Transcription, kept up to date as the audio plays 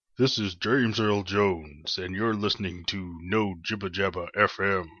This is James Earl Jones, and you're listening to No Jibba Jabba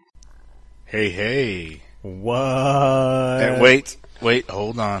FM. Hey. What? Wait,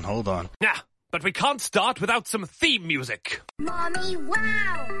 hold on. Yeah, but we can't start without some theme music. Mommy,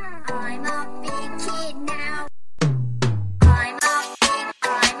 wow! I'm a big kid now.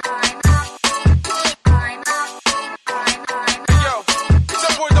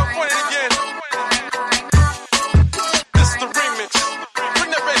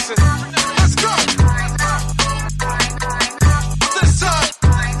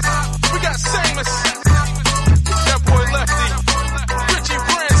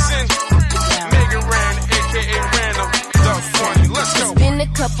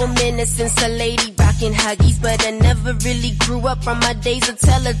 Couple minutes since a lady rockin' Huggies, but I never really grew up from my days of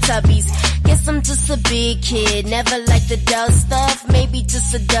Teletubbies. Guess I'm just a big kid, never liked the dull stuff, maybe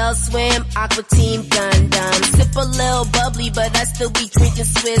just Adult Swim, Aqua Team, Gundam. Sip a little bubbly, but I still be drinking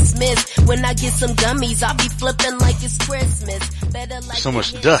Swiss Miss. When I get some gummies, I'll be flipping like it's Christmas. So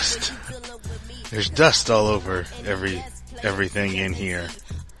much dust. There's dust all over everything in here.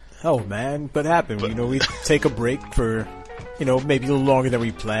 Oh man, what happened? We take a break for, maybe a little longer than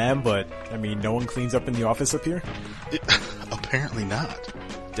we planned, but, no one cleans up in the office up here? Apparently not.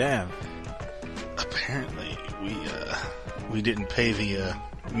 Damn. Apparently, we didn't pay the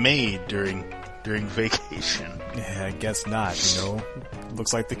maid during vacation. Yeah, I guess not,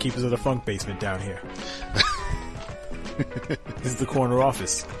 Looks like the keepers of the funk basement down here. This is the corner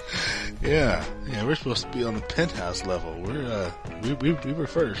office. Yeah, we're supposed to be on the penthouse level. We were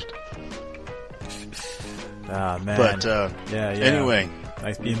first. Ah, man. But, yeah. Anyway.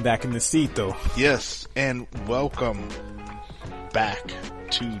 Nice being back in the seat, though. Yes, and welcome back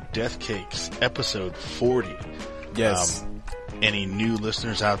to Death Cakes, episode 40. Yes. Any new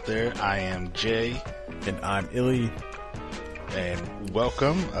listeners out there, I am Jay. And I'm Illy. And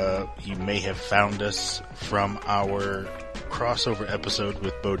welcome. You may have found us from our crossover episode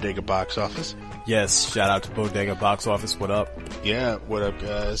with Bodega Box Office. Yes, shout out to Bodega Box Office. What up? Yeah, what up,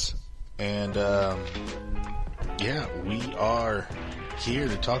 guys? And, we are here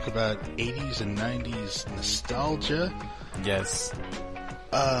to talk about 80s and 90s nostalgia. Yes.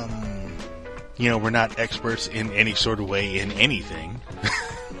 We're not experts in any sort of way in anything.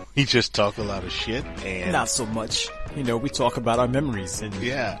 We just talk a lot of shit and... Not so much. We talk about our memories and,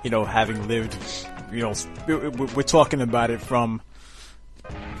 having lived, we're talking about it from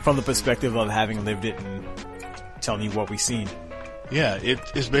the perspective of having lived it and telling you what we've seen. Yeah, it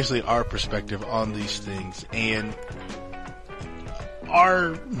is basically our perspective on these things, and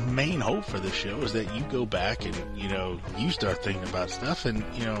our main hope for this show is that you go back and, you start thinking about stuff and,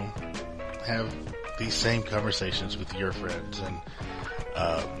 have these same conversations with your friends and,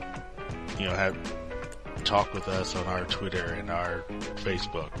 have talk with us on our Twitter and our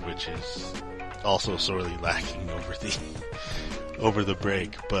Facebook, which is also sorely lacking over the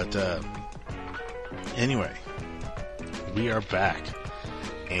break. But, anyway, we are back,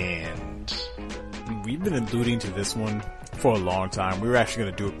 and we've been alluding to this one for a long time. We were actually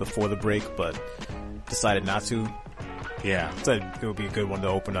going to do it before the break, but decided not to. Yeah. Decided it would be a good one to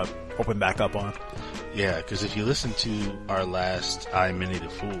open back up on. Yeah, because if you listen to our last I, Minnie the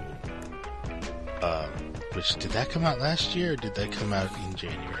Fool, which, did that come out last year, or did that come out in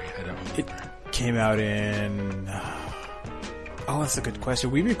January? I don't remember. It came out in... Oh, that's a good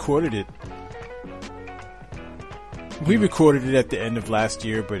question. We recorded it at the end of last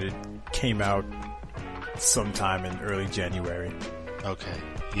year, but it came out sometime in early January. Okay.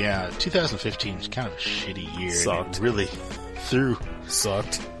 Yeah, 2015 was kind of a shitty year. Sucked. It really threw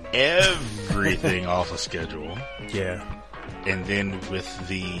everything off a schedule. Yeah. And then with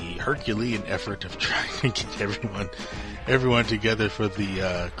the Herculean effort of trying to get everyone together for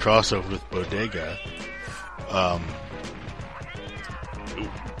the crossover with Bodega,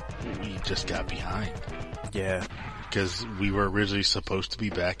 we just got behind. Yeah. Because we were originally supposed to be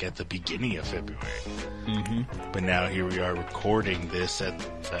back at the beginning of February. Mm-hmm. But now here we are recording this at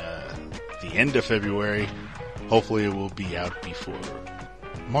the end of February. Hopefully it will be out before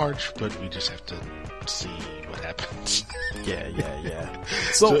March, but we just have to see what happens. Yeah.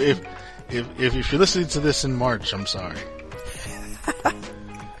 So if you're listening to this in March, I'm sorry.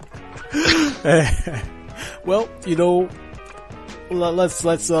 Well,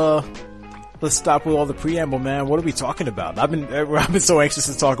 let's stop with all the preamble, man. What are we talking about? I've been so anxious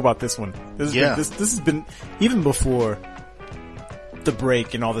to talk about this one. This has been even before the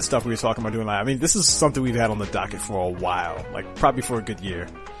break and all the stuff we were talking about doing. This is something we've had on the docket for a while, probably for a good year.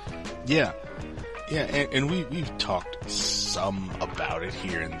 Yeah, and we've talked some about it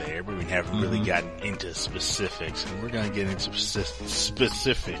here and there, but we haven't really gotten into specifics, and we're going to get into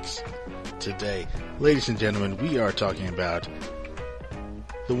specifics today. Ladies and gentlemen, we are talking about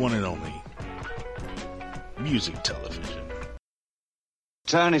the one and only music television.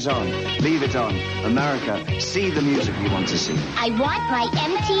 Turn it on. Leave it on. America, see the music you want to see. I want my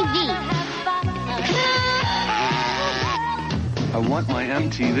MTV. I want my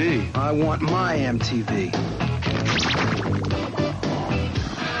MTV. I want my MTV.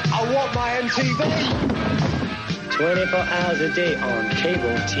 I want my MTV. 24 hours a day on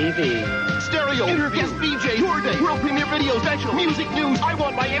cable TV. Stereo, interview, guest DJ, tour day, world premiere video special, music news. I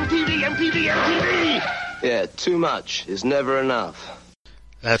want my MTV, MTV, MTV. Yeah, too much is never enough.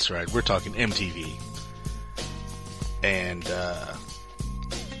 That's right, we're talking MTV. And,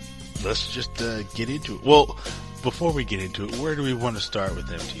 let's just, get into it. Well, before we get into it, where do we want to start with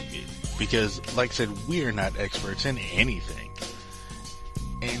MTV? Because, like I said, we are not experts in anything.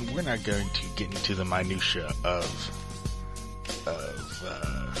 And we're not going to get into the minutia of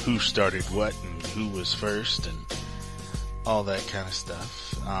who started what and who was first and all that kind of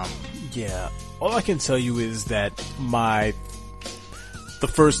stuff. Yeah, all I can tell you is that the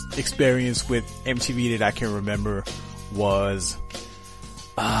first experience with MTV that I can remember was,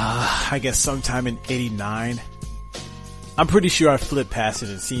 I guess sometime in '89. I'm pretty sure I flipped past it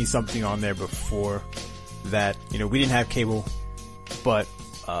and seen something on there before that. You know, we didn't have cable, but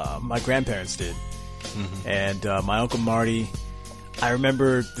my grandparents did. Mm-hmm. And my Uncle Marty, I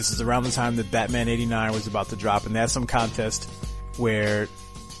remember this is around the time that Batman '89 was about to drop, and they had some contest where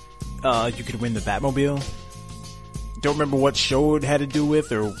you could win the Batmobile. Don't remember what show it had to do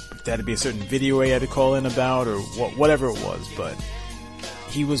with, or if there had to be a certain video he had to call in about, or whatever it was, but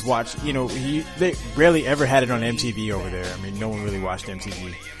he was watching, you know, they rarely ever had it on MTV over there. I mean, no one really watched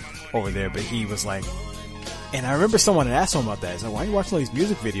MTV over there, but he was like, and I remember someone had asked him about that. He's like, why are you watching all these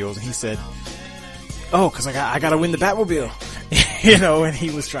music videos? And he said, oh, cause I gotta win the Batmobile. You know, and he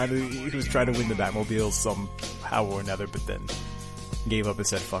was trying to win the Batmobile somehow or another, but then gave up and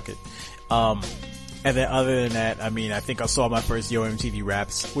said, fuck it. And then other than that, I mean, I think I saw my first Yo MTV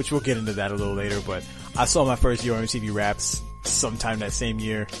Raps, which we'll get into that a little later, but I saw my first Yo MTV Raps sometime that same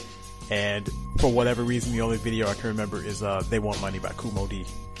year, and for whatever reason, the only video I can remember is, They Want Money by Kumo D.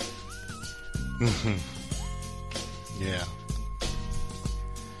 Yeah.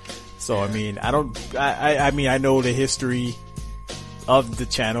 So, I mean, I mean, I know the history of the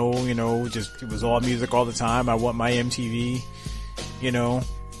channel, you know, just, it was all music all the time. I want my MTV, you know,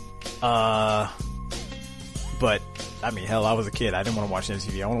 but, I mean, hell, I was a kid. I didn't want to watch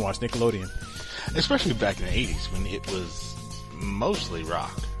MTV. I want to watch Nickelodeon. Especially back in the 80s when it was mostly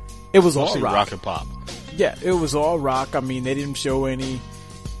rock. It was mostly all rock and pop. Yeah, it was all rock. I mean, they didn't show any,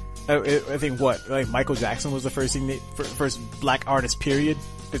 I think like Michael Jackson was the first black artist period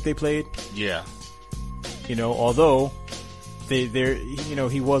that they played. Yeah. You know, although you know,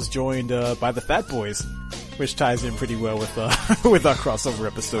 he was joined by the Fat Boys, which ties in pretty well with with our crossover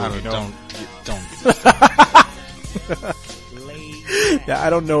episode. You know, don't. Yeah, I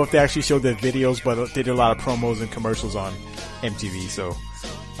don't know if they actually showed their videos, but they did a lot of promos and commercials on MTV. So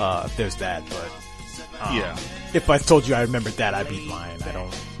there's that. But yeah, if I told you I remembered that, I'd be lying. I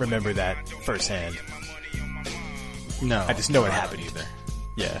don't remember that firsthand. No, I just know it happened. Either.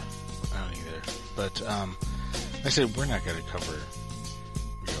 Yeah, I don't either. But like I said, we're not going to cover,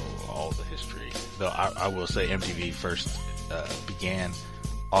 you know, all the history. Though I will say MTV first began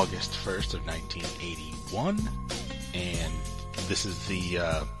August 1st of 1981, and this is the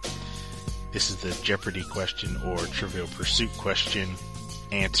Jeopardy question or Trivial Pursuit question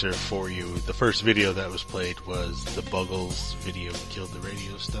answer for you. The first video that was played was the Buggles video, Killed the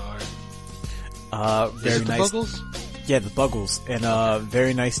Radio Star. Very is it nice. the Buggles? Yeah, the Buggles. And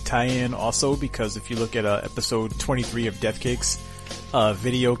very nice tie-in also, because if you look at episode 23 of Death Cakes,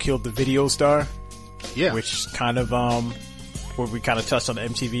 video Killed the Video Star. Yeah. Which kind of, where we kind of touched on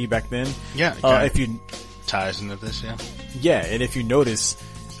MTV back then. Yeah. If you ties into this, yeah. Yeah, and if you notice,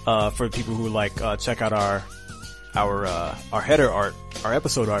 for people who like, check out our header art, our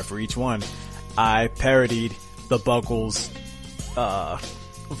episode art for each one, I parodied the Buggles,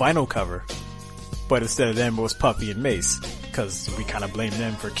 vinyl cover. But instead of them, it was Puffy and Mace, because we kind of blamed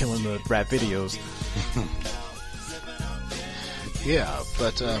them for killing the rap videos. Yeah,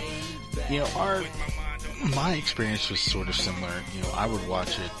 but, you know, my experience was sort of similar. You know, I would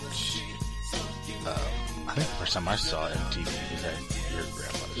watch it, I think the first time I saw MTV was at your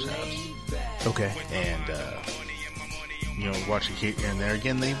grandmother's house. Okay. And, you know, watching here and there.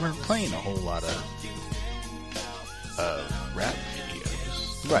 Again, they weren't playing a whole lot of rap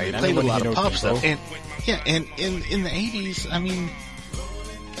videos. Right. They played a lot of pop stuff. And yeah, and in the 80s, I mean,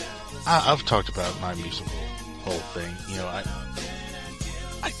 I've talked about my musical whole thing. You know, I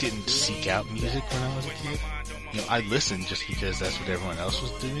didn't seek out music when I was a kid. You know, I listened just because that's what everyone else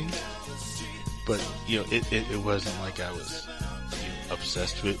was doing. But, you know, it wasn't like I was, you know,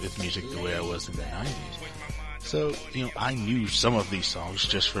 obsessed with music the way I was in the 90s. So, you know, I knew some of these songs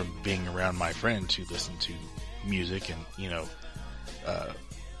just from being around my friends who listened to music and, you know,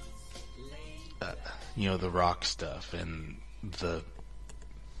 the rock stuff and the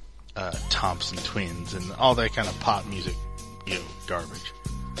Thompson Twins and all that kind of pop music, you know, garbage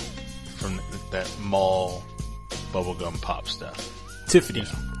from that mall bubblegum pop stuff. Tiffany. You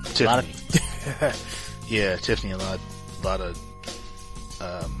know, Tiffany. Yeah, Tiffany, a lot of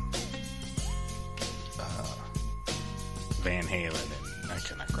Van Halen and that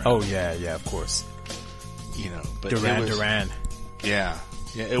kind of crap. Oh yeah, of course. You know, but Duran. Yeah,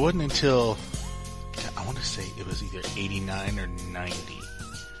 it wasn't until I want to say it was either 89 or 90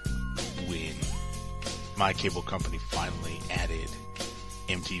 when my cable company finally added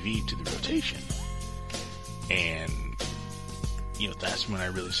MTV to the rotation. And, you know, that's when I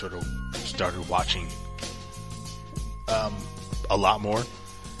really sort of started watching a lot more.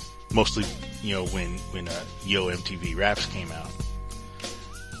 Mostly, you know, when Yo MTV Raps came out.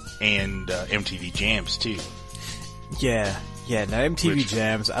 And MTV Jams, too. Yeah. Now MTV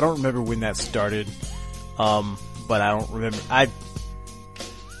Jams, I don't remember when that started. But I don't remember.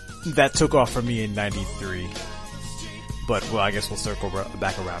 That took off for me in 93. But, well, I guess we'll circle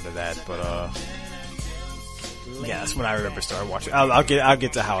back around to that. But, yeah, that's when I remember started watching. I'll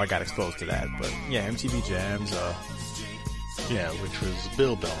get to how I got exposed to that. But, yeah, MTV Jams, yeah, which was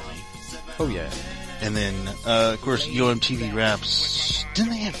Bill Bellamy. Oh, yeah. And then, of course, Yo MTV Raps.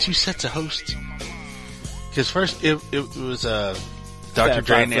 Didn't they have two sets of hosts? Because first, it was, Dr.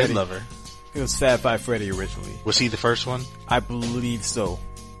 Dre and Ed Lover. It was Fab Five Freddy originally. Was he the first one? I believe so.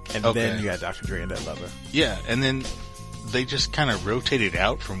 And then you had Dr. Dre and Ed Lover. Yeah, and then they just kind of rotated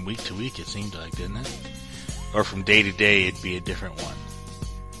out from week to week, it seemed like, didn't it? Or from day to day, it'd be a different one.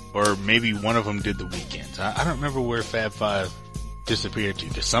 Or maybe one of them did the weekends. I don't remember where Fab Five disappeared to,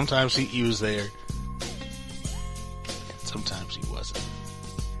 because sometimes he was there, and sometimes he wasn't.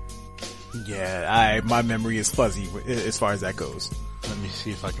 Yeah, my memory is fuzzy as far as that goes. Let me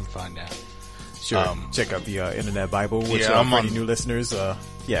see if I can find out. Sure. Check out the Internet Bible, which for any new listeners,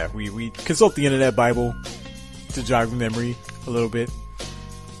 we consult the Internet Bible to jog memory a little bit.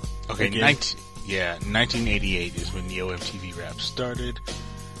 Okay, 1988 is when Yo MTV Raps started.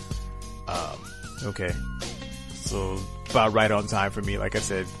 Okay. So about right on time for me. Like I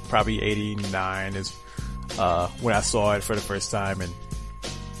said, probably 89 is when I saw it for the first time and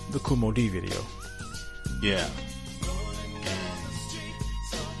the Kumo D video. Yeah.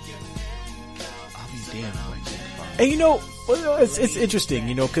 And you know, it's interesting,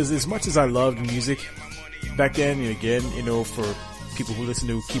 you know, because as much as I loved music back then, and again, you know, for people who listen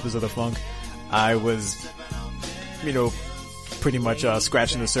to Keepers of the Funk, I was, you know, pretty much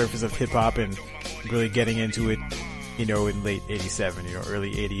scratching the surface of hip hop and really getting into it, you know, in late 87, you know,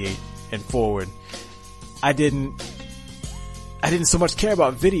 early 88 and forward. I didn't so much care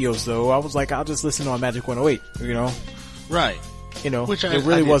about videos though. I was like, I'll just listen on Magic 108, you know? Right. You know, it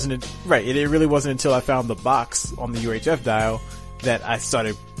really wasn't until I found the box on the UHF dial that I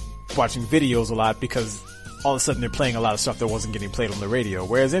started watching videos a lot, because all of a sudden they're playing a lot of stuff that wasn't getting played on the radio.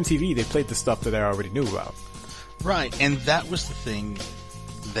 Whereas MTV, they played the stuff that I already knew about. Right. And that was the thing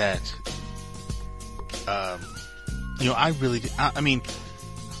that, you know, I really did. I mean,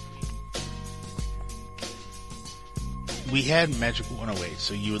 we had Magic 108,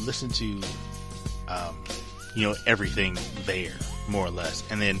 so you would listen to, you know, everything there, more or less.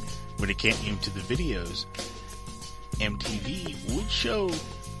 And then when it came to the videos, MTV would show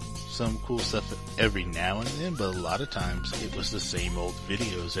some cool stuff every now and then, but a lot of times it was the same old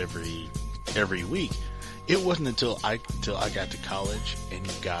videos every week. It wasn't until I got to college and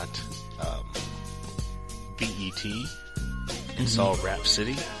got BET and saw Rap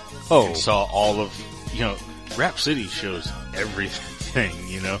City. And saw all of, you know, Rap City shows everything,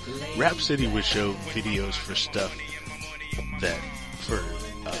 you know. Rap City would show videos for stuff that, for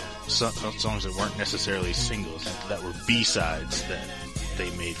songs that weren't necessarily singles, that were B-sides that they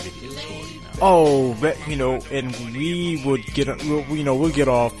made videos for, you know. Oh, but, you know, and we would we'll get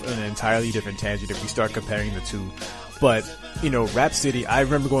off an entirely different tangent if we start comparing the two. But, you know, Rap City, I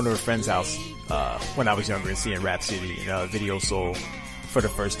remember going to a friend's house, when I was younger and seeing Rap City, Video Soul for the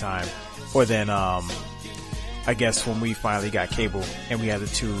first time. Or then, I guess when we finally got cable and we had the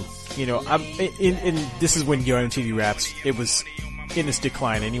two, you know, this is when Yo MTV Raps, it was in its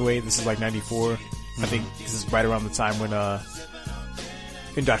decline anyway. This is like 94. I think this is right around the time when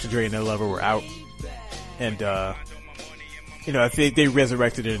Dr. Dre and Ed Lover were out. And, you know, I think they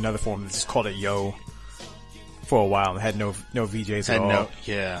resurrected it in another form. They just called it Yo for a while and had no VJs at all.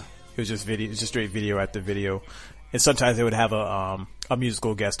 Yeah. It was just video, it was just straight video after video. And sometimes they would have a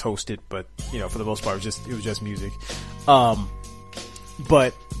musical guest host it, but, you know, for the most part, it was just music.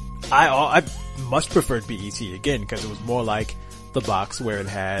 But I much preferred BET again, because it was more like the box, where it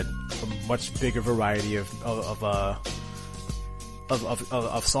had a much bigger variety of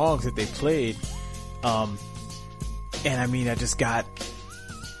songs that they played. And I mean, I just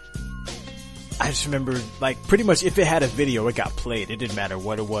remember, like, pretty much if it had a video, it got played. It didn't matter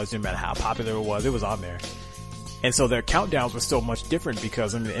what it was, didn't matter how popular it was on there. And so their countdowns were so much different,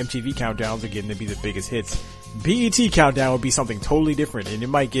 because, I mean, the MTV countdowns are getting to be the biggest hits. BET countdown would be something totally different, and it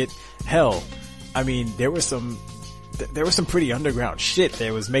might get hell. I mean, there was some pretty underground shit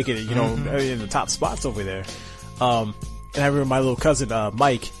that was making it, you know, in the top spots over there. And I remember my little cousin,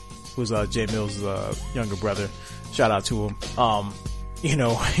 Mike, who's, Jay Mills' younger brother. Shout out to him. You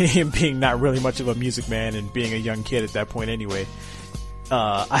know, him being not really much of a music man and being a young kid at that point anyway.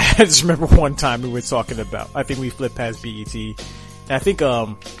 I just remember one time we were talking about, I think we flipped past BET, and I think,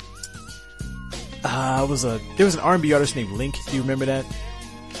 there was an R&B artist named Link. Do you remember that?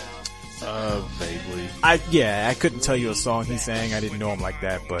 Vaguely. I couldn't tell you a song he sang. I didn't know him like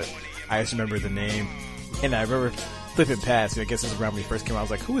that, but I just remember the name. And I remember flipping past, I guess it was around when he first came out. I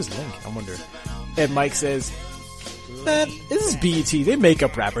was like, who is Link? I wonder. And Mike says, man, this is BET. They make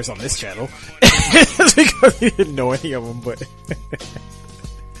up rappers on this channel. It's because he didn't know any of them, but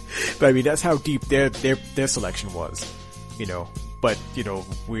but I mean, that's how deep their selection was, you know. But, you know,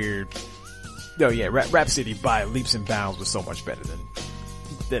 Rap City by leaps and bounds was so much better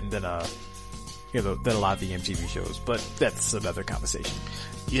than a lot of the MTV shows. But that's another conversation.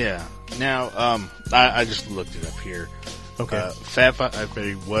 Yeah. Now, I just looked it up here. Okay. Fab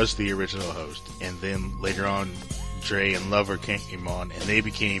Five was the original host, and then later on, Dre and Lover came on, and they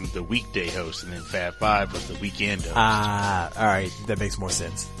became the weekday host, and then Fab Five was the weekend host. Alright, that makes more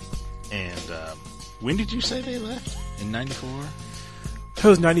sense. And, when did you say they left? In 94? It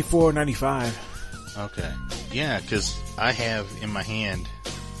was 94, 95. Okay. Yeah, cause I have in my hand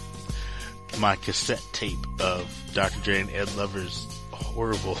my cassette tape of Dr. Dre and Ed Lover's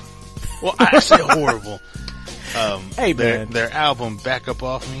horrible, well, I say horrible, hey man, their album Back Up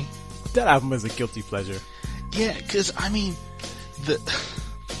Off Me. That album is a guilty pleasure. Yeah, cause I mean, the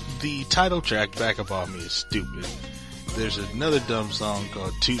title track Back Up Off Me is stupid. There's another dumb song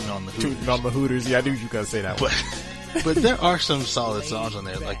called Tootin' on the Hooters. Tootin' on the Hooters, yeah, I knew you were gonna say that one. But there are some solid songs on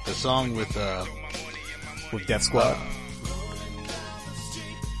there, like the song with Death Squad.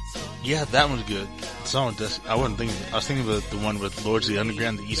 Yeah, that one's good. The song with Death, I was thinking of the one with Lords of the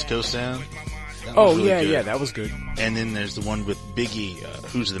Underground, the East Coast sound. Really good. That was good. And then there's the one with Biggie,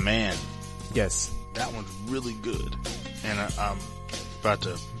 Who's the Man? Yes. That one's really good. And I'm about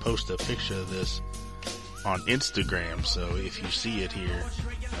to post a picture of this on Instagram, so if you see it here,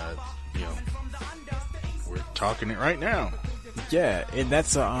 you know, we're talking it right now. Yeah, and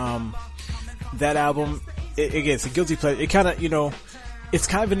that's that album. Again, it's a guilty pleasure. It kind of, you know, it's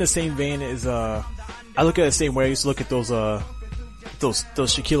kind of in the same vein as I look at it the same way I used to look at those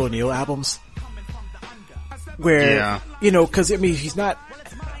Shaquille O'Neal albums, where you know, because I mean,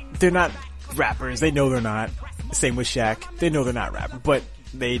 they're not rappers. They know they're not. Same with Shaq. They know they're not rappers, but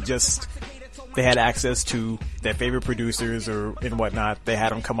they had access to their favorite producers and whatnot. They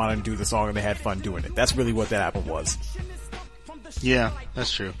had them come on and do the song, and they had fun doing it. That's really what that album was. Yeah,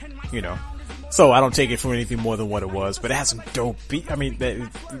 that's true. You know, so I don't take it for anything more than what it was, but it has some dope beat. I mean, the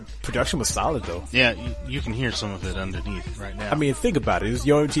production was solid though. Yeah, you can hear some of it underneath right now. I mean, think about it. It was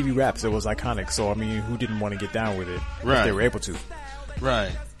Yo MTV Raps. It was iconic. So I mean, who didn't want to get down with it if they were able to?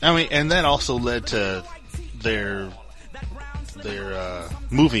 Right. I mean, and that also led to their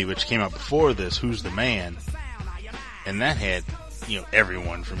movie, which came out before this, Who's the Man, and that had, you know,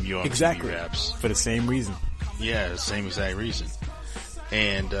 everyone from Yo MTV Raps for the same reason. Yeah, the same exact reason.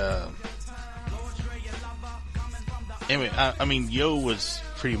 And anyway, I mean, Yo was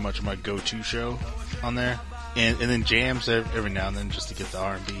pretty much my go-to show on there, and then Jams every now and then just to get the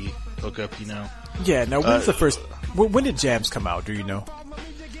R&B hookup, you know. Yeah. Now, when's the first? When did Jams come out? Do you know?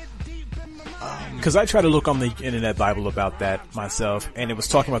 Because I tried to look on the Internet Bible about that myself, and it was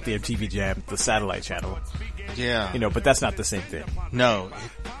talking about the MTV Jam, the satellite channel. Yeah. You know, but that's not the same thing. No, it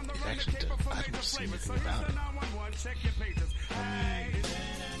actually does. I don't see anything about it.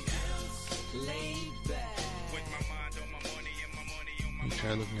 Let me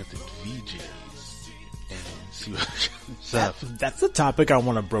try looking at the VJs and see what's up. That's the topic I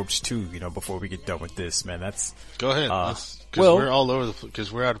want to broach too, you know, before we get done with this, man. Go ahead. Because we're all over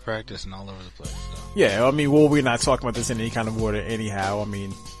because we're out of practice and all over the place. So. Yeah, I mean, well, we're not talking about this in any kind of order anyhow. I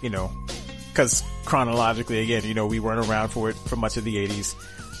mean, you know, because chronologically, again, you know, we weren't around for it for much of the 80s.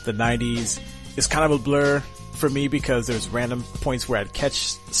 The 90s is kind of a blur for me because there's random points where I'd catch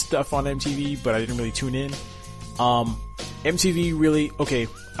stuff on MTV, but I didn't really tune in. MTV really, okay,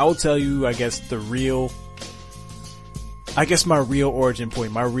 I will tell you, I guess my real origin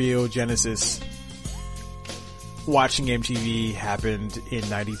point, my real genesis watching MTV happened in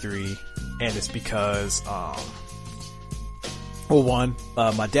 93, and it's because, my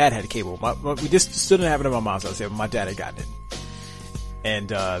dad had cable. We just still didn't have it at my mom's house, but my dad had gotten it. And,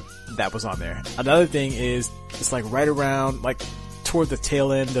 that was on there. Another thing is, it's like right around, like, toward the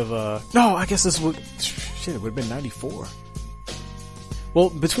tail end of, no, I guess it would have been 94. Well,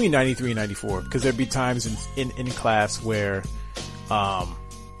 between 93 and 94, because there'd be times in class where,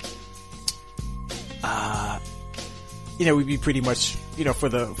 you know, we'd be pretty much, you know, for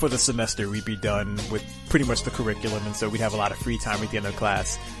the semester, we'd be done with pretty much the curriculum, and so we'd have a lot of free time at the end of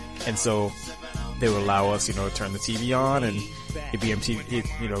class, and so they would allow us, you know, to turn the TV on, and it'd be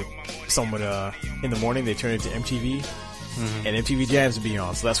MTV, you know, someone, in the morning, they turn it to MTV, and MTV Jams would be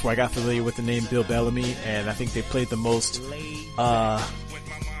on, so that's where I got familiar with the name Bill Bellamy, and I think they played the most, I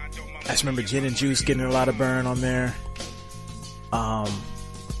just remember Gin and Juice getting a lot of burn on there,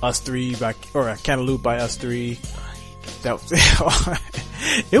 Us 3 or Cantaloupe by Us 3, that was,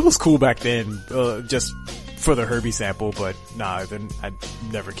 it was cool back then, just for the Herbie sample, but nah, then I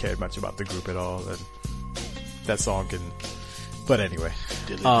never cared much about the group at all, and that song but anyway.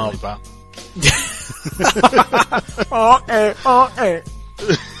 Diddly bop.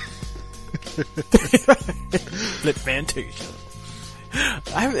 Flip Fantasia.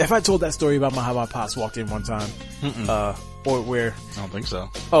 Have I told that story about how my pops walked in one time? Or where? I don't think so.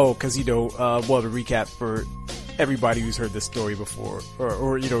 Oh, cause you know, well, to recap for everybody who's heard this story before,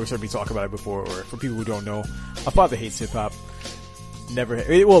 or you know, who's heard me talk about it before, or for people who don't know, my father hates hip hop.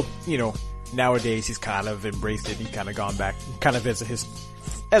 Well, you know, nowadays he's kind of embraced it. He's kind of gone back, kind of as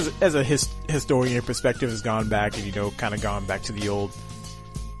a historian perspective, has gone back and, you know, kind of gone back to the old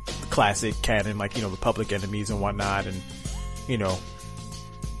classic canon, like, you know, the Public Enemies and whatnot, and, you know,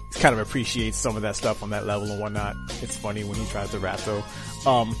 kind of appreciates some of that stuff on that level and whatnot. It's funny when he tries to rap though.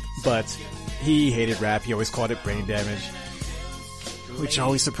 But he hated rap. He always called it brain damage, which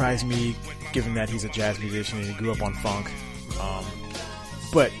always surprised me given that he's a jazz musician and he grew up on funk.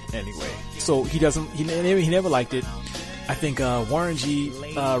 But anyway, so he never liked it. I think, Warren G,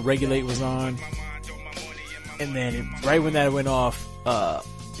 Regulate was on. And then right when that went off,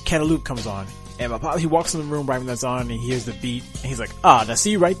 Cantaloupe comes on. And my pop, he walks in the room right when that's on and he hears the beat and he's like, now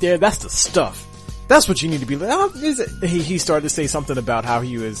see right there, that's the stuff. That's what you need to be like. He started to say something about how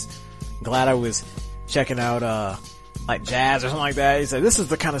he was glad I was checking out, like jazz or something like that. He said, this is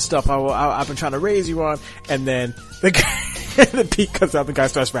the kind of stuff I've been trying to raise you on. And then the beat comes out, the guy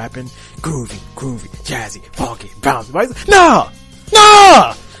starts rapping, groovy, jazzy, funky, bouncy. Like, no!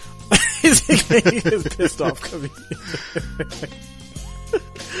 He's pissed off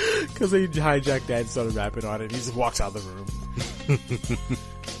because he hijacked that and started rapping on it. He just walks out of the room.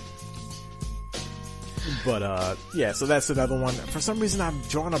 But, yeah, so that's another one. For some reason, I'm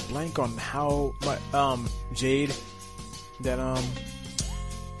drawing a blank on how my, Jade, that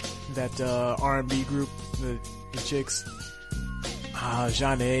R&B group, the chicks,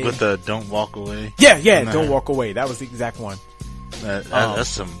 Jeanne. With the Don't Walk Away. Yeah, Don't Walk Away. That was the exact one. That's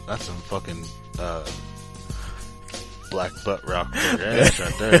some fucking, black butt rock ass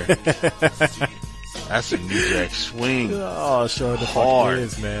right there. That's some New Jack Swing. Oh, sure the fuck it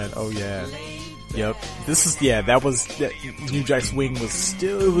is, man. Oh yeah. Yep. That was New Jack Swing was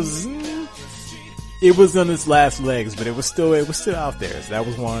still, it was on its last legs, but it was still out there. So that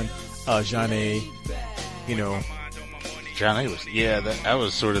was one. Jeanne, you know. Jeanne was, that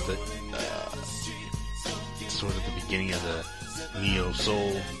was sort of the beginning of the neo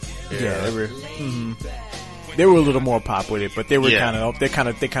soul era. Yeah, they were a little more pop with it, but they were kind of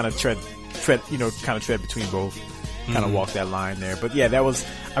tread between both, kind of walk that line there. But yeah, I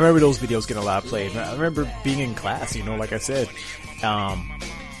remember those videos getting a lot of play. I remember being in class, you know, like I said,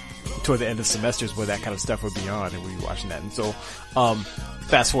 toward the end of semesters where that kind of stuff would be on and we'd be watching that. And so,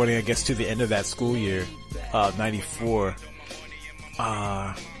 fast forwarding, I guess, to the end of that school year, 94,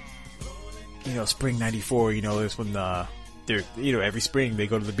 you know, spring 94, you know, is when, every spring they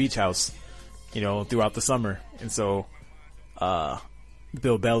go to the beach house, you know, throughout the summer. And so,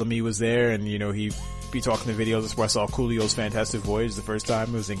 Bill Bellamy was there and, you know, he'd be talking to videos. That's where I saw Coolio's Fantastic Voyage the first time.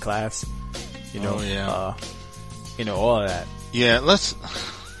 It was in class, you know. Oh, yeah. all of that. Yeah,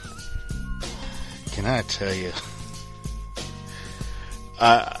 can I tell you,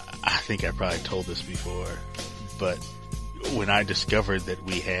 I think I probably told this before, but when I discovered that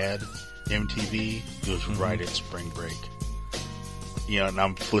we had MTV, it was right at spring break. And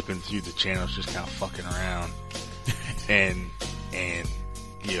I'm flipping through the channels, just kind of fucking around, and I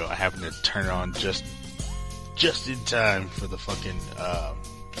happened to turn it on just in time for the fucking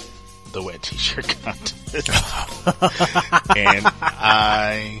the wet t-shirt contest, and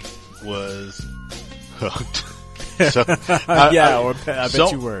I was hooked. So, I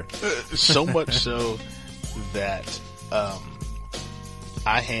bet you were. So much so that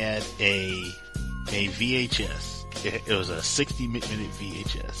I had a VHS. It was a 60-minute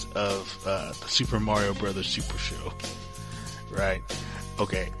VHS of the Super Mario Brothers Super Show. Right?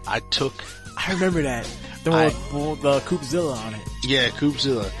 Okay, I remember that. The one with the Coopzilla on it. Yeah,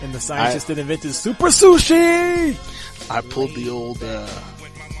 Coopzilla. And the scientist that invented Super Sushi! I pulled the old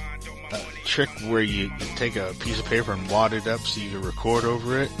trick where you take a piece of paper and wad it up so you can record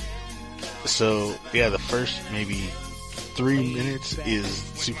over it. So, yeah, the first maybe 3 minutes is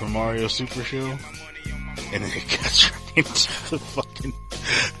Super Mario Super Show. And then it cuts right into the fucking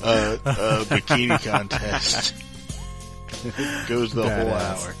bikini contest. It goes the whole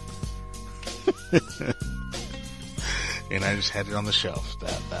hour. And I just had it on the shelf.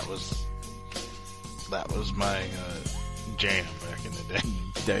 That was my jam back in the day.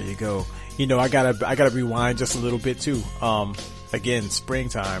 There you go. I gotta rewind just a little bit too. Again,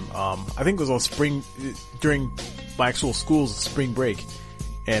 springtime. I think it was on during my actual school's spring break,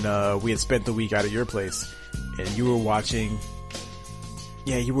 and we had spent the week out at your place, and you were watching.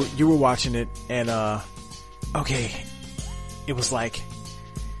 Yeah, you were watching it, and okay, it was like.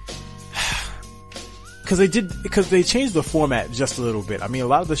 Because they changed the format just a little bit. I mean, a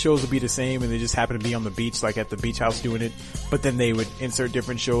lot of the shows would be the same, and they just happen to be on the beach, like at the beach house doing it. But then they would insert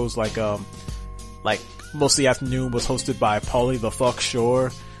different shows, like Most of the Afternoon was hosted by Pauly the Fuck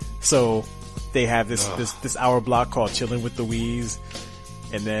Shore. So they have this hour block called Chilling with Louise,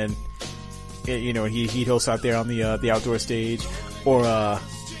 and then he'd host out there on the outdoor stage, or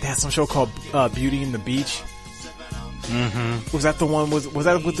they had some show called Beauty and the Beach. Mm-hmm. Was that the one? Was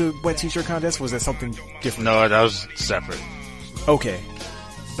that with the wet t-shirt contest? Was that something different? No, that was separate. Okay,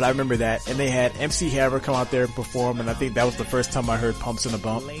 but I remember that, and they had MC Hammer come out there and perform, and I think that was the first time I heard Pumps in a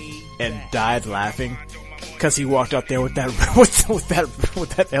Bump, and died laughing because he walked out there with that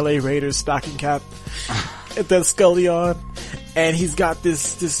with that LA Raiders stocking cap, and that Scully on, and he's got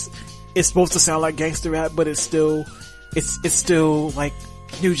this. It's supposed to sound like gangster rap, but it's still like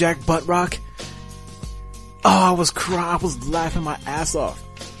New Jack butt rock. Oh, I was crying. I was laughing my ass off.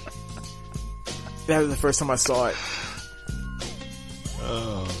 That was the first time I saw it.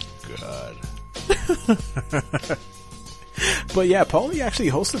 Oh, God. But yeah, Pauly actually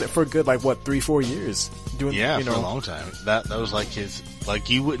hosted it for a good, 3-4 years. For a long time. That was like his,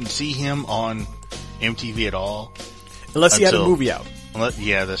 you wouldn't see him on MTV at all. Unless he had a movie out.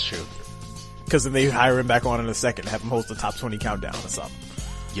 Yeah, that's true. Because then they hire him back on in a second, have him host the top 20 countdown or something.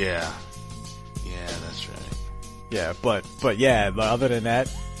 Yeah. Yeah, that's right. Yeah, but yeah, other than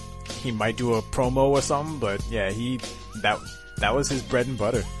that, he might do a promo or something, but yeah, that was his bread and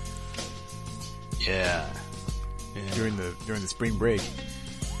butter. Yeah. During the spring break.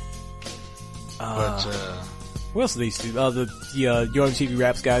 What else did they used to do? The Yo MTV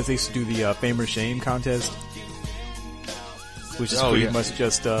Raps guys, they used to do the Fame or Shame contest, which is pretty much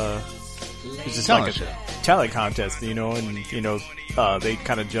just it's just like a talent contest, and they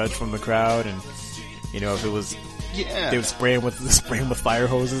kind of judge from the crowd, and if it was they would spray him with fire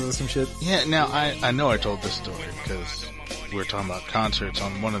hoses or some shit. Yeah, now I know I told this story because we were talking about concerts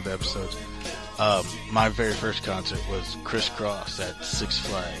on one of the episodes. My very first concert was Criss Cross at Six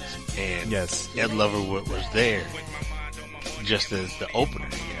Flags, and yes, Ed Loverwood was there just as the opener,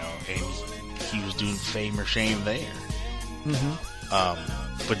 and he was doing Fame or Shame there. Mm-hmm.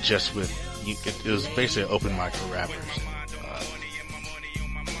 But just with it was basically an open mic for rappers. I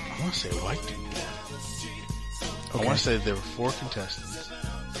want to say a white dude. Okay. I want to say there were 4 contestants.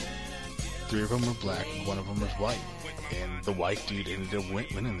 3 of them were black, and 1 of them was white. And the white dude ended up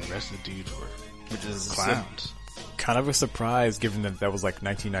winning. The rest of the dudes were clowns. Kind of a surprise, given that was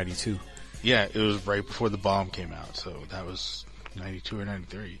 1992. Yeah, it was right before The Bomb came out, so that was 92 or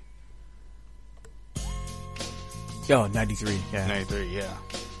 93. Oh, 93, yeah. 93, yeah.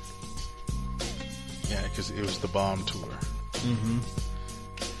 Yeah, because it was the Bomb tour. Mm-hmm.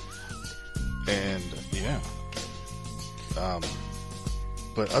 And, yeah.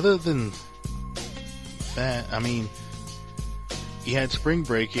 But other than that, I mean, you had spring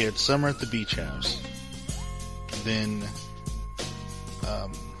break, you had summer at the beach house. then,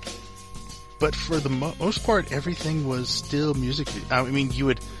 but for the most part, everything was still music. I mean, you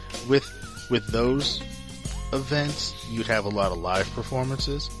would, with those events, you'd have a lot of live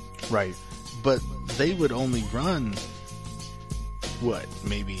performances. Right. But they would only run,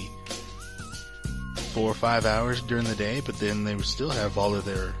 maybe 4 or 5 hours during the day, but then they would still have all of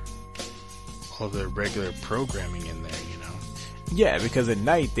their regular programming in there, you know? Yeah, because at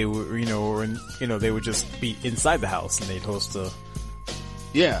night they were, they would just be inside the house and they'd host one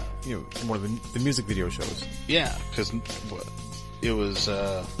of the music video shows. Yeah, because it was,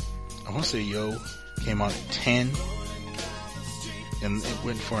 I want to say Yo came on at 10, and it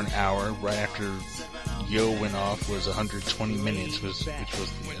went for an hour. Right after Yo went off was 120 minutes, which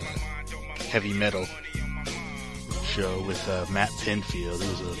was the heavy metal show with Matt Pinfield. He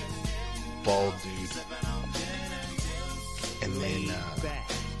was a bald dude. And then,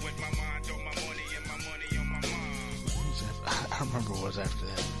 I don't remember what was after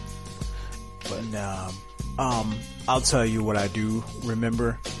that. But, I'll tell you what I do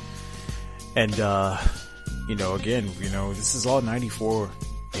remember. And, again, this is all 94,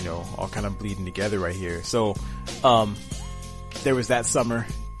 all kind of bleeding together right here. So, there was that summer.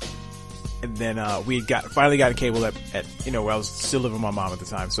 And then, we finally got cable at I was still living with my mom at the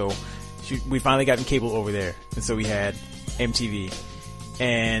time. So, we finally got cable over there. And so we had MTV.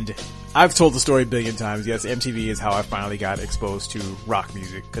 And I've told the story a billion times. Yes, MTV is how I finally got exposed to rock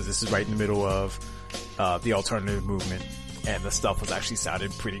music, because this is right in the middle of the alternative movement, and the stuff was actually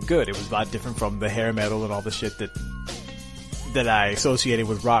sounded pretty good. It was a lot different from the hair metal and all the shit that I associated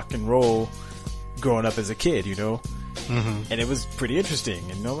with rock and roll growing up as a kid, Mm-hmm. And it was pretty interesting.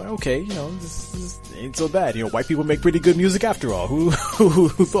 And like, okay, this ain't so bad. White people make pretty good music after all. Who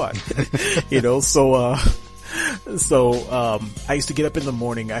thought? So I used to get up in the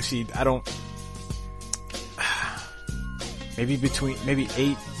morning. Actually, maybe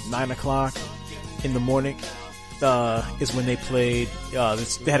 8, 9 o'clock in the morning, is when they played,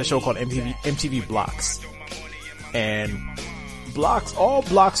 they had a show called MTV Blocks. And all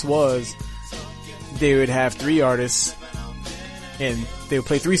Blocks was, they would have 3 artists, and they would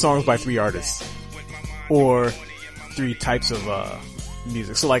play 3 songs by 3 artists, or 3 types of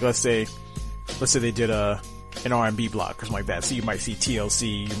music. So like, let's say they did an R&B block or something like that. So you might see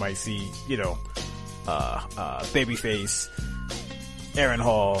TLC, you might see Babyface, Aaron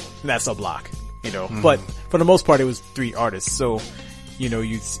Hall, and that's a block, Mm-hmm. But for the most part, it was 3 artists. So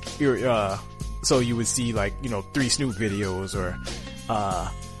so you would see 3 Snoop videos, or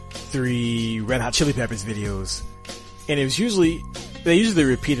 3 Red Hot Chili Peppers videos. And it was they usually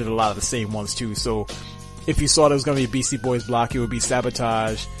repeated a lot of the same ones too. So if you saw there was going to be a Beastie Boys block, it would be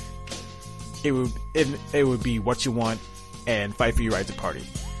Sabotage. It would be What You Want and Fight for Your Right to Party.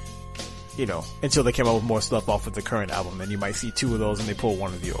 Until they came out with more stuff off of the current album. Then you might see 2 of those and they pull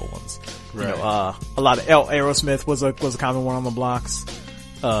one of the old ones. Right. A lot of Aerosmith was a common one on the blocks.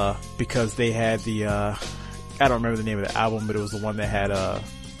 Because they had the, I don't remember the name of the album, but it was the one that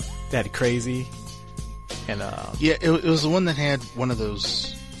had Crazy. And, yeah, it was the one that had one of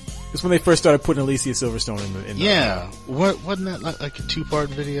those. It's when they first started putting Alicia Silverstone in the yeah. Wasn't that like a 2-part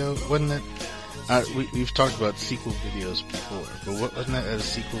video? Wasn't that, we've talked about sequel videos before, but wasn't that a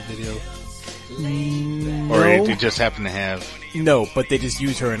sequel video? No. Or it just happened to have? No, but they just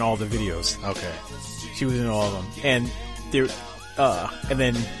used her in all the videos. Okay. She was in all of them. And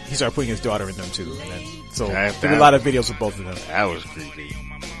then he started putting his daughter in them too. And then, so there were a lot of videos with both of them. That was creepy.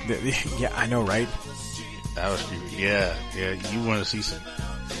 Yeah, I know, right? That was creepy. Yeah. You want to see some?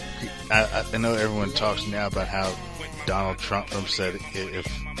 I know everyone talks now about how Donald Trump said if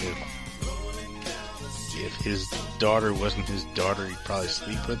his daughter wasn't his daughter, he'd probably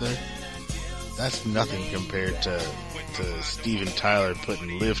sleep with her. That's nothing compared to Steven Tyler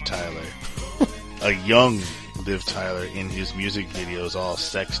putting Liv Tyler, a young Liv Tyler, in his music videos, all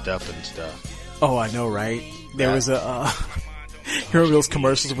sexed up and stuff. Oh, I know, right? There was a you remember those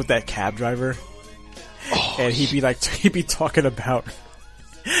commercials with that cab driver? Oh, and he'd be talking about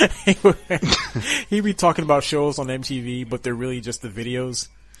he'd be talking about shows on MTV, but they're really just the videos.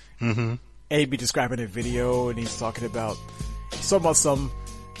 Mm-hmm. And he'd be describing a video, and he's talking about some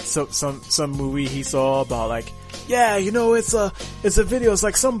movie he saw about it's a video. It's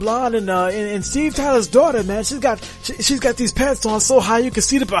like some blonde and Steve Tyler's daughter, man. She's got these pants on so high you can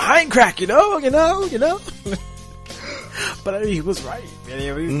see the behind crack, you know. But I mean, he was right.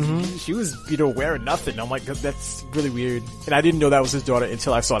 She was, wearing nothing. I'm like, that's really weird. And I didn't know that was his daughter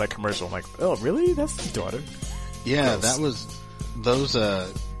until I saw that commercial. I'm like, oh, really? That's his daughter? Yeah, that was those.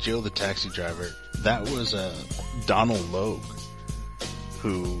 Joe the Taxi Driver. That was Donald Logue,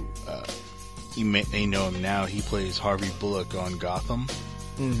 who you know him now. He plays Harvey Bullock on Gotham.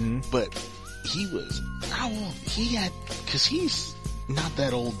 Mm-hmm. But he was, how old? Because he's not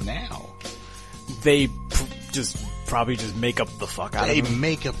that old now. They probably just make up the fuck out of him. They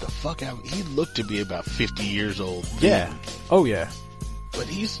make up the fuck out of him. He looked to be about 50 years old. Yeah. Oh, yeah. But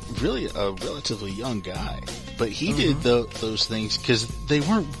he's really a relatively young guy. But he did those things because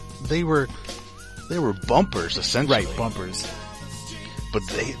they were bumpers, essentially. Right, bumpers. But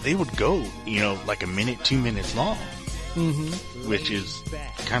they would go, like a minute, 2 minutes long. Mm-hmm. Which is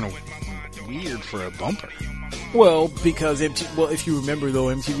kind of weird for a bumper. Well, because if you remember though,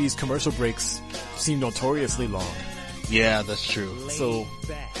 MTV's commercial breaks seem notoriously long. Yeah, that's true. So,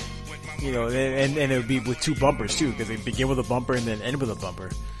 and it would be with two bumpers too, because they begin with a bumper and then end with a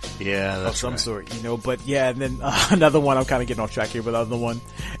bumper. Yeah, that's of some sort, But yeah, and then another one. I'm kind of getting off track here, but another one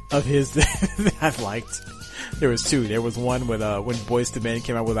of his that I've liked. There was two. There was one with when Boyz II Men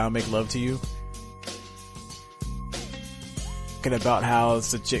came out with "I'll Make Love to You." About how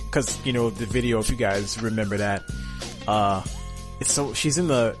it's a chick, cause, the video, if you guys remember that, she's in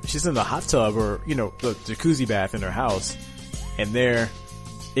the hot tub or, the jacuzzi bath in her house, and there,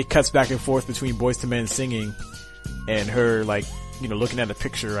 it cuts back and forth between Boyz II Men singing and her, looking at a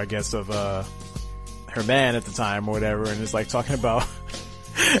picture, I guess, of, her man at the time or whatever, and it's talking about,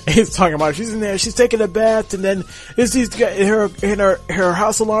 he's talking about she's in there, she's taking a bath, and then her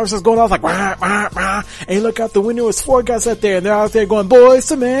house alarm starts going off wah, wah, wah, and you look out the window, it's four guys out there, and they're out there going,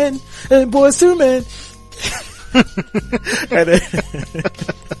 Boyz II Men, and Boyz II Men.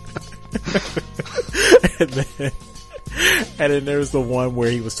 and then there's the one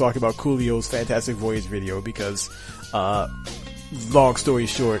where he was talking about Coolio's Fantastic Voyage video because, long story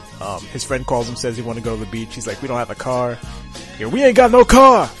short, his friend calls him, says he want to go to the beach. He's like, we don't have a car. Yeah, we ain't got no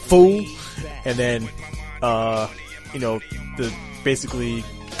car, fool. And then, basically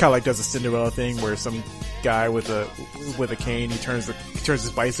kind of does a Cinderella thing where some guy with a cane, he turns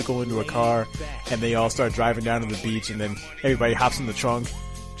his bicycle into a car, and they all start driving down to the beach, and then everybody hops in the trunk,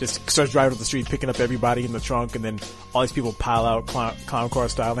 just starts driving up the street, picking up everybody in the trunk, and then all these people pile out clown car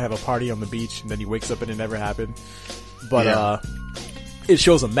style and have a party on the beach, and then he wakes up and it never happened. But, it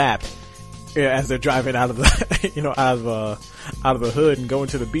shows a map as they're driving out of the, out of the hood and going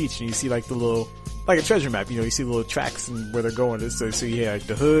to the beach, and you see the little, like a treasure map, you see the little tracks and where they're going. So you have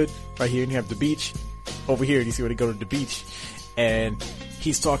the hood right here, and you have the beach over here, and you see where they go to the beach. And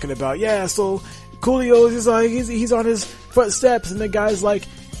he's talking about, so Coolio is he's on his front steps, and the guy's like,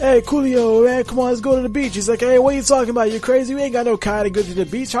 hey, Coolio, man, come on, let's go to the beach. He's like, hey, what are you talking about? You're crazy? We ain't got no car to go to the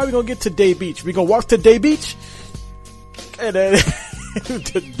beach. How are we gonna get to Day Beach? We gonna walk to Day Beach? And then,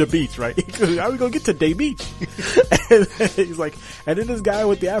 the beach, right? How are we gonna get to Day Beach? And he's like, and then this guy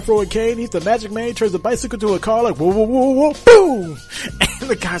with the afro and cane, he's the magic man, he turns the bicycle to a car, whoa, whoa, whoa, whoa, boom! And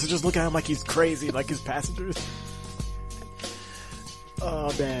the guys are just looking at him like he's crazy, like his passengers.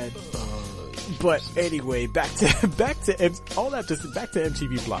 Oh, man. But anyway, back to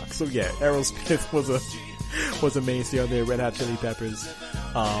MTV Block. So yeah, Aerosmith was a mainstay on there, Red Hot Chili Peppers.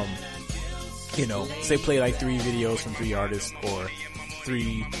 So they play 3 videos from 3 artists or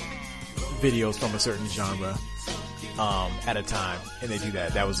 3 videos from a certain genre, at a time, and they do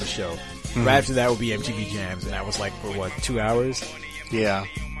that. That was the show. Mm-hmm. Right after that would be MTV Jams, and that was for 2 hours? Yeah.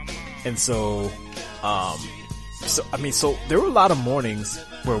 And so there were a lot of mornings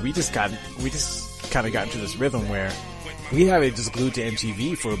where we just kind of got into this rhythm where we have it just glued to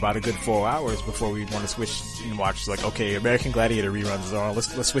MTV for about a good 4 hours before we want to switch and watch, okay, American Gladiator reruns are on,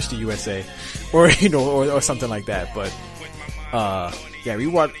 let's switch to USA, or or something like that. But we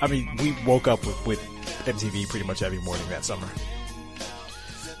woke up with MTV pretty much every morning that summer.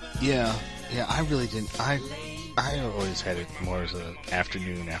 Yeah, I really didn't. I always had it more as an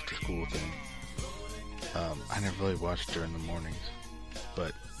afternoon, after school thing. I never really watched during the mornings,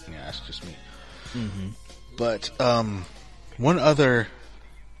 but yeah, that's just me. Mm-hmm. But one other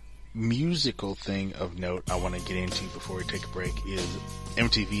musical thing of note I want to get into before we take a break is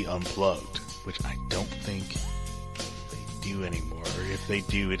MTV Unplugged, which I don't think they do anymore, or if they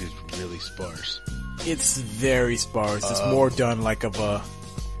do, it is really sparse. It's very sparse. It's more done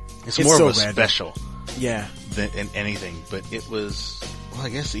it's more so of a random. special, yeah, than anything. But it was, I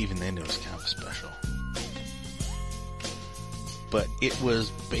guess even then it was kind of special. But it was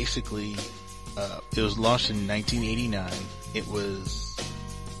basically, it was launched in 1989. It was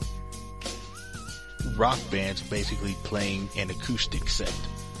rock bands basically playing an acoustic set.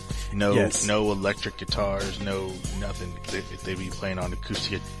 No electric guitars, no nothing. They'd be playing on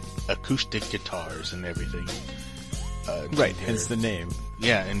acoustic guitars and everything. Right, hence the name.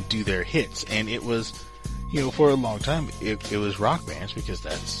 Yeah, and do their hits. And it was, for a long time, it was rock bands because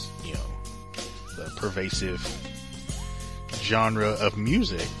that's, the pervasive genre of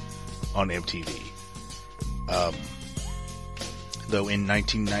music on MTV. Though in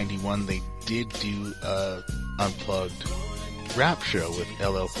 1991 they did do a unplugged rap show with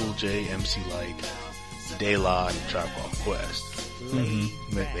LL Cool J, MC Lyte, De La, and Tribe Called Quest.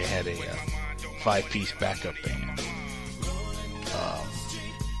 Mm-hmm. They had a 5-piece backup band.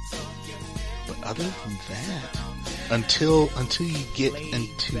 But other than that, until you get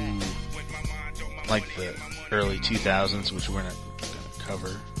into like the early 2000s, which we're not going to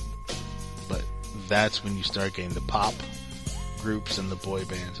cover, but that's when you start getting the pop groups and the boy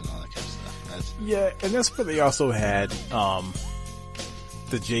bands and all that kind of stuff. And that's where they also had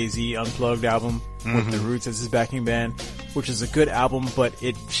the Jay-Z Unplugged album with The Roots as his backing band, which is a good album, but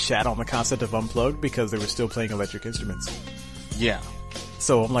it shat on the concept of Unplugged because they were still playing electric instruments. Yeah.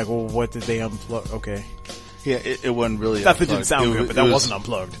 So I'm like, well, what did they unplug? Okay. Yeah, it wasn't really That didn't sound good, but that wasn't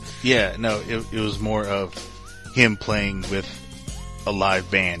unplugged. Yeah, no, it was more of him playing with a live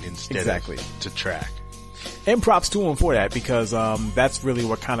band instead of to track. And props to him for that, because that's really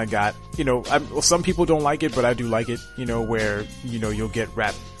what kind of got, some people don't like it, but I do like it, where, you'll get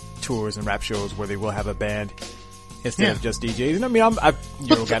rap tours and rap shows where they will have a band instead of just DJs. And I mean, I've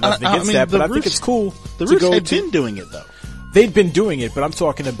got nothing against that, but I think it's cool. The Roots had been doing it, though. They'd been doing it, but I'm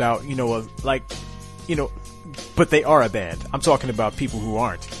talking about, but they are a band. I'm talking about people who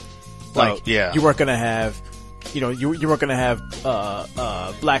aren't. Like, you weren't gonna have, you weren't gonna have,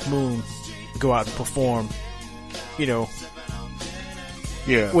 Black Moon go out and perform, with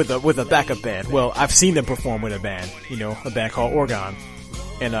a backup band. Well, I've seen them perform with a band, a band called Orgon,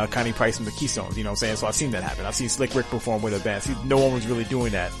 and Connie Price and the Keystones, you know what I'm saying? So I've seen that happen. I've seen Slick Rick perform with a band. See, no one was really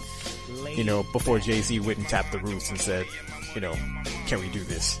doing that, before Jay-Z went and tapped the Roots and said, can we do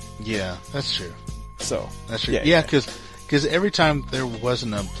this? Yeah, that's true. So that's true. Yeah, because every time there was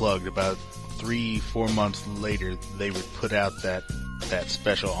an Unplugged, about 3-4 months later, they would put out that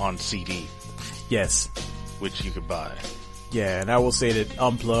special on CD. Yes, which you could buy. Yeah, and I will say that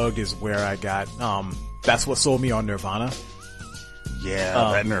Unplugged is where I got. That's what sold me on Nirvana. Yeah,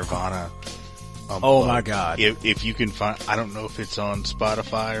 that Nirvana. Unplugged. Oh my God! If you can find, I don't know if it's on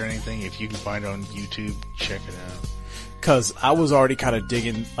Spotify or anything. If you can find it on YouTube, check it out. Cause I was already kind of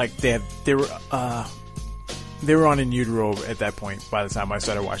digging, like they were on In Utero at that point by the time I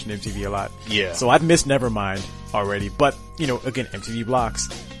started watching MTV a lot. Yeah. So I'd missed Nevermind already, but again, MTV blocks.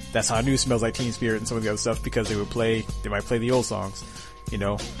 That's how I knew Smells Like Teen Spirit and some of the other stuff, because they might play the old songs, yeah,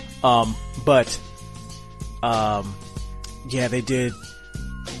 they did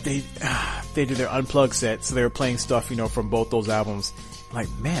their Unplugged set. So they were playing stuff, from both those albums. Like,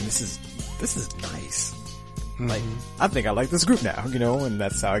 man, this is nice. Like, I think I like this group now, and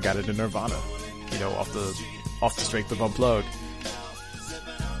that's how I got into Nirvana, off the strength of Unplugged.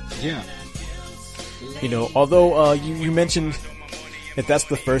 Yeah. Although, you mentioned that that's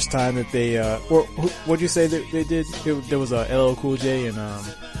the first time that they, what'd you say that they did? There was a LL Cool J and,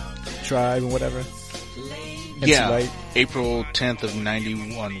 Tribe and whatever. Yeah. April 10th of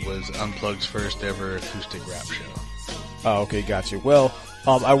 91 was Unplugged's first ever acoustic rap show. Oh, okay. Gotcha. Well,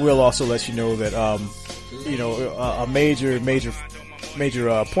 I will also let you know that, a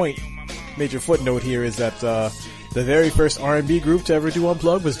major footnote here is that, the very first R&B group to ever do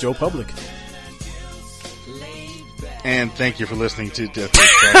Unplugged was Joe Public. And thank you for listening to Death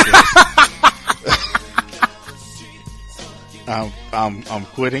Wish Practice. I'm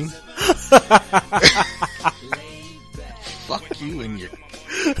quitting. Fuck you and your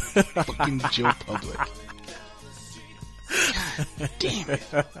fucking Joe Public. God damn it.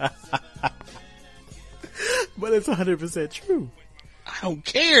 But it's 100% true. I don't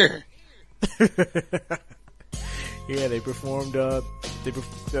care. Yeah, they performed, of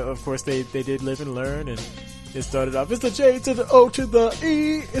course they did Live and Learn, and it started off, it's the J to the O to the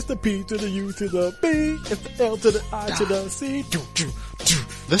E, it's the P to the U to the B, it's the L to the I to the C.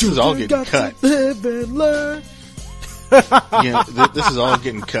 This is all getting cut. Live and learn. Yeah, this is all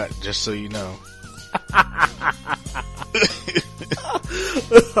getting cut, just so you know.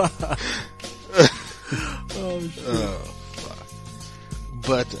 Oh, shit. Oh, fuck.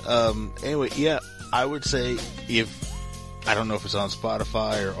 But, anyway, yeah, I would say I don't know if it's on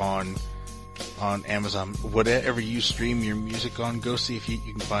Spotify or on Amazon, whatever you stream your music on, go see if you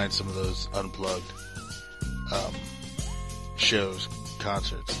can find some of those Unplugged, shows,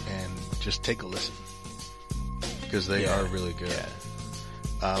 concerts, and just take a listen. Because they are really good.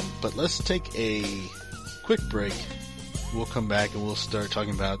 Yeah. But let's take a quick break. We'll come back and we'll start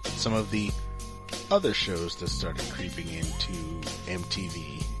talking about some of the other shows that started creeping into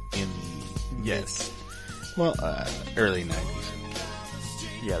MTV in the early 90s.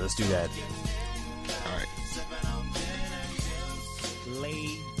 Yeah, let's do that.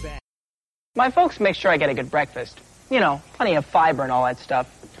 laid back. My folks make sure I get a good breakfast. You know, plenty of fiber and all that stuff.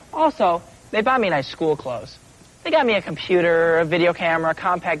 Also, they buy me nice school clothes. They got me a computer, a video camera, a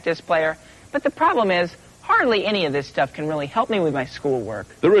compact disc player. But the problem is, hardly any of this stuff can really help me with my schoolwork.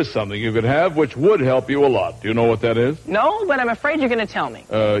 There is something you could have which would help you a lot. Do you know what that is? No, but I'm afraid you're going to tell me.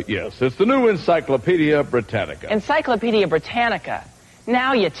 Yes. It's the new Encyclopedia Britannica. Encyclopedia Britannica.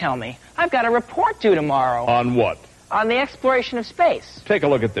 Now you tell me. I've got a report due tomorrow. On what? On the exploration of space. Take a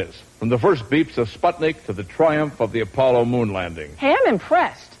look at this. From the first beeps of Sputnik to the triumph of the Apollo moon landing. Hey, I'm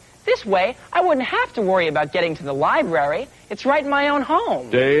impressed. This way, I wouldn't have to worry about getting to the library. It's right in my own home.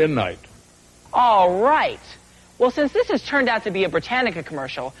 Day and night. All right. Well, since this has turned out to be a Britannica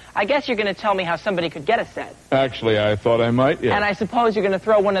commercial, I guess you're going to tell me how somebody could get a set. Actually, I thought I might, yeah. And I suppose you're going to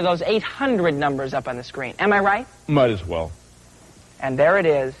throw one of those 800 numbers up on the screen. Am I right? Might as well. And there it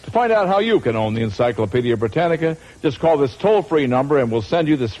is. To find out how you can own the Encyclopedia Britannica, just call this toll-free number and we'll send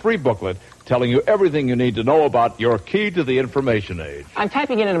you this free booklet telling you everything you need to know about your key to the information age. I'm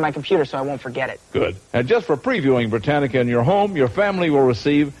typing it into my computer so I won't forget it. Good. And just for previewing Britannica in your home, your family will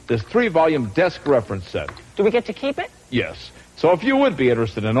receive this 3-volume desk reference set. Do we get to keep it? Yes. So if you would be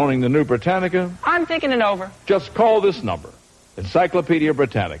interested in owning the new Britannica... I'm thinking it over. Just call this number. Encyclopedia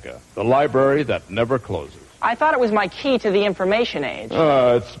Britannica, the library that never closes. I thought it was my key to the information age.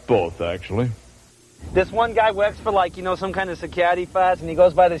 It's both, actually. This one guy works for, like, you know, some kind of security fast, and he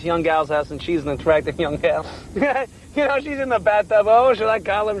goes by this young gal's house, and she's an attractive young gal. You know, she's in the bathtub. Oh, should I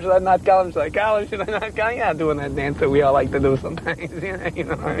call him? Should I not call him? Should I call him? Should I not call him? Yeah, doing that dance that we all like to do sometimes. You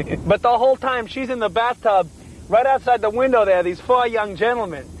know what I mean? But the whole time, she's in the bathtub, right outside the window there, these 4 young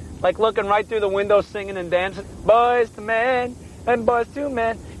gentlemen, like, looking right through the window, singing and dancing. Boys to men. And boys to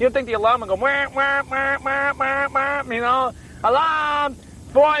men. You'd think the alarm would go, wah, wah, wah, wah, wah, wah, you know, alarm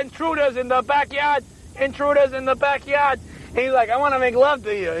for intruders in the backyard, intruders in the backyard. And he's like, I want to make love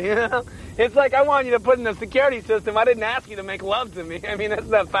to you, you know. It's like, I want you to put in the security system. I didn't ask you to make love to me. I mean, that's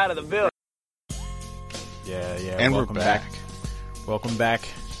not part of the bill. Yeah. And we're back. Welcome back.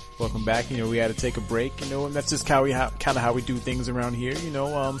 Welcome back. You know, we had to take a break, you know, and that's just kind of how we do things around here. You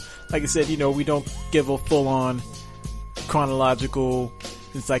know, like I said, you know, we don't give a full-on chronological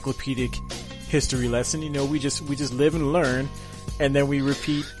encyclopedic history lesson. You know, we just live and learn, and then we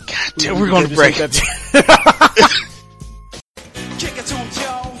repeat. God damn, we're going to break. Kick it to him,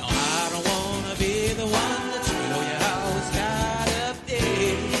 Joe. I don't wanna be the one to tell you how it's gotta be.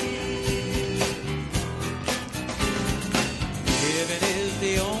 Living is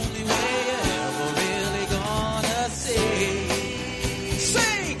the only way you're ever really gonna see.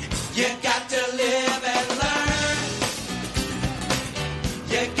 Sing! You got to live and learn.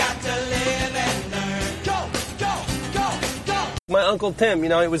 You got to live and learn. Go, go, go, go. My Uncle Tim, you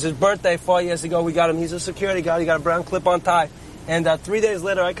know, it was his birthday 4 years ago. We got him. He's a security guard. He got a brown clip-on tie. And 3 days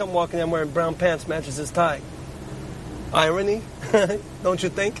later, I come walking in wearing brown pants, matches his tie. Irony, don't you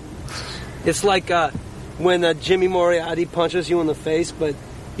think? It's like when Jimmy Moriarty punches you in the face, but,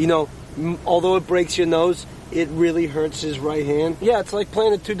 you know, although it breaks your nose, it really hurts his right hand. Yeah, it's like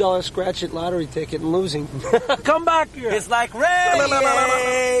playing a $2 scratch-it lottery ticket and losing. Come back here. It's like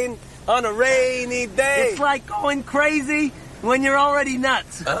rain on a rainy day. It's like going crazy when you're already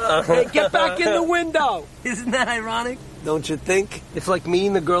nuts. Hey, get back in the window. Isn't that ironic? Don't you think? It's like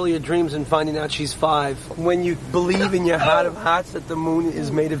meeting the girl of your dreams and finding out she's 5. When you believe in your heart of hearts that the moon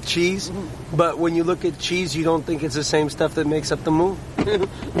is made of cheese, but when you look at cheese, you don't think it's the same stuff that makes up the moon.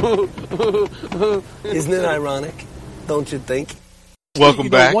 Isn't it ironic? Don't you think? Welcome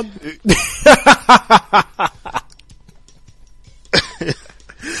back.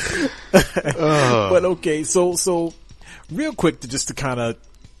 But okay, so real quick to kind of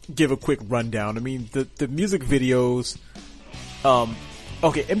give a quick rundown. I mean, the music videos,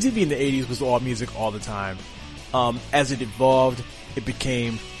 okay, MTV in the 80s was all music all the time. As it evolved, it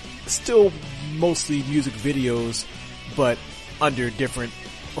became still mostly music videos, but under different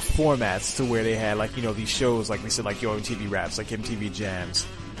formats, to where they had, like, you know, these shows, like we said, like Yo MTV Raps, like MTV Jams,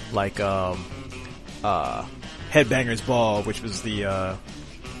 like Headbangers Ball, which was the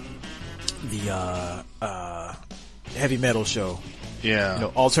heavy metal show. Yeah. You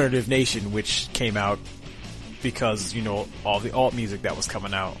know, Alternative Nation, which came out because, you know, all the alt music that was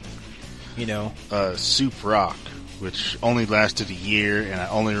coming out, you know. Soup Rock, which only lasted a year, and I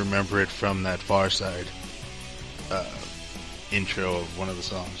only remember it from that Far Side intro of one of the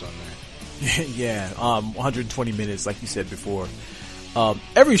songs on there. Yeah, 120 minutes, like you said before.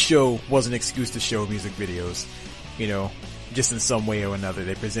 Every show was an excuse to show music videos, you know, just in some way or another.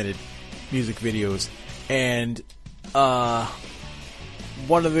 They presented music videos, and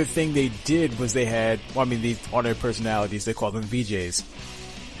one other thing they did was they had, well, I mean, these on their personalities, they call them VJs,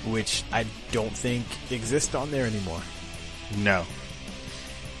 which I don't think exist on there anymore. No.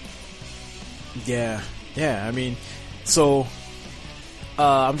 Yeah, I mean, so,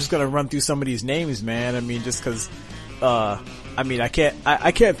 I'm just gonna run through some of these names, man. I mean, just cause, I mean, I can't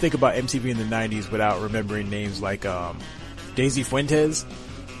think about MTV in the 90s without remembering names like, Daisy Fuentes,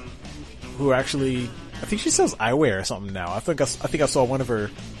 who actually, I think she sells eyewear or something now. I think I saw some of her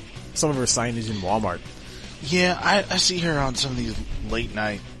signage in Walmart. Yeah, I see her on some of these late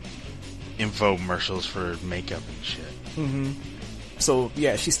night infomercials for makeup and shit. Mm-hmm. So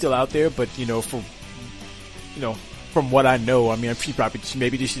yeah, she's still out there, but from what I know, I mean, she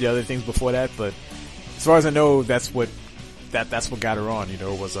maybe did the other things before that, but as far as I know, that's what got her on.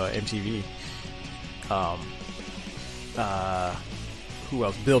 Was MTV. Who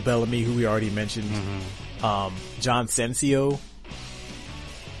else? Bill Bellamy, who we already mentioned. Mm-hmm. John Sensio,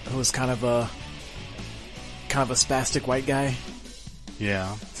 who was kind of a spastic white guy.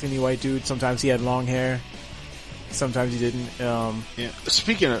 Yeah, skinny white dude. Sometimes he had long hair. Sometimes he didn't. Yeah.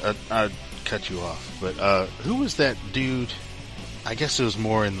 Speaking of, I'd cut you off, but who was that dude? I guess it was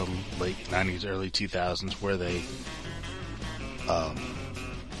more in the late 90s, early 2000s, where they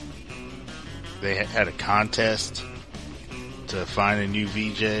had a contest to find a new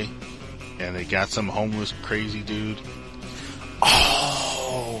VJ, and they got some homeless crazy dude.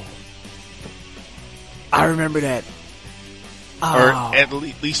 Oh, I remember that. Or at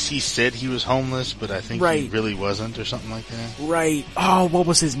least he said he was homeless, but I think right. he really wasn't, or something like that. Right. Oh, what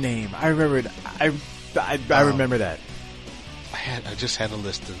was his name? I remembered. I remember that. I just had a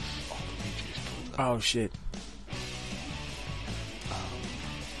list of all the VJs pulled up. Oh shit.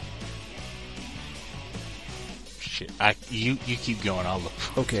 Shit. You keep going. I'll look.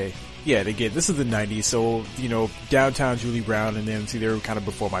 Okay. Yeah, this is the 90s, so, downtown Julie Brown and them, they were kind of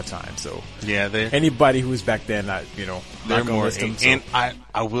before my time, so. Yeah, anybody who was back then, they're more, them, so. And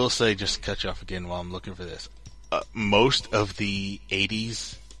I will say, just to cut you off again while I'm looking for this, most of the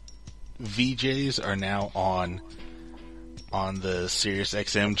 80s VJs are now on the Sirius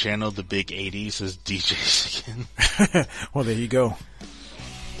XM channel, the big 80s as DJs again. Well, there you go.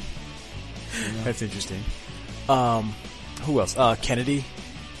 Yeah. That's interesting. Who else? Kennedy.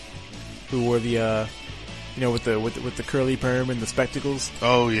 Who wore the, with the curly perm and the spectacles?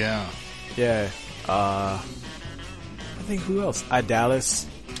 Oh yeah, yeah. I think who else? Dallas,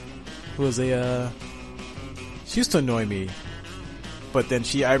 who was she used to annoy me, but then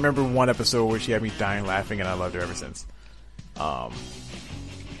I remember one episode where she had me dying laughing, and I loved her ever since. Who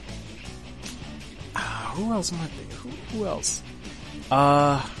else am I thinking? Who else?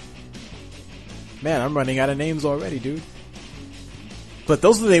 Man, I'm running out of names already, dude. But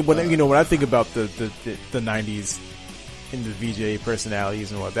those are when I think about the 90s in the VJ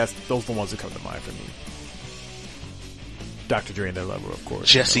personalities and what, those are the ones that come to mind for me. Dr. Dre and their lover, of course.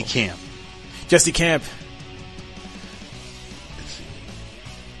 Jesse Camp. Jesse Camp. Let's see.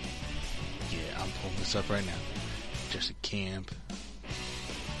 Yeah, I'm pulling this up right now. Jesse Camp.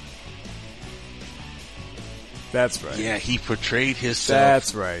 That's right. Yeah, he portrayed himself.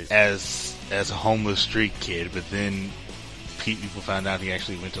 That's right. As a homeless street kid, but then people found out he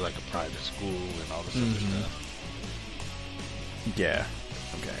actually went to like a private school and all this other stuff. Yeah.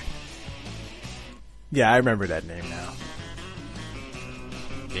 Okay. Yeah, I remember that name now.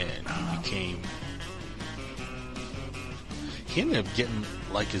 Yeah, and he ended up getting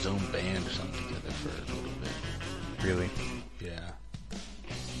like his own band or something together for a little bit. Really? Yeah.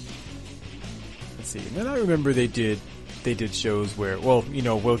 Let's see. And then I remember they did shows where, well,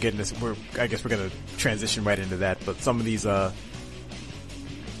 we'll get into this. I guess we're gonna transition right into that. But some of these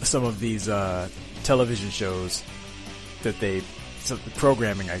television shows that the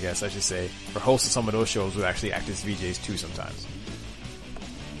programming, I guess I should say, or hosts of some of those shows would actually act as VJs too sometimes.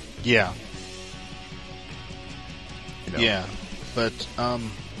 Yeah. Yeah. But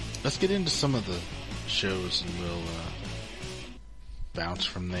let's get into some of the shows and we'll bounce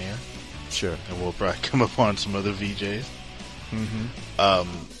from there. Sure. And we'll probably come upon some other VJs. Mm-hmm.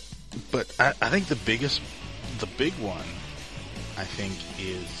 But I think the big one, I think,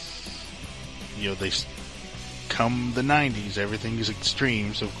 is, they come the 90s, everything is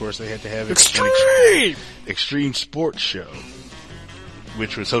extreme, so of course they had to have an extreme sports show,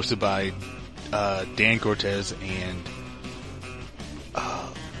 which was hosted by Dan Cortez and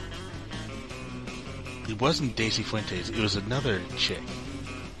it wasn't Daisy Fuentes, it was another chick.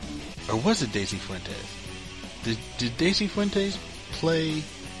 Or was it Daisy Fuentes? Did Daisy Fuentes play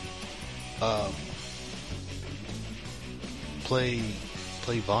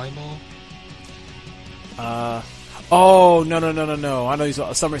volleyball? Oh, no. I know he's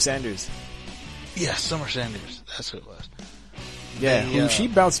Summer Sanders. Yeah, Summer Sanders. That's who it was. Yeah, she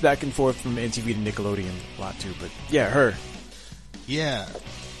bounced back and forth from MTV to Nickelodeon a lot too, but yeah, her. Yeah.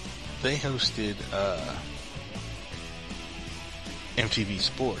 They hosted MTV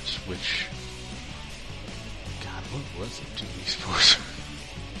Sports, which... God, what was MTV Sports?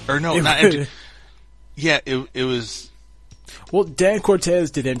 Or no, not MTV. Yeah, it was... Well, Dan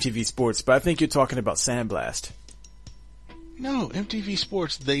Cortez did MTV Sports, but I think you're talking about Sandblast. No, MTV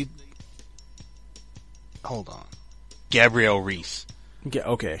Sports, they... Hold on. Gabrielle Reese. Yeah,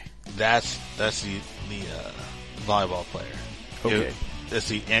 okay. That's the volleyball player. Okay. That's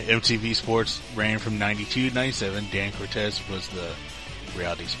the MTV Sports ran from 92 to 97. Dan Cortez was the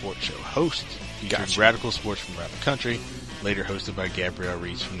reality sports show host. Featured radical sports from around the country. Later hosted by Gabrielle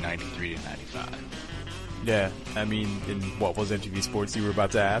Reese from 93 to 95. Yeah, I mean, in what was MTV Sports you were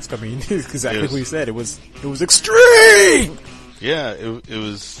about to ask? I mean, exactly what you said. It was extreme! Yeah, it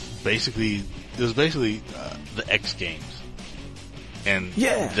was basically the X Games. And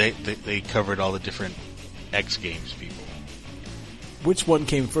they covered all the different X Games people. Which one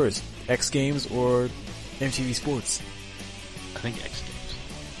came first? X Games or MTV Sports? I think X Games.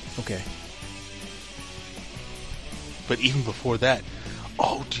 Okay. But even before that,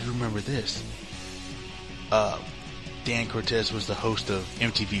 do you remember this? Dan Cortez was the host of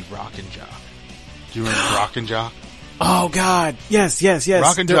MTV Rock and Jock. Do you remember Rock and Jock? Oh God, yes.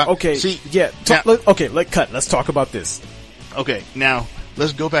 Rock and Jock. Okay, let's talk about this. Okay, now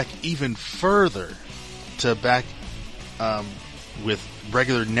let's go back even further to back with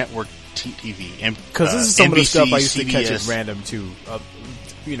regular network TV. Because this is some NBC, of the stuff I used to CBS. catch at random too.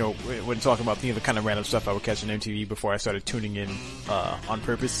 When talking about the kind of random stuff I would catch on MTV before I started tuning in on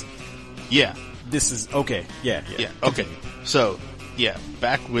purpose. Yeah. This is okay. Yeah. Okay. So, yeah,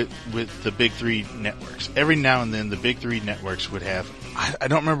 back with the big three networks. Every now and then, the big three networks would have. I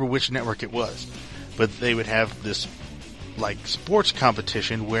don't remember which network it was, but they would have this like sports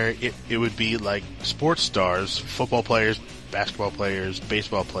competition where it would be like sports stars, football players, basketball players,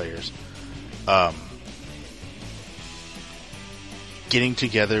 baseball players, getting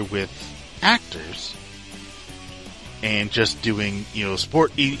together with actors and just doing,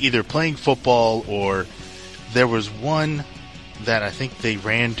 sport, either playing football, or there was one that I think they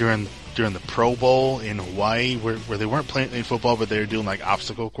ran during the Pro Bowl in Hawaii where they weren't playing football, but they were doing like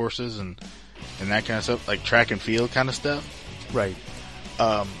obstacle courses and that kind of stuff, like track and field kind of stuff. Right.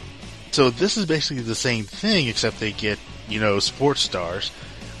 So this is basically the same thing, except they get, sports stars,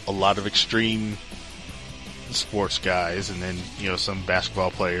 a lot of extreme sports guys, and then, some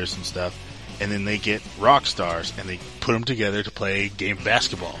basketball players and stuff. And then they get rock stars, and they put them together to play a game of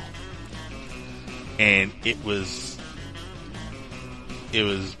basketball. And it was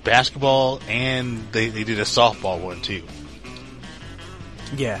basketball, and they did a softball one too.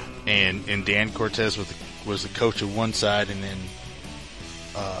 Yeah. And Dan Cortez was the coach of one side, and then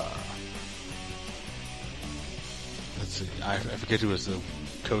let's see, I forget who was the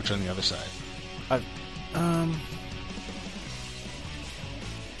coach on the other side.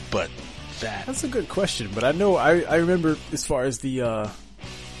 But that's a good question. But I know I remember as far as the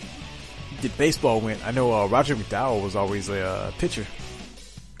baseball went. I know Roger McDowell was always a pitcher.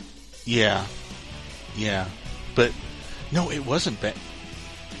 Yeah, but no, it wasn't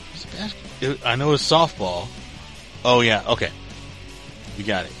I know it was softball. Oh yeah, okay, you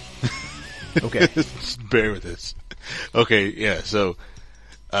got it. Okay, just bear with us. Okay, yeah. So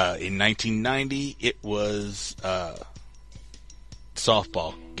in 1990, it was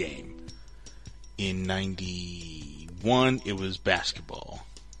softball game. In 91, it was basketball.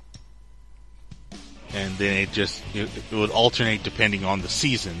 And then it would alternate depending on the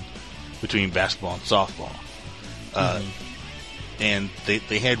season between basketball and softball. And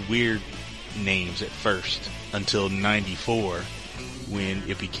they had weird names at first until 94, when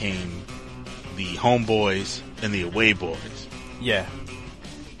it became the Homeboys and the Away Boys. Yeah.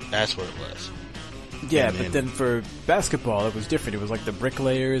 That's what it was. Yeah, but then for basketball, it was different. It was like the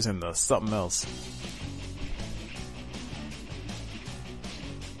Bricklayers and the something else.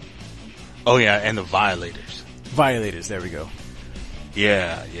 Oh yeah, and the Violators. Violators, there we go.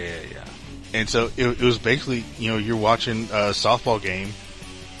 Yeah. And so it was basically, you're watching a softball game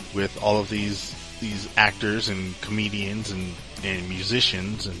with all of these actors and comedians and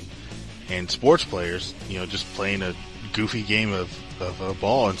musicians and sports players, just playing a goofy game of a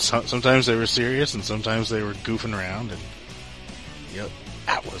ball. And sometimes they were serious, and sometimes they were goofing around. And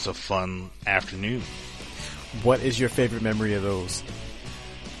that was a fun afternoon. What is your favorite memory of those?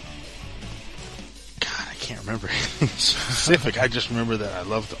 God, I can't remember anything specific. I just remember that I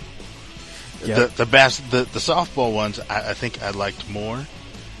loved them. Yep. The softball ones, I think I liked more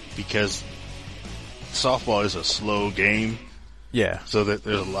because softball is a slow game. Yeah. So that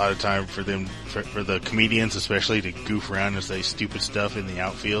there's a lot of time for them, for the comedians especially, to goof around and say stupid stuff in the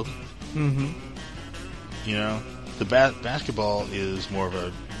outfield. Mm-hmm. You know, the basketball is more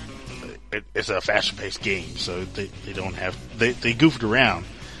of it's a faster-paced game, so they don't have they goofed around,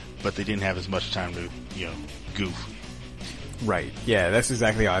 but they didn't have as much time to goof. Right. Yeah, that's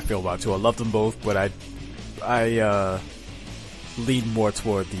exactly how I feel about it too. I love them both, but I lean more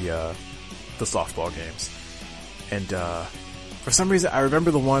toward the softball games. And for some reason, I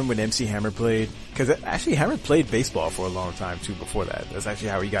remember the one when MC Hammer played, because actually Hammer played baseball for a long time too. Before that, that's actually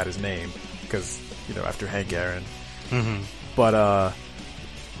how he got his name, because after Hank Aaron. Mm-hmm. But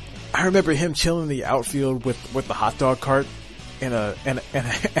I remember him chilling in the outfield with the hot dog cart and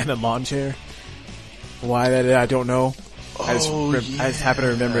a lawn chair. Why that I don't know. I just happen to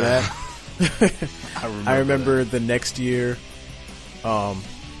remember that. I remember the next year,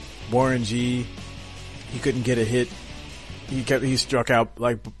 Warren G, he couldn't get a hit. He struck out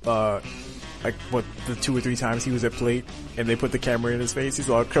like the 2 or 3 times he was at plate, and they put the camera in his face. He's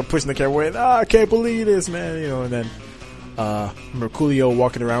all pushing the camera away. I can't believe this, man. And then Merculio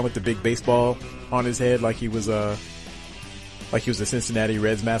walking around with the big baseball on his head like he was a Cincinnati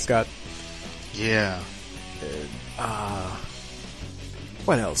Reds mascot. Yeah.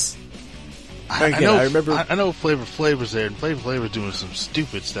 What else? I know Flavor Flav was there, and Flavor Flav was doing some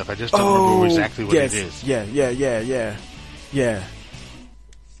stupid stuff. I just don't remember exactly what it is. Yeah.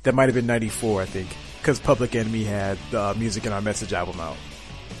 That might have been 94, I think, because Public Enemy had Music in Our Message album out.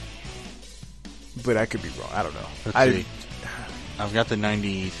 But I could be wrong. I don't know. Let's see. I've got the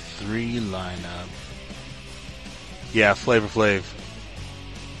 93 lineup. Yeah, Flavor Flav.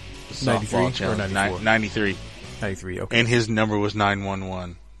 93 or 94? 93. 93, okay. And his number was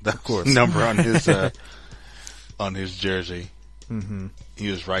 911. That's of course. The number on his jersey. Mm-hmm.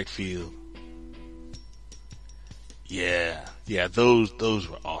 He was right field. Yeah, those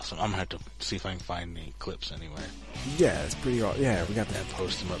were awesome. I'm gonna have to see if I can find any clips anywhere. Yeah, it's pretty awesome. Yeah, we got that.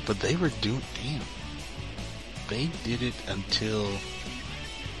 Post them up. But they were doing, they did it until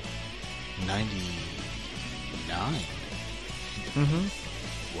 99.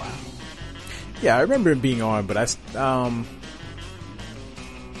 Mm-hmm. Wow. Yeah, I remember him being on, but I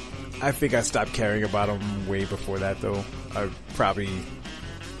think I stopped caring about him way before that, though. I probably...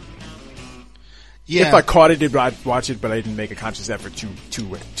 Yeah. If I caught it, I'd watch it, but I didn't make a conscious effort to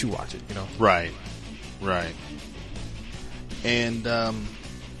watch it, Right. And,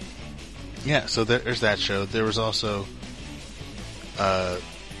 so there's that show. There was also,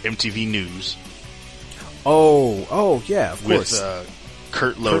 MTV News. Oh, yeah, of course. With,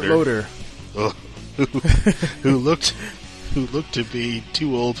 Kurt Loder. Who looked to be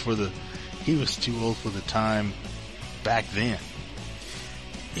too old for the time back then.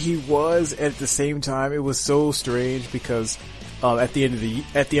 He was, at the same time, it was so strange because at the end of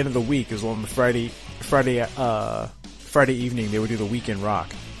the week, it was on the Friday evening, they would do the Weekend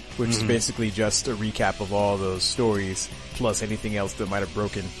Rock, which is basically just a recap of all those stories plus anything else that might have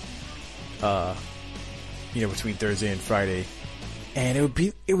broken between Thursday and Friday. And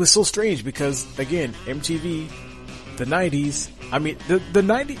it was so strange because, again, MTV, the 90s, I mean, the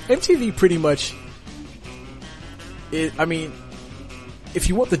 90s, MTV pretty much, if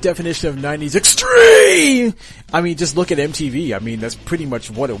you want the definition of 90s extreme, I mean, just look at MTV. I mean, that's pretty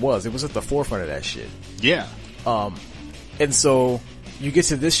much what it was. It was at the forefront of that shit. Yeah. And so you get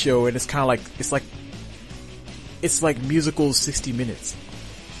to this show and it's kind of like, it's like musical 60 Minutes.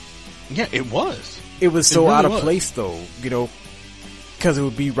 Yeah, it was. It was so really out of place though, because it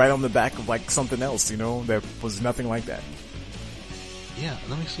would be right on the back of like something else, that was nothing like that. Yeah,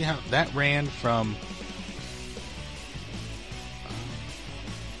 let me see how that ran from.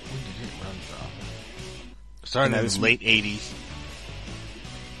 When did it run from? Started in the late 80s.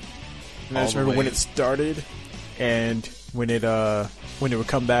 And I just remember when it started, and when it would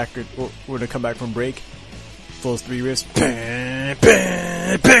come back, or when it come back from break, those 3 riffs. Bang,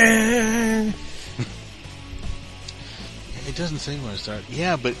 bang, bang. It doesn't say when it started.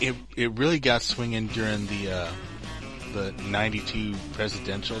 Yeah, but it really got swinging during the 92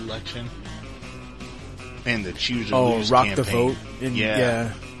 presidential election and the Choose or Lose Rock campaign. the Vote.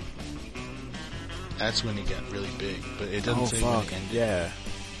 Yeah. That's when it got really big, but it doesn't say when it ended. Yeah.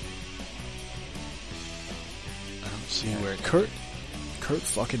 I don't see where it Kurt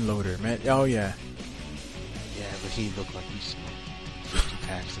fucking Loder, man. Oh, yeah. Yeah, but he looked like he smoked 50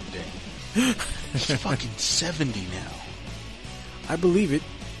 packs a day. He's fucking 70 now. I believe it.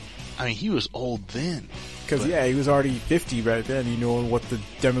 I mean, he was old then. Because, yeah, he was already 50 right then. You know what the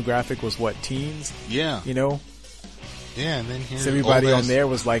demographic was, what, teens? Yeah. You know? Yeah, and then so everybody on there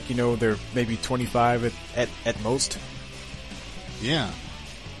was like, you know, they're maybe 25 at most. Yeah.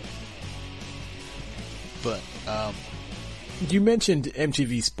 But, you mentioned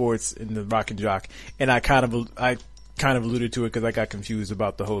MTV Sports in the Rock and Jock, and I kind of alluded to it because I got confused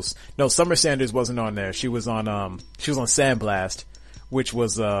about the host. No, Summer Sanders wasn't on there. She was on Sandblast, which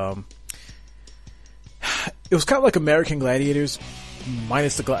was, it was kind of like American Gladiators,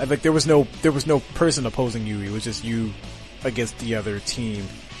 minus the like there was no person opposing you. It was just you against the other team.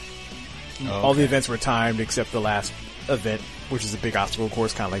 Oh, okay. All the events were timed except the last event, which is a big obstacle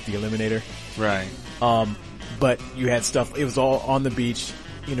course, kind of like the Eliminator. Right. But you had stuff. It was all on the beach.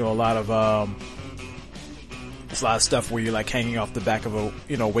 You know, a lot of stuff where you're like hanging off the back of a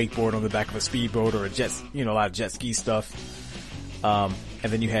wakeboard on the back of a speedboat or a a lot of jet ski stuff. And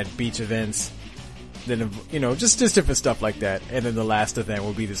then you had beach events. Then, just different stuff like that. And then the last event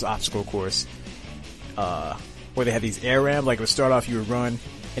will be this obstacle course, where they had these air ramps. Like it would start off, you would run,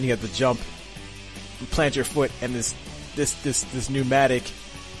 and you had to jump, plant your foot, and this pneumatic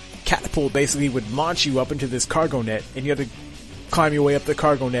catapult basically would launch you up into this cargo net, and you had to climb your way up the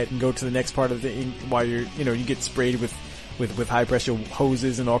cargo net and go to the next part of the while you get sprayed with high pressure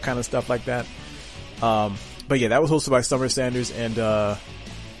hoses and all kind of stuff like that. But yeah, that was hosted by Summer Sanders and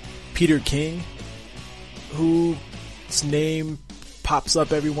Peter King, whose name pops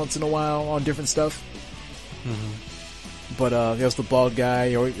up every once in a while on different stuff. Mm-hmm. But he was the bald guy.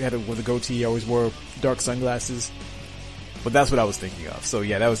 He always had with a goatee. He always wore dark sunglasses. But that's what I was thinking of. So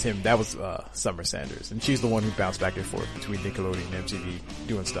yeah, that was him. That was Summer Sanders, and she's the one who bounced back and forth between Nickelodeon and MTV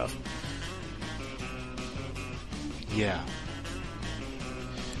doing stuff. Yeah,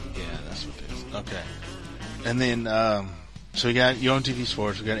 that's what it is. Okay, and then so we got your own TV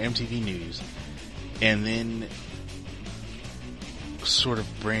Sports, we got MTV News, and then sort of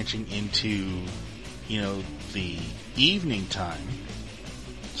branching into the evening time.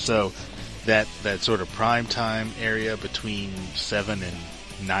 So that sort of prime time area between 7 and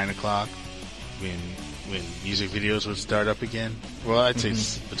 9 o'clock when music videos would start up again. Well, I'd say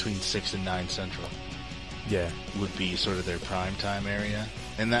between 6 and 9 Central. Yeah. Would be sort of their prime time area.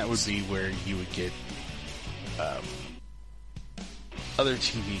 And that would be where you would get other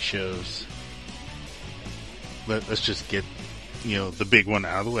TV shows. Let's just get, the big one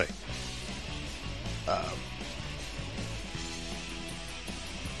out of the way.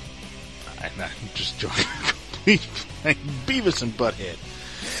 I'm just joking. Beavis and Butthead.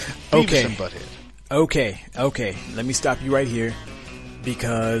 Okay. Beavis and Butthead. Okay. Let me stop you right here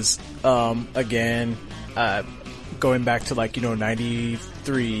because, again, going back to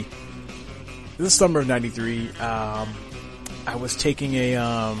 93, this summer of 93, I was taking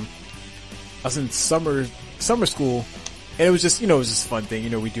I was in summer school, and it was just, it was just a fun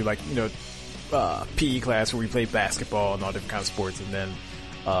thing. We do PE class where we play basketball and all different kinds of sports, and then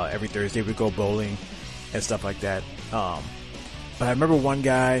every Thursday we go bowling and stuff like that. But I remember one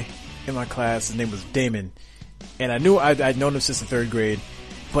guy in my class, his name was Damon, and I knew I'd known him since the 3rd grade,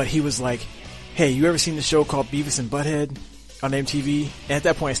 but he was like, "Hey, you ever seen the show called Beavis and Butthead on MTV?" And at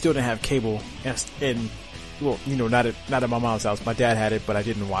that point I still didn't have cable, and well, not at my mom's house. My dad had it, but I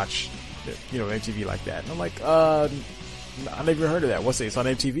didn't watch MTV like that. And I'm like, I never even heard of that. What's it? It's on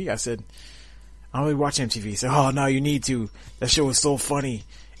MTV? I said, I don't really watch MTV. He said, "Oh, no, you need to. That show is so funny.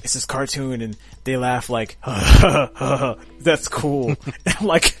 It's this cartoon," and they laugh like, "That's cool." And I'm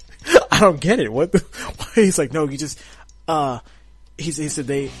like, I don't get it. What? He's like, "No, you just." He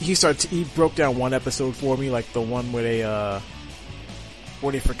said he broke down one episode for me, like the one where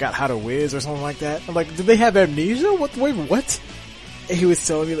they forgot how to whiz or something like that. I'm like, did they have amnesia? What? Wait, what? And he was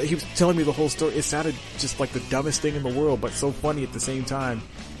telling me the whole story. It sounded just like the dumbest thing in the world, but so funny at the same time.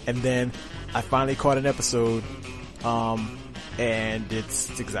 And then I finally caught an episode, and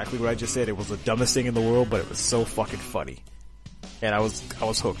it's exactly what I just said. It was the dumbest thing in the world, but it was so fucking funny, and I was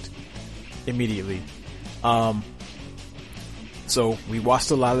hooked immediately. So we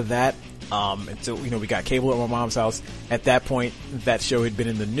watched a lot of that, until we got cable at my mom's house. At that point, that show had been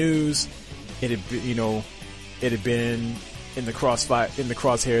in the news. It had been in the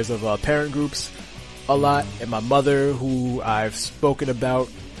crosshairs of parent groups a lot, and my mother, who I've spoken about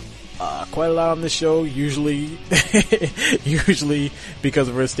quite a lot on this show, usually because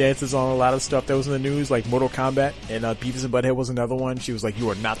of her stances on a lot of stuff that was in the news, like Mortal Kombat, and Beavis and Butthead was another one. She was like, "You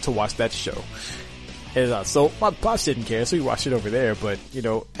are not to watch that show." And so my pops didn't care, so we watched it over there. But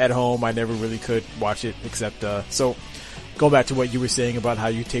at home, I never really could watch it except. So going back to what you were saying about how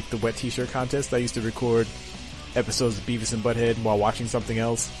you taped the wet t-shirt contest, I used to record episodes of Beavis and Butthead while watching something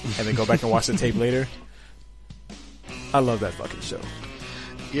else, and then go back and watch the tape later. I love that fucking show.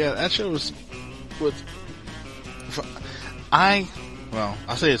 Yeah, that show was I'll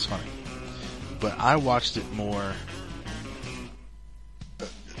say it's funny, but I watched it more.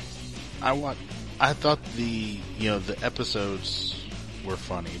 I thought the episodes were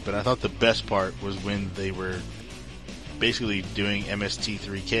funny, but I thought the best part was when they were basically doing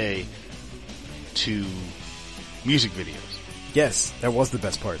MST3K to music videos. Yes, that was the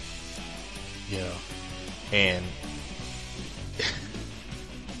best part. Yeah. And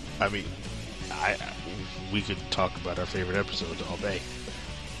I mean, we could talk about our favorite episodes all day,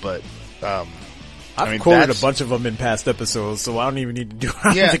 but I've quoted a bunch of them in past episodes, so I don't even need to do.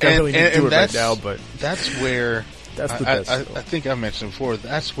 I don't think I really need to do it right now. But that's where that's the best. I think I mentioned before.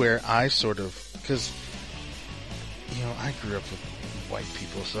 That's where I sort of, because I grew up with white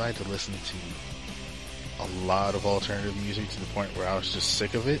people, so I had to listen to a lot of alternative music to the point where I was just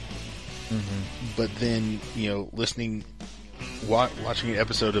sick of it. Mm-hmm. But then watching an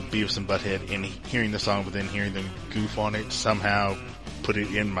episode of Beavis and Butthead and hearing the song, but then hearing them goof on it somehow put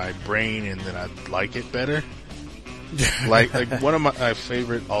it in my brain, and then I like it better. like one of my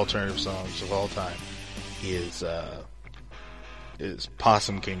favorite alternative songs of all time is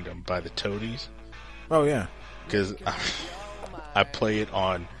Possum Kingdom by the Toadies. Oh yeah, because I play it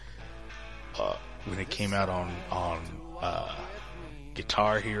on when it came out on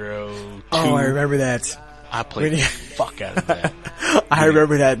Guitar Hero 2. Oh, I remember that. I played the fuck out of that. I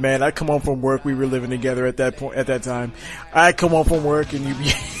remember that, man. I'd come home from work. We were living together at that time. I'd come home from work and you'd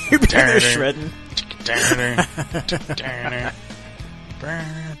be there shredding.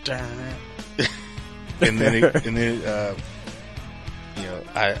 and then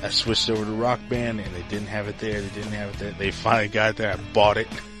I switched over to Rock Band and they didn't have it there. They finally got it there. I bought it.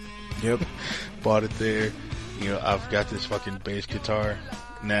 Yep. Bought it there. I've got this fucking bass guitar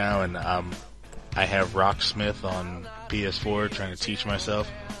now, and I have Rocksmith on PS4 trying to teach myself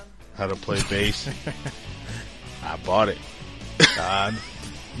how to play bass. I bought it.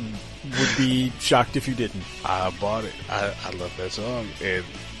 Would be shocked if you didn't. I bought it. I love that song, and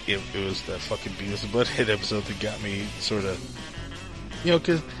it was that fucking Beavis and Butthead episode that got me sort of,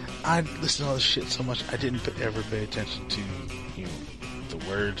 because I listened to all this shit so much, I didn't ever pay attention to the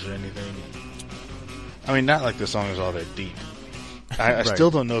words or anything. I mean, not like the song is all that deep. I right. Still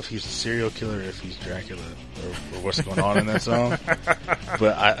don't know if he's a serial killer or if he's Dracula or what's going on in that song.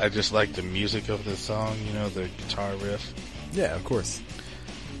 But I just like the music of the song, the guitar riff. Yeah, of course.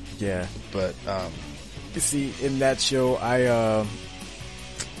 Yeah. But, you see, in that show, I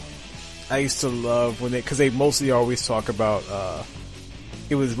used to love because they mostly always talk about,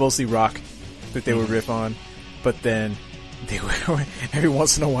 it was mostly rock that they would riff on, but then they would, every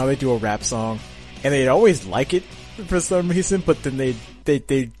once in a while they do a rap song, and they'd always like it for some reason, but then it would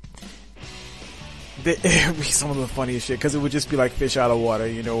be some of the funniest shit, because it would just be like fish out of water,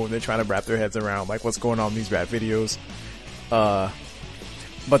 when they're trying to wrap their heads around like what's going on in these rap videos.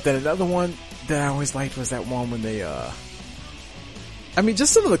 But then another one that I always liked was that one when they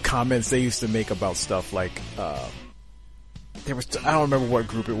just some of the comments they used to make about stuff like I don't remember what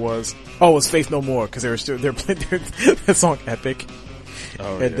group it was. Oh, it was Faith No More, because they're playing that song Epic.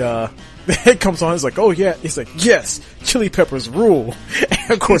 Oh, and yeah. It comes on, it's like, oh yeah, it's like, yes, Chili Peppers rule. And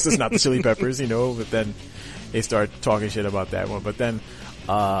of course it's not the Chili Peppers, but then they start talking shit about that one. But then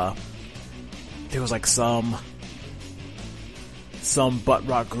there was like some butt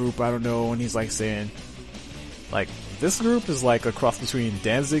rock group, I don't know, and he's like saying, like, this group is like a cross between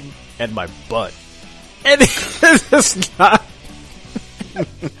Danzig and my butt. And it's not.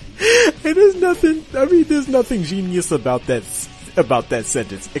 It is nothing. I mean, there's nothing genius about that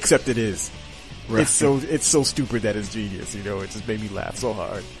sentence, except it is. Right. It's so stupid that it's genius. It just made me laugh so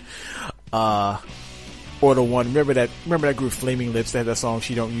hard. Or the one, remember that group Flaming Lips that had that song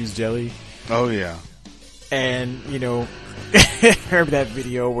 "She Don't Use Jelly"? Oh yeah. And remember that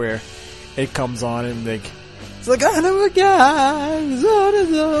video where it comes on and it's like, I know a guy,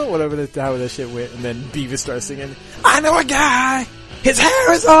 whatever how that shit went, and then Beavis starts singing, I know a guy, his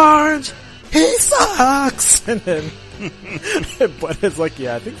hair is orange, he sucks, and then, but it's like,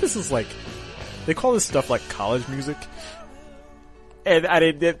 yeah, I think this is like, they call this stuff like college music, and I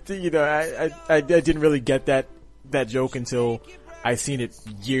didn't, I didn't really get that joke until I seen it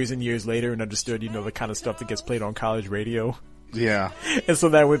years and years later and understood, the kind of stuff that gets played on college radio. Yeah. And so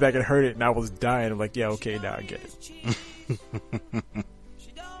then I went back and heard it and I was dying. I'm like, yeah, okay, now I get it.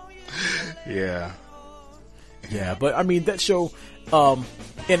 Yeah. Yeah, but I mean, that show, and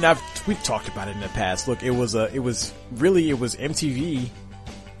we've talked about it in the past. Look, it was MTV.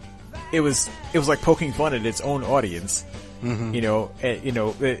 It was like poking fun at its own audience, mm-hmm.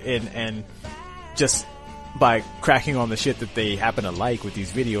 And just by cracking on the shit that they happen to like with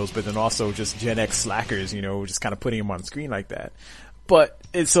these videos, but then also just Gen X slackers, you know, just kind of putting them on screen like that. But,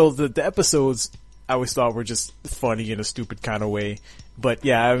 so the episodes I always thought were just funny in a stupid kind of way. But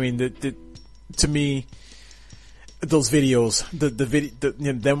yeah, I mean, to me, those videos,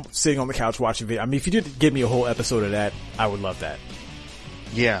 you know, them sitting on the couch watching video, I mean, if you did give me a whole episode of that, I would love that.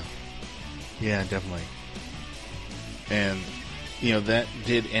 Yeah. Yeah, definitely. And, you know, that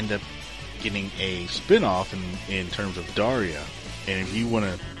did end up getting a spin-off in terms of Daria. And if you want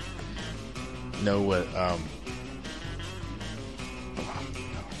to know what, no,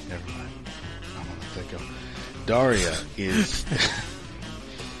 never mind. I'm going to let that go. Daria is...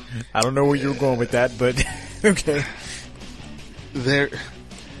 I don't know where you were going with that, but okay.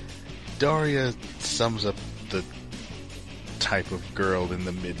 Daria sums up the type of girl in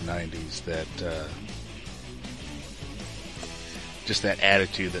the mid-90s that, just that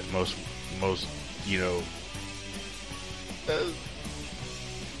attitude that most, you know,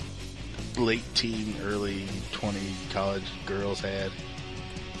 late teen, early 20 college girls had.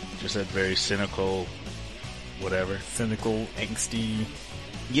 Just that very cynical, whatever. Cynical, angsty.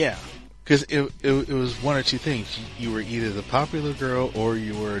 Yeah. Because it was one or two things. You were either the popular girl or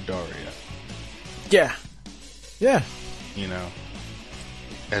you were a Daria. Yeah. Yeah. You know,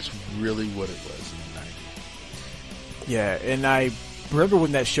 that's really what it was in the 90s. Yeah, and I remember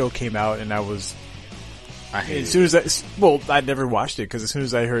when that show came out, and I hated it. I never watched it, because as soon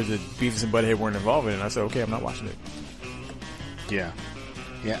as I heard that Beavis and Butthead weren't involved in it, I said, okay, I'm not watching it. Yeah.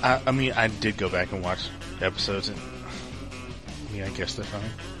 Yeah, I mean, I did go back and watch episodes, and I guess they're fine.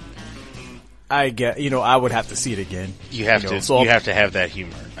 I would have to see it again. You have to have that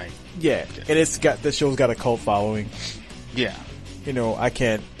humor. Yeah, and the show's got a cult following. Yeah. You know, I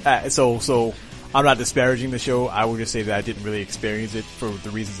can't, so I'm not disparaging the show. I would just say that I didn't really experience it for the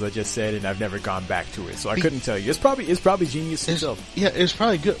reasons I just said, and I've never gone back to it. So I couldn't tell you. It's probably genius himself. Yeah, it's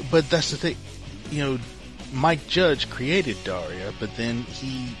probably good, but that's the thing. You know, Mike Judge created Daria, but then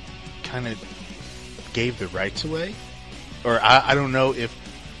he kind of gave the rights away. Or I don't know if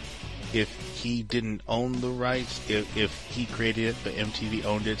he didn't own the rights, if he created it, but MTV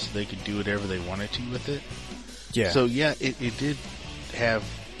owned it so they could do whatever they wanted to with it. Yeah. So yeah, it did have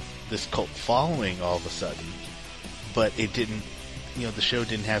this cult following all of a sudden, but it didn't, you know, the show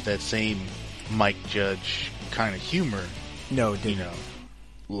didn't have that same Mike Judge kind of humor. No, it didn't. You know,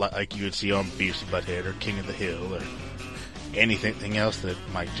 like you would see on Beavis and Butthead or King of the Hill or anything else that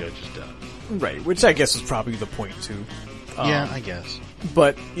Mike Judge has done. Right, which I guess was probably the point too. Yeah, I guess.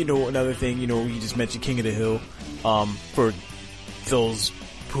 But, you know, another thing, you know, you just mentioned King of the Hill. For those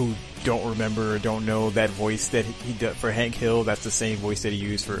who don't remember or don't know, that voice that he did for Hank Hill, that's the same voice that he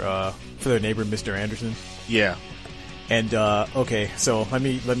used for their neighbor, Mr. Anderson. Yeah. And, okay, so let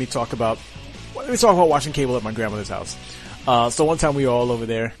me talk about watching cable at my grandmother's house. So one time we were all over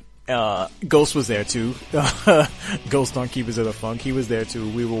there. Ghost was there too. Ghost on Keepers of the Funk. He was there too.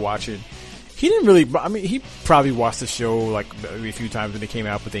 We were watching. He didn't really, I mean, he probably watched the show like maybe a few times when it came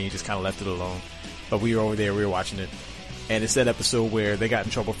out, but then he just kind of left it alone. But we were over there, we were watching it. And it's that episode where they got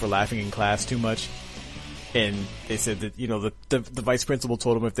in trouble for laughing in class too much. And they said that, you know, the vice principal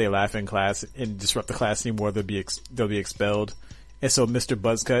told them if they laugh in class and disrupt the class anymore, they'll be expelled. And so Mr.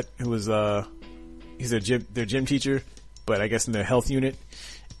 Buzzcut, who was, he's their gym teacher, but I guess in their health unit,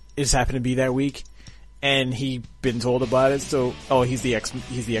 it just happened to be that week. And he'd been told about it, so, he's the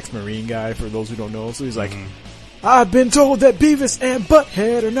ex-Marine guy, for those who don't know. So he's like, I've been told that Beavis and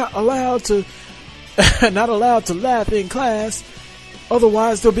Butthead are not allowed to laugh in class,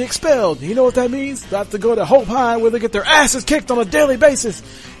 otherwise they'll be expelled. You know what that means? They have to go to Hope High where they get their asses kicked on a daily basis.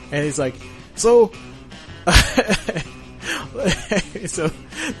 And he's like, so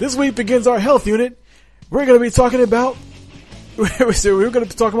this week begins our health unit. We're gonna be talking about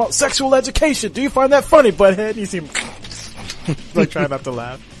sexual education. Do you find that funny, Butthead? You seem like trying not to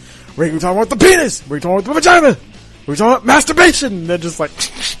laugh. We're going to talk about the penis. We're talking about the vagina. We're talking about masturbation. And they're just like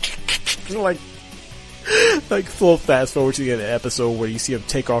full fast forward to the episode where you see them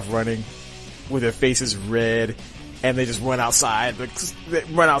take off running with their faces red, and they just run outside. They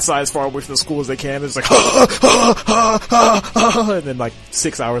run outside as far away from the school as they can. It's like, and then like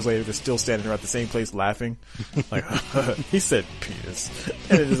 6 hours later, they're still standing there at the same place laughing. Like, he said penis,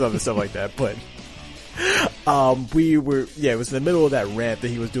 and then just other stuff like that. But, it was in the middle of that rant that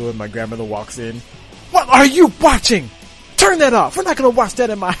he was doing. My grandmother walks in. What are you watching? Turn that off. We're not going to watch that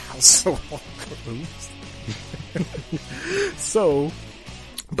in my house. So,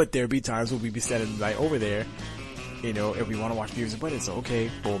 but there'd be times when we'd be standing like over there, you know, if we want to watch Beavis and Butthead, so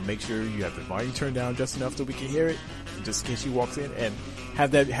okay, well, make sure you have the volume turned down just enough so we can hear it, just in case she walks in, and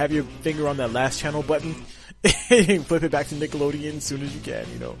have your finger on that last channel button, flip it back to Nickelodeon as soon as you can,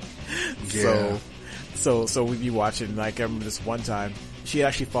 you know. Yeah. So we'd be watching, like, I remember this one time, she had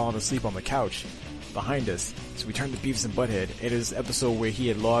actually fallen asleep on the couch behind us. So we turned to Beavis and Butthead. It is an episode where he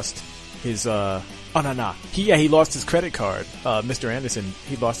had lost his, he lost his credit card. Mr. Anderson,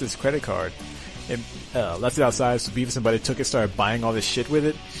 he lost his credit card and, left it outside. So Beavis and Butthead took it, started buying all this shit with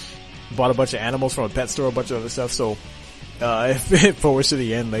it. Bought a bunch of animals from a pet store, a bunch of other stuff. So, it forwards to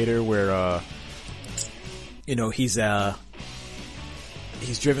the end later where, you know, he's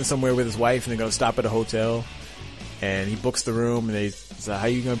driven somewhere with his wife and they're gonna stop at a hotel and he books the room and they say, how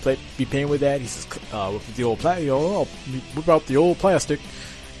you gonna be paying with that? He says, with the old plastic, I'll whip out the old plastic.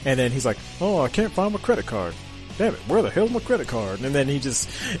 And then he's like, oh, I can't find my credit card. Damn it, where the hell's my credit card? And then he just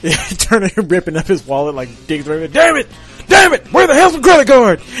ripping up his wallet, like digs right in. Damn it, where the hell's my credit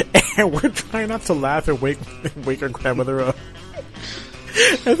card? And we're trying not to laugh and wake our grandmother up.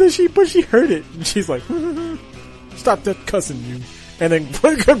 And then she heard it and she's like, stop that cussing, you. And then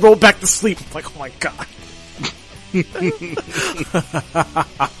we're gonna roll back to sleep. I'm like, oh my god.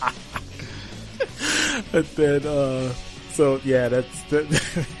 And then, so yeah, that's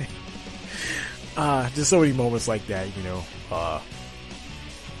just so many moments like that, you know.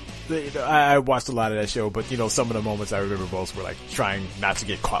 I watched a lot of that show, but you know, some of the moments I remember most were like trying not to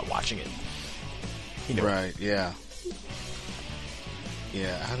get caught watching it. You know, right? Yeah.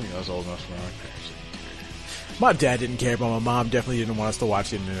 Yeah, I think I was old enough for my parents. My dad didn't care, but my mom definitely didn't want us to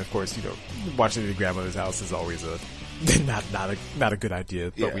watch it. And of course, you know, watching it at grandmother's house is always not a good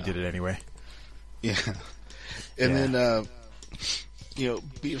idea, but we did it anyway. Yeah. And then, you know,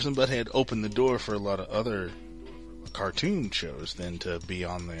 Beavis and Butthead opened the door for a lot of other cartoon shows then to be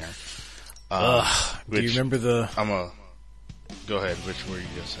on there. Do you remember the... Go ahead, which were you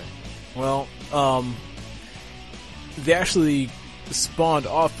going to say? Well, they actually spawned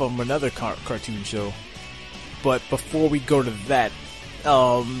off from another cartoon show. But before we go to that,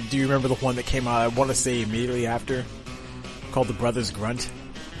 do you remember the one that came out, I want to say immediately after, called The Brothers Grunt?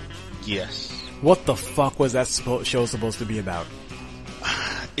 Yes. What the fuck was that show supposed to be about?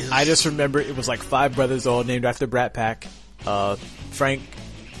 I just remember it was like 5 brothers all named after Brat Pack. Frank,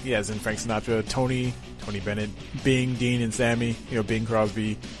 as in Frank Sinatra, Tony Bennett, Bing, Dean, and Sammy. You know, Bing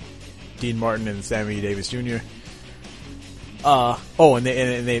Crosby, Dean Martin, and Sammy Davis Jr. And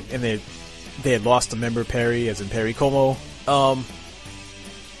they had lost a member, Perry, as in Perry Como.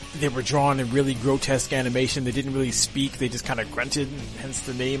 They were drawn in really grotesque animation. They didn't really speak. They just kind of grunted, hence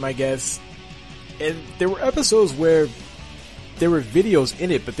the name, I guess. And there were episodes where there were videos in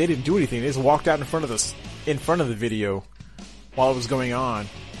it, but they didn't do anything. They just walked out in front of the video while it was going on,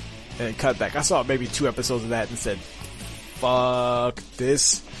 and it cut back. I saw maybe 2 episodes of that and said, "Fuck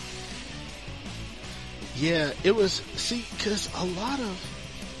this." Yeah, it was. See, because a lot of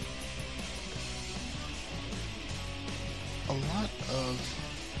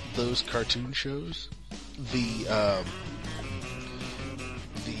those cartoon shows, the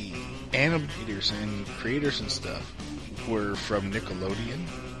animators and creators and stuff were from Nickelodeon,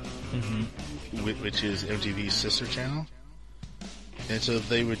 which is MTV's sister channel. And so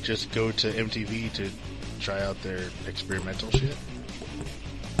they would just go to MTV to try out their experimental shit,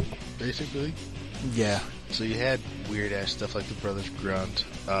 basically. Yeah. So you had weird ass stuff like the Brothers Grunt.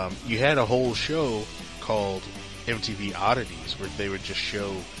 You had a whole show called MTV Oddities where they would just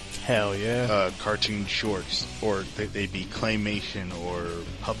show hell yeah cartoon shorts, or they'd be claymation or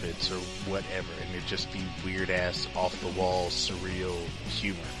puppets or whatever, and it'd just be weird ass off the wall surreal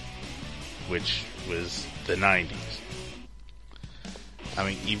humor, which was the 90s. I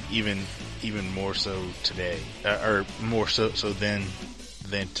mean, even more so today, or more so than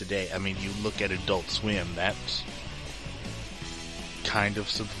today. I mean, you look at Adult Swim, that's kind of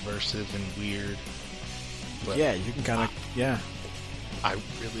subversive and weird. But yeah, you can kind of, I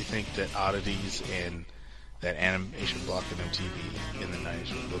really think that Oddities and that animation block in MTV in the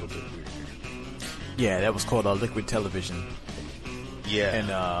 90s was a little bit weirder. Yeah, that was called Liquid Television. Yeah.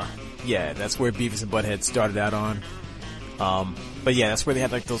 And, that's where Beavis and Butthead started out on. But yeah, that's where they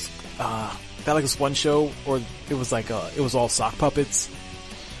had like those, they had like this one show, or it was like, it was all sock puppets.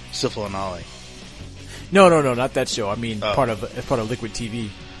 Syphil and Ollie. No, not that show. I mean, part of Liquid TV.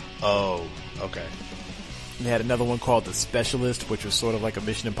 Oh, okay. They had another one called The Specialist, which was sort of like a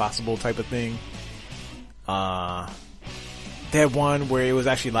Mission Impossible type of thing. They had one where it was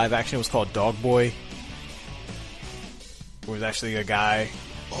actually live action. It was called Dog Boy. It was actually a guy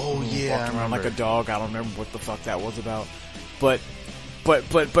who walked around like a dog. I don't remember what the fuck that was about. But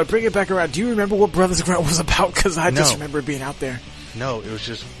bring it back around. Do you remember what Brothers Grunt was about? Because I just remember it being out there. No, it was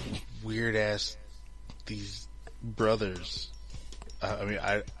just weird ass, these brothers. I mean,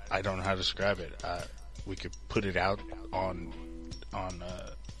 I don't know how to describe it. we could put it out on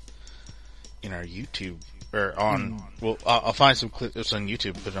in our YouTube or on. Well, I'll find some clips on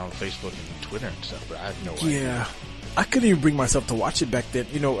YouTube, put it on Facebook and Twitter and stuff. But I have no idea. Yeah, I couldn't even bring myself to watch it back then.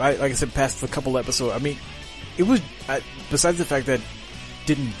 Like I said, past a couple episodes. I mean, it was besides the fact that I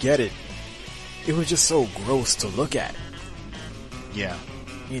didn't get it. It was just so gross to look at. Yeah.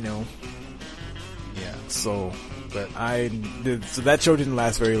 Yeah. So, so that show didn't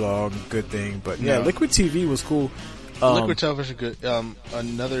last very long. Good thing, but yeah, Liquid TV was cool. Liquid Television, good.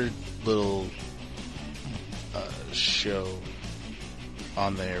 Another little show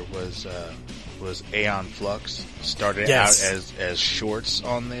on there was Aeon Flux. Started out as shorts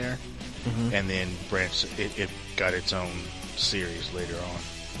on there, and then branched. It got its own series later on.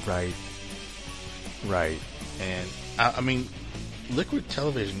 Right. And I mean, Liquid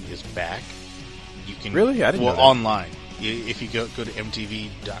Television is back. You can really? I didn't know that. Online. If you go to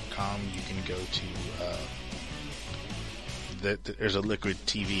MTV.com, you can go to there's a Liquid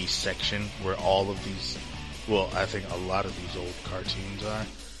TV section where all of these. Well, I think a lot of these old cartoons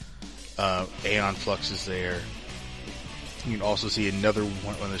are. Aeon Flux is there. You can also see another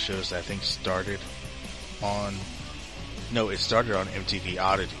one of the shows that I think started on MTV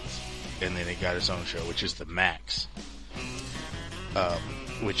Oddities. And then it got its own show, which is The Max,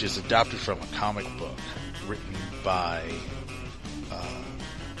 which is adapted from a comic book written by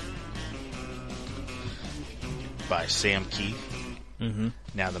Sam Keith. Mm-hmm.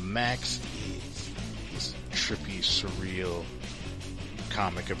 Now, The Max is this trippy, surreal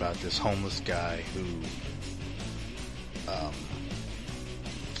comic about this homeless guy who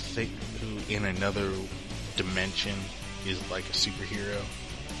in another dimension is like a superhero.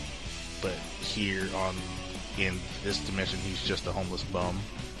 But here in this dimension, he's just a homeless bum.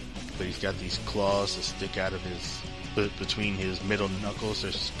 But he's got these claws that stick out of between his middle knuckles.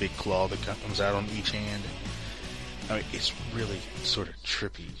 There's this big claw that comes out on each hand. I mean, it's really sort of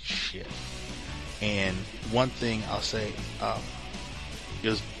trippy shit. And one thing I'll say, it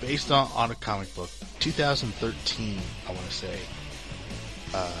was based on a comic book. 2013, I want to say,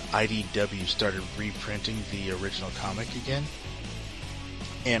 IDW started reprinting the original comic again.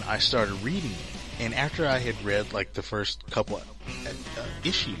 And I started reading it. And after I had read like the first couple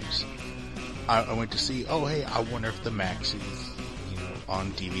issues, I went to see, I wonder if The Max is,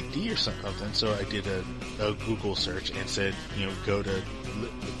 on DVD or something. So I did a Google search and said, go to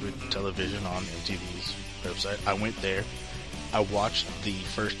Liquid Television on MTV's website. I went there. I watched the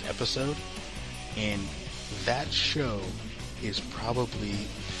first episode. And that show is probably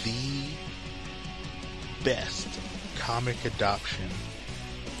the best cartoon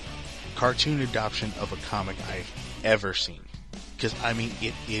adoption of a comic I've ever seen. Because, I mean,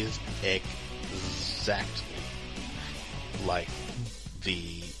 it is exactly like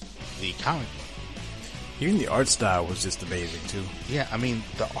the comic book. Even the art style was just amazing, too. Yeah, I mean,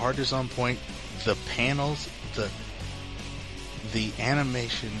 the art is on point. The panels, the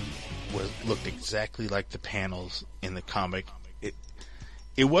animation looked exactly like the panels in the comic.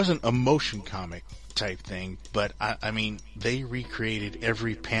 It wasn't a motion comic type thing, but I mean, they recreated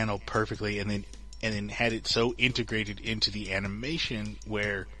every panel perfectly, and then had it so integrated into the animation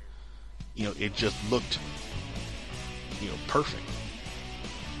where, it just looked, perfect.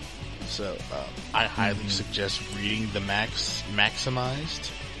 So I highly suggest reading The Max Maximized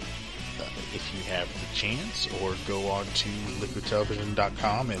if you have the chance, or go on to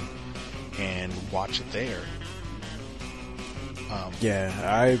liquidtelevision.com and watch it there. Yeah,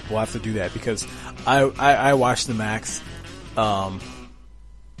 I will have to do that because I watched The Max. I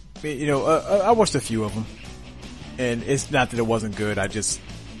watched a few of them, and it's not that it wasn't good. I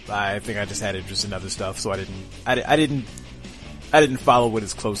think I just had interest in other stuff, so I didn't follow it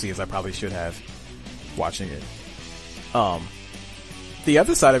as closely as I probably should have watching it. The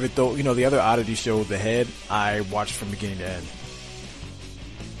other side of it, though, the other oddity show, The Head, I watched from beginning to end.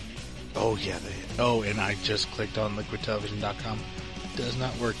 Oh yeah, and I just clicked on liquidtelevision.com. Does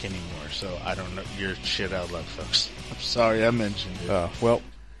not work anymore, so I don't know. You're shit out of luck, folks. I'm sorry I mentioned it. Well,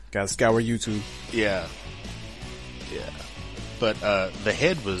 gotta scour YouTube. Yeah. But The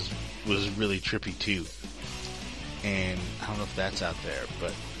Head was really trippy too, and I don't know if that's out there.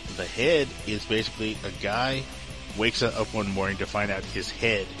 But The Head is basically a guy wakes up one morning to find out his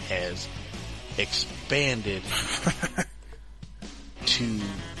head has expanded to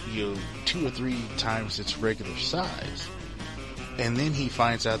 2 or 3 times its regular size. And then he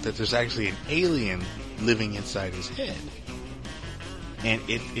finds out that there's actually an alien living inside his head. And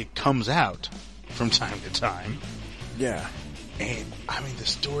it comes out from time to time. Yeah. And, I mean, the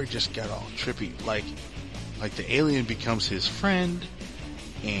story just got all trippy. Like the alien becomes his friend,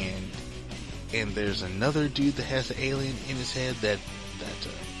 and and there's another dude that has an alien in his head that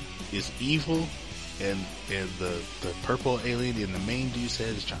is evil, and the purple alien in the main dude's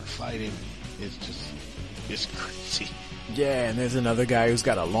head is trying to fight him. It's crazy. Yeah, and there's another guy who's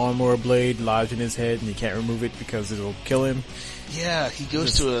got a lawnmower blade lodged in his head, and he can't remove it because it'll kill him. Yeah, he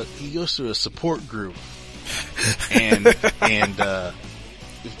goes to a support group, and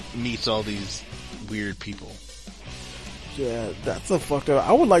meets all these weird people. Yeah, that's a fucked up.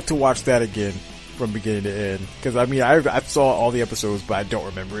 I would like to watch that again from beginning to end, because I mean I saw all the episodes, but I don't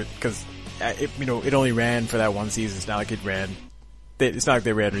remember it because it only ran for that one season. It's not like it ran. It's not like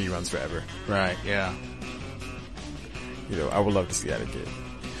they ran reruns forever. Right? Yeah. I would love to see that again.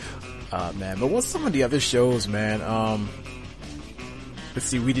 Man, but what's some of the other shows, man? Let's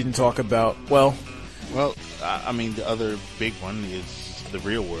see. We didn't talk about well. I mean, the other big one is The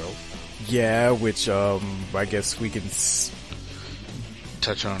Real World. Yeah, which I guess we can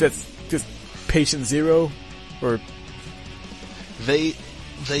touch on. That's just Patient Zero, or they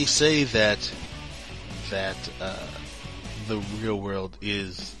say that The Real World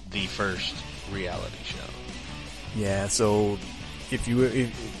is the first reality show. Yeah, so if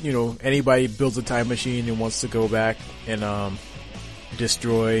anybody builds a time machine and wants to go back and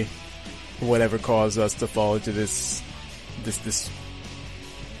destroy whatever caused us to fall into this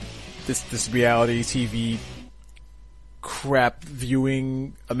reality TV crap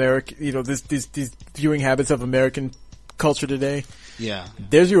viewing these viewing habits of American culture today. Yeah.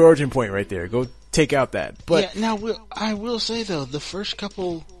 There's your origin point right there. Go take out that. But yeah, now I will say though, the first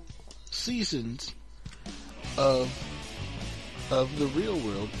couple seasons of The Real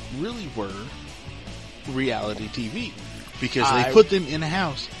World really were reality TV, because they put them in a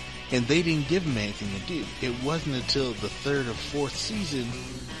house and they didn't give them anything to do. It wasn't until the third or fourth season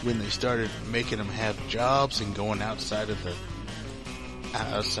when they started making them have jobs and going outside of the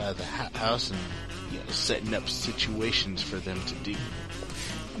house and setting up situations for them to do.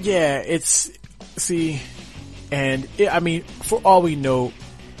 Yeah, I mean, for all we know,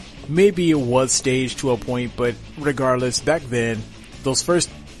 maybe it was staged to a point, but regardless, back then, those first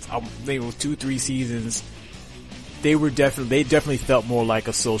 2-3 seasons, they definitely felt more like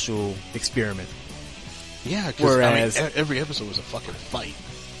a social experiment. Yeah, because every episode was a fucking fight.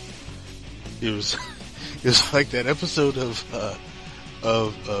 It was like that episode of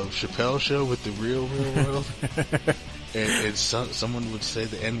Chappelle's Show with The Real World, and someone would say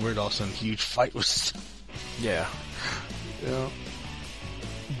the N-word, all of a sudden, huge fight was. Yeah. Yeah.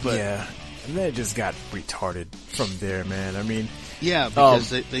 But yeah, and then it just got retarded from there, man. I mean, yeah, because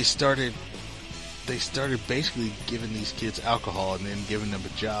they started basically giving these kids alcohol and then giving them a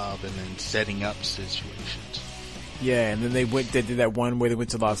job and then setting up situations. Yeah, and then they did that one where they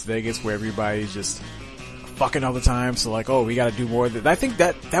went to Las Vegas where everybody's just fucking all the time. So like, we got to do more of that. I think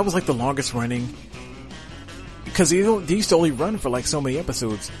that was like the longest running, because they used to only run for like so many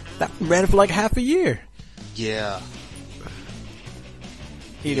episodes. That ran for like half a year. Yeah.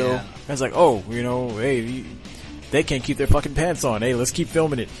 I was like, hey, they can't keep their fucking pants on. Hey, let's keep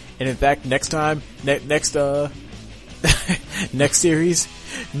filming it. And in fact, next time, next series,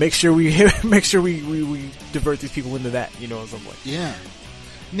 make sure we divert these people into that, something like. Yeah.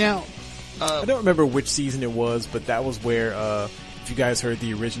 Now, I don't remember which season it was, but that was where, if you guys heard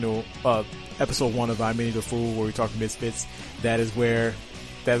the original, episode 1 of I'm Minnie the Fool, where we talked Misfits, that is where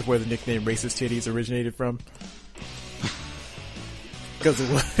the nickname Racist Titties originated from. Because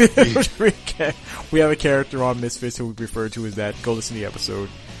we have a character on Misfits who we refer to as that. Go listen to the episode.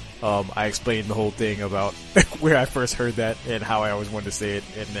 I explained the whole thing about where I first heard that and how I always wanted to say it,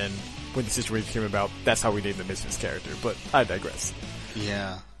 and then when the situation came about, that's how we named the Misfits character. But I digress.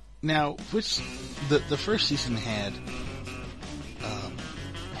 Yeah. Now, the first season had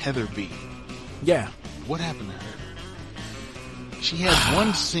Heather B. Yeah. What happened to her? She had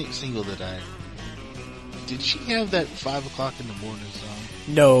one single that did she have that 5 o'clock in the morning song?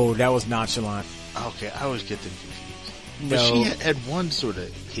 No, that was Nonchalant. Okay, I always get them confused. No. But she had one sort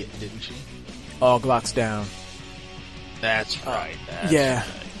of hit, didn't she? All Glocks Down. That's right. Yeah.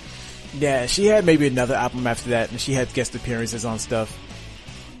 Yeah, she had maybe another album after that, and she had guest appearances on stuff.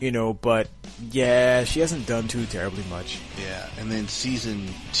 But yeah, she hasn't done too terribly much. Yeah, and then season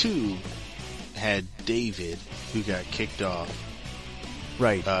 2 had David, who got kicked off.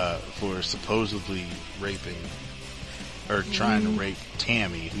 Right. For supposedly raping, or trying to rape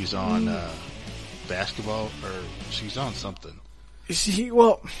Tammy, who's on, basketball, or she's on something.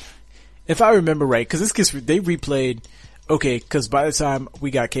 If I remember right, cause they replayed, cause by the time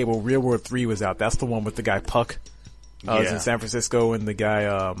we got cable, Real World 3 was out. That's the one with the guy Puck. It was in San Francisco, and the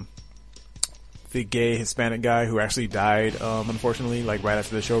guy, the gay Hispanic guy who actually died, unfortunately, like right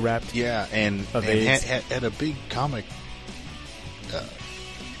after the show wrapped. Yeah, and had a big comic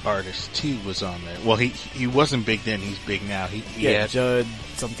artist too was on there. Well, he wasn't big then; he's big now. He had Judd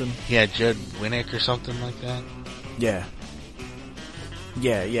something. He had Judd Winnick or something like that. Yeah.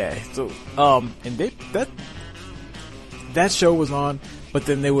 So, and that show was on, but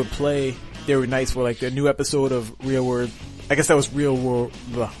then they would play. There were nights where like the new episode of Real World. I guess that was Real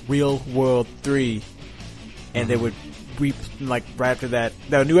World 3, and they would right after that,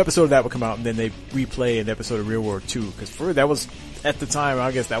 the new episode of that would come out, and then they replay an episode of Real World 2 because that was at the time,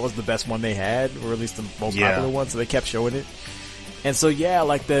 I guess that was the best one they had, or at least the most popular one. So they kept showing it, and so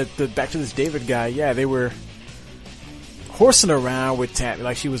like the Back to This David guy, they were horsing around with Tammy,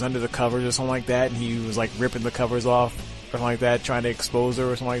 like she was under the covers or something like that, and he was like ripping the covers off or something like that, trying to expose her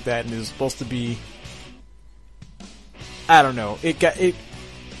or something like that, and it was supposed to be, I don't know,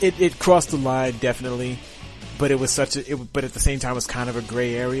 it crossed the line definitely, but it was but at the same time it was kind of a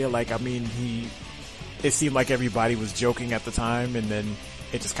gray area. Like, I mean, it seemed like everybody was joking at the time, and then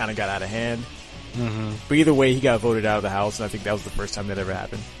it just kind of got out of hand. Mm-hmm. But either way, he got voted out of the house, and I think that was the first time that ever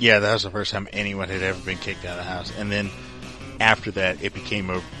happened. Yeah, that was the first time anyone had ever been kicked out of the house, and then after that, it became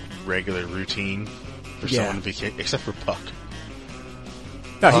a regular routine for someone to be kicked, except for Puck.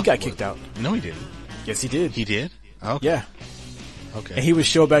 No, he got kicked out. No, he didn't. Yes, he did. He did? Okay. Yeah. Okay. And he would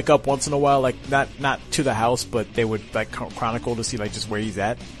show back up once in a while, like not to the house, but they would like chronicle to see like just where he's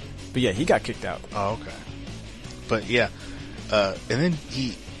at. But yeah, he got kicked out. Oh, okay. But yeah, and then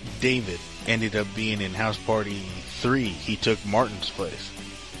David ended up being in House Party 3. He took Martin's place.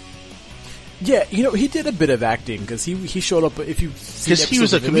 Yeah, he did a bit of acting because he showed up. If you see he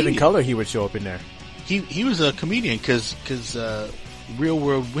was a comedian. Living Color, he would show up in there. He was a comedian because Real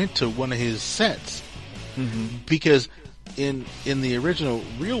World went to one of his sets because in the original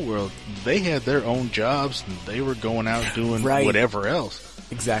Real World they had their own jobs and they were going out doing whatever else.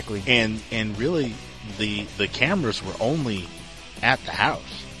 Exactly. And really the cameras were only at the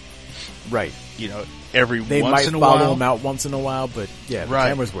house. Right. Every they once in a might while. follow him out once in a while, but yeah, the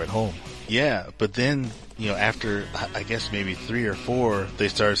cameras were at home. Yeah, but then, after, I guess maybe 3 or 4, they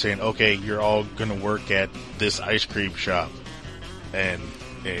started saying, okay, you're all gonna work at this ice cream shop. And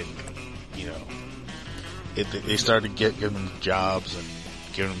they started giving them jobs and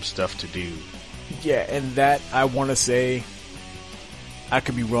giving them stuff to do. Yeah, and that, I want to say, I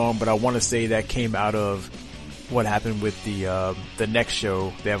could be wrong, but I want to say that came out of what happened with the next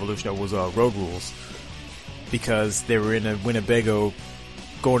show, the Evolution, was Road Rules. Because they were in a Winnebago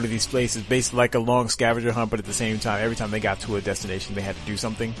going to these places, basically like a long scavenger hunt, but at the same time, every time they got to a destination, they had to do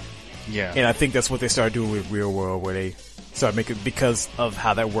something. Yeah. And I think that's what they started doing with Real World, where they started making, because of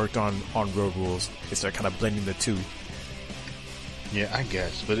how that worked on Road Rules, they started kind of blending the two. Yeah, I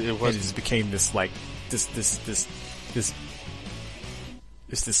guess, but it was. It just became this like this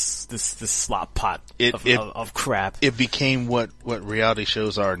slop pot of crap. It became what reality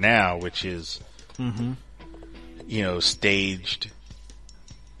shows are now, which is, staged,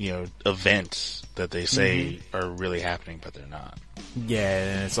 events that they say are really happening, but they're not.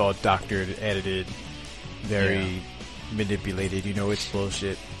 Yeah, and it's all doctored, edited, very manipulated. It's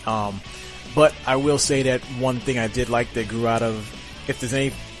bullshit. But I will say that one thing I did like that grew out of, if there's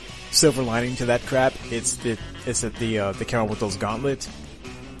any silver lining to that crap, it's that they came out with those gauntlet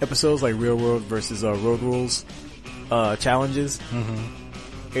episodes, like Real World versus Road Rules challenges.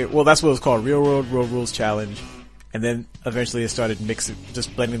 Well, that's what it was called, Real World Road Rules Challenge. And then eventually it started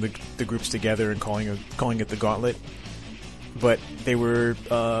just blending the groups together and calling it the Gauntlet. But they were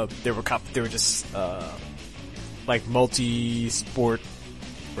just like multi-sport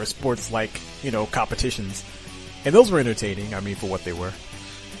or sports like competitions, and those were entertaining. I mean, for what they were.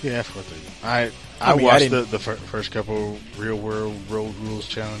 Yeah, for what they were. I watched the first couple Real World Road Rules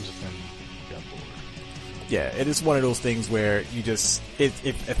Challenge and then got bored. Yeah, it is one of those things where you just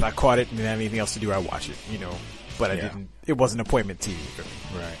if I caught it and didn't have anything else to do, I watch it. But I didn't. It wasn't appointment TV for me.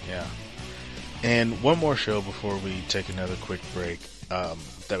 Right. Yeah. And one more show before we take another quick break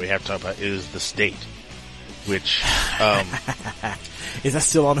that we have to talk about is The State, which is that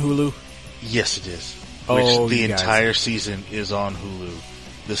still on Hulu? Yes, it is. Which the entire season is on Hulu.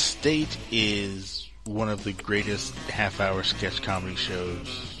 The State is one of the greatest half-hour sketch comedy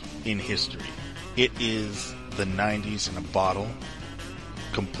shows in history. It is the 90s in a bottle,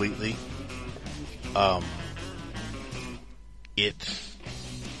 completely.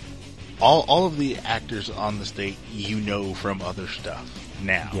 All of the actors on The State from other stuff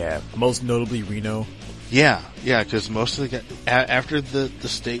now. Yeah, most notably Reno. Yeah, because most of the after the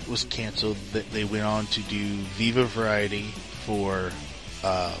State was canceled, they went on to do Viva Variety for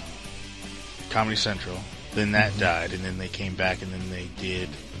Comedy Central. Then that died, and then they came back, and then they did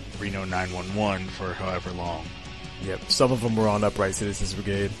Reno 911 for however long. Yep. Some of them were on Upright Citizens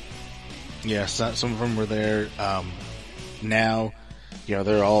Brigade. Yeah, some of them were there. Now,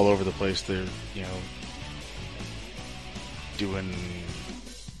 they're all over the place. They're, doing...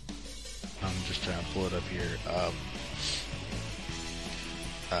 I'm just trying to pull it up here.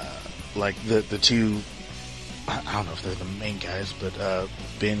 Like the two... I don't know if they're the main guys, but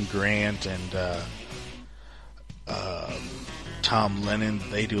Ben Grant and Tom Lennon,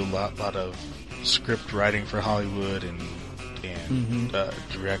 they do a lot of script writing for Hollywood and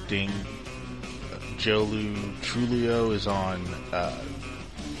directing. Joe Lou Trulio is on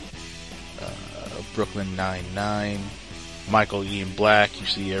Brooklyn Nine-Nine. Michael Ian Black you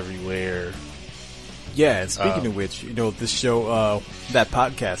see everywhere. Yeah, and speaking of which, this show, that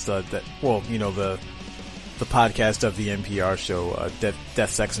podcast, the podcast of the NPR show, Death,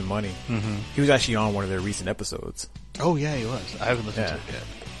 Sex, and Money. Mm-hmm. He was actually on one of their recent episodes. Oh yeah, he was. I haven't listened to it yet.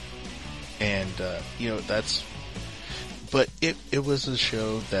 And that's. But it was a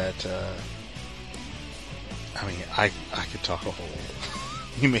show that. I could talk a whole.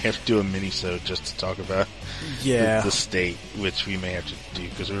 You may have to do a mini-sode just to talk about the state, which we may have to do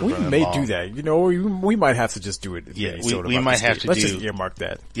because we may do that. We might have to just do it. Yeah, we might have to. Let's just earmark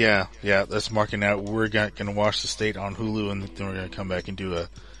that. Yeah. Let's mark it out. We're going to watch the state on Hulu, and then we're going to come back and do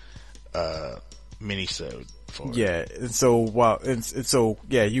a mini-sode for it. Yeah, and so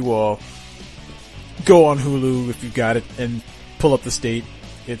you all go on Hulu if you got it and pull up the state.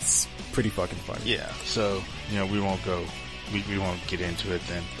 It's pretty fucking funny. Yeah. So we won't go. We won't get into it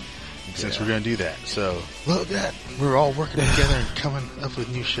then, since we're going to do that. So, look at that. We're all working together and coming up with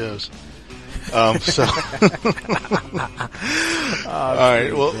new shows. All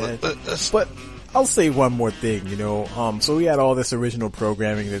right. Well, but I'll say one more thing, so we had all this original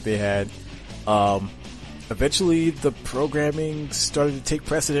programming that they had. Eventually the programming started to take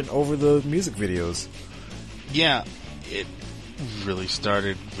precedent over the music videos. Yeah. It really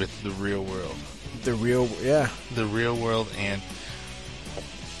started with the real world. The real world, and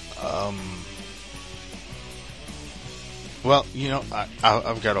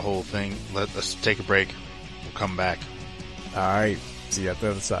I've got a whole thing. Let's take a break. We'll come back. All right, see you at the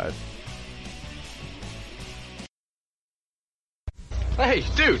other side. Hey,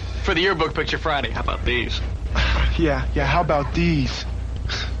 dude, for the yearbook picture Friday, how about these? Yeah, how about these?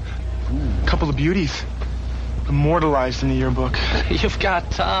 Ooh, couple of beauties. Immortalized in the yearbook. You've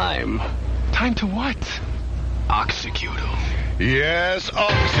got time. Time to what? Oxycute. Yes,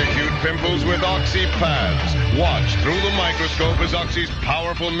 Oxycute pimples with Oxy pads. Watch through the microscope as Oxy's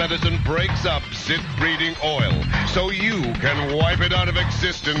powerful medicine breaks up zit-breeding oil, so you can wipe it out of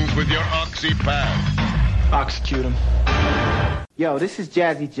existence with your Oxy pad. Oxycute 'em. Yo, this is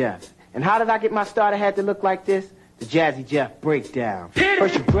Jazzy Jeff. And how did I get my starter hat to look like this? The Jazzy Jeff breakdown.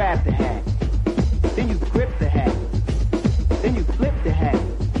 First you grab the hat. Then you grip the hat. Then you flip the hat.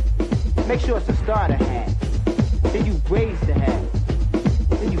 Make sure it's a starter hat. Then you raise the hat.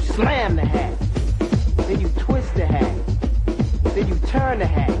 Then you slam the hat. Then you twist the hat. Then you turn the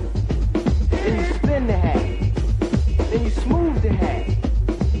hat. Then you spin the hat. Then you smooth the hat.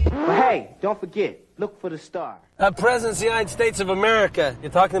 But hey, don't forget, look for the star. President of the United States of America.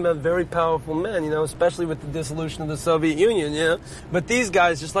 You're talking about very powerful men, especially with the dissolution of the Soviet Union, But these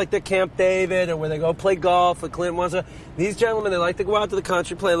guys, just like their Camp David or where they go play golf with Clinton once, these gentlemen, they like to go out to the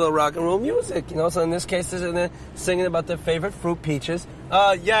country, play a little rock and roll music, So in this case, they're singing about their favorite fruit peaches.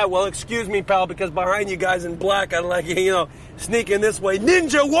 Excuse me, pal, because behind you guys in black, I'd like you, sneaking this way.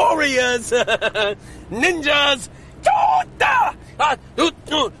 Ninja warriors! Ninjas!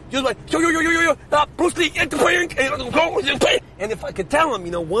 Bruce Lee, and if I could tell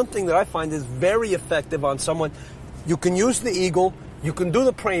them, one thing that I find is very effective on someone, you can use the eagle, you can do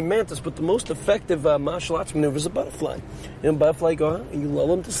the praying mantis, but the most effective martial arts maneuver is a butterfly. Butterfly go out, and you lull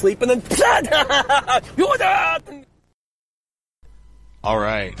them to sleep, and then all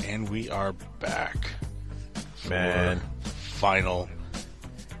right, and we are back. Man, final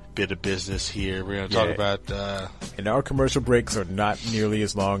bit of business here. We're going to talk about... and our commercial breaks are not nearly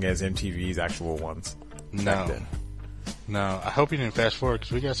as long as MTV's actual ones. No. I hope you didn't fast forward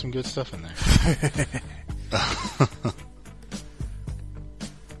because we got some good stuff in there.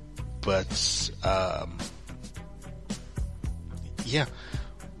 But,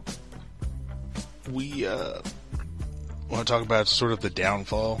 we want to talk about sort of the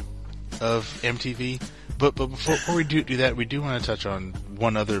downfall of MTV. But before we do that, we do want to touch on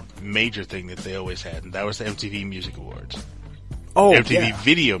one other major thing that they always had, and that was the MTV Music Awards. Oh, MTV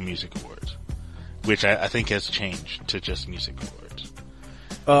Video Music Awards, which I think has changed to just Music Awards.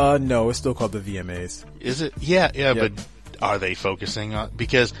 No, it's still called the VMAs. Is it? Yeah, yeah, but are they focusing on,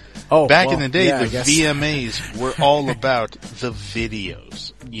 because back in the day, the VMAs were all about the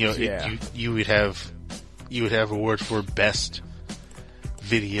videos. You know, you would have awards for best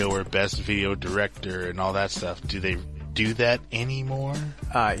video or best video director and all that stuff. Do they do that anymore?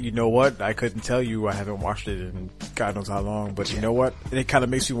 You know what? I couldn't tell you. I haven't watched it in God knows how long, but you know what? It kind of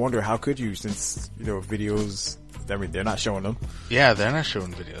makes you wonder, how could you, since, you know, videos, I mean, they're not showing them. Yeah, they're not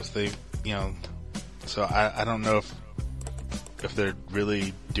showing videos. They, you know, so I don't know if they're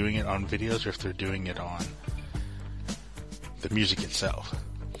really doing it on videos or if they're doing it on the music itself.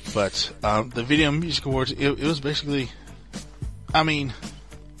 But the Video Music Awards, it was basically, I mean,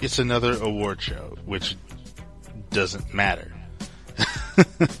 it's another award show, which doesn't matter.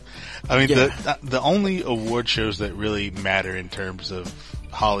 I mean, the only award shows that really matter in terms of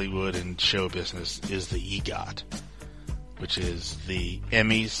Hollywood and show business is the EGOT, which is the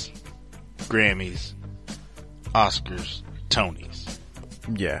Emmys, Grammys, Oscars, Tonys.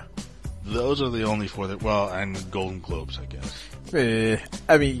 Yeah. Those are the only four that, well, and Golden Globes, I guess.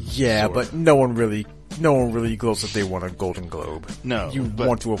 I mean, yeah, sort of. But no one really glows if they won a Golden Globe. No. You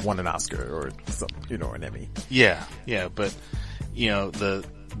want to have won an Oscar or some, you know, an Emmy. Yeah, yeah, but, you know, the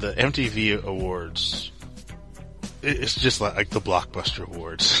MTV Awards, it's just like the Blockbuster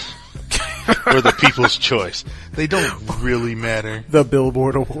Awards. Or the People's Choice. They don't really matter. The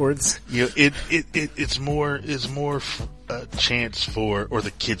Billboard Awards. You know, it's more a chance for, or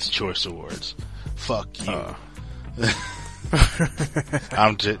the Kids' Choice Awards. Fuck you.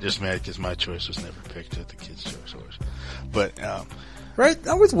 I'm just mad because my choice was never picked at the Kids' Choice Awards. But, right?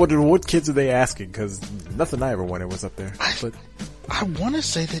 I always wondered, what kids are they asking? Because nothing I ever wanted was up there. But I want to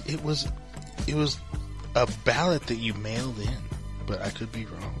say that it was a ballot that you mailed in, but I could be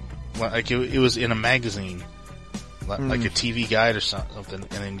wrong. Like it was in a magazine, like a TV guide or something, and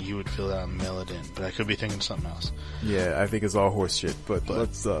then you would fill it out and mail it in. But I could be thinking of something else. Yeah, I think it's all horse shit. But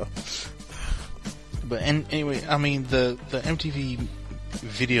let's. But anyway, I mean the MTV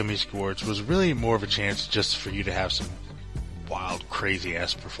Video Music Awards was really more of a chance just for you to have some wild, crazy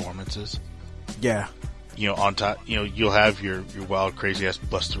ass performances. Yeah. You know, on top, you know, you'll have your wild, crazy ass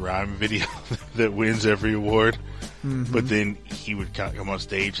Busta Rhymes video that wins every award. Mm-hmm. But then he would come on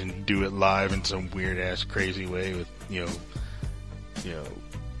stage and do it live in some weird ass crazy way with, you know,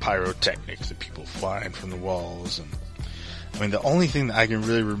 pyrotechnics and people flying from the walls. And I mean, the only thing that I can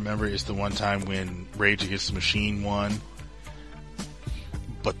really remember is the one time when Rage Against the Machine won,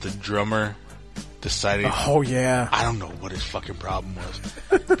 but the drummer decided, oh yeah, I don't know what his fucking problem was,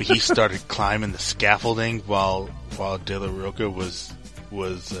 but he started climbing the scaffolding while De La Rocha was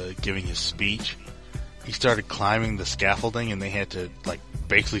giving his speech. He started climbing the scaffolding, and they had to like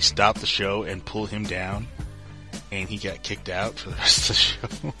basically stop the show and pull him down, and he got kicked out for the rest of the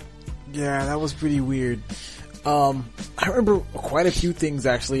show. Yeah, that was pretty weird. I remember quite a few things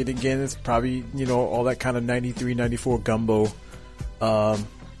actually, and again, it's probably, you know, all that kind of 93, 94 gumbo.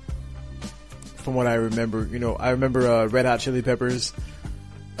 From what I remember, you know, I remember Red Hot Chili Peppers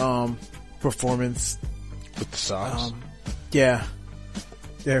performance with the songs. Yeah.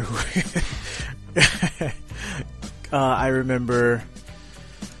 I remember.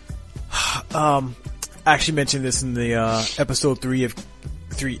 I actually mentioned this in the episode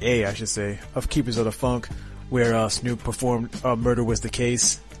 3A, I should say, of Keepers of the Funk, where Snoop performed "Murder Was the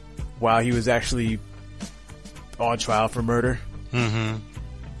Case" while he was actually on trial for murder. Mm-hmm.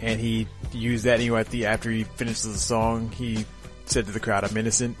 And he used that, you know, after he finished the song, he said to the crowd, "I'm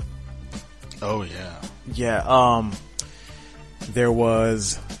innocent." Oh yeah. Yeah. There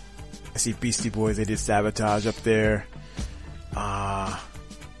was, I see Beastie Boys, they did "Sabotage" up there. I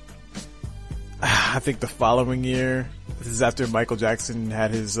think the following year, this is after Michael Jackson had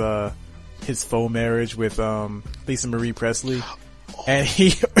his faux marriage with Lisa Marie Presley, and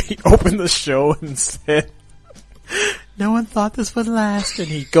he opened the show and said, "No one thought this would last," and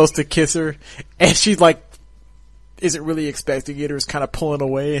he goes to kiss her, and she's like, isn't really expecting it, or is kind of pulling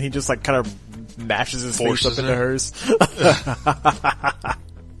away, and he just like kind of mashes his face up into hers.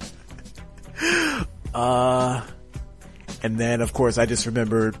 And then of course I just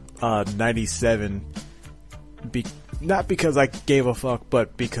remembered 97, not because I gave a fuck,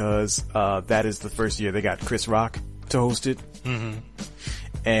 but because that is the first year they got Chris Rock to host it. Mm-hmm.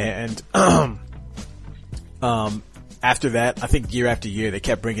 And after that, I think year after year they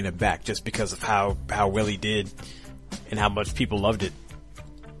kept bringing him back just because of how well he did and how much people loved it.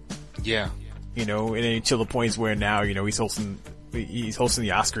 Yeah. You know, and until the points where now, you know, he's hosting the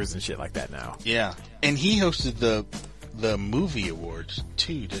Oscars and shit like that now. Yeah. And he hosted the movie awards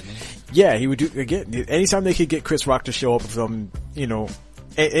too, didn't he? Yeah, he would do, again, anytime they could get Chris Rock to show up with some, you know,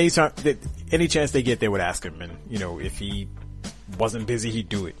 any chance they get, they would ask him, and if he wasn't busy, he'd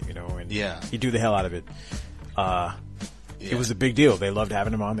do it. And he'd do the hell out of it. It was a big deal. They loved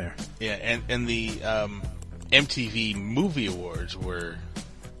having him on there. Yeah, and the MTV Movie Awards were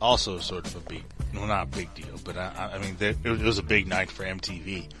also sort of a big, not a big deal, but I mean, it was a big night for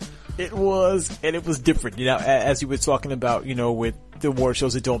MTV. It was, and it was different. As you were talking about, with the award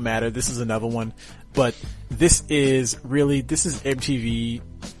shows that don't matter, this is another one. But this is MTV,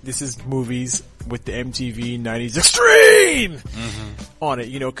 this is movies with the MTV 90s Extreme on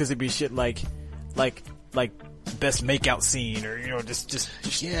it, because it'd be shit like best makeout scene, or just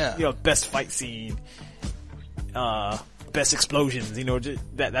best fight scene, best explosions,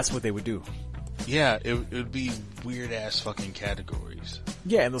 that's what they would do. Yeah, it would be weird ass fucking categories.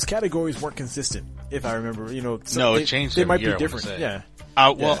 Yeah, and those categories weren't consistent, if I remember. It changed. They every might year, be different. Yeah.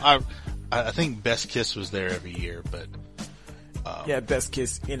 I think Best Kiss was there every year, but Best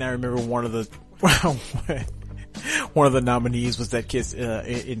Kiss, and I remember one of the nominees was that kiss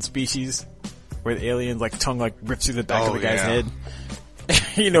in Species, where the alien tongue rips through the back of the guy's head.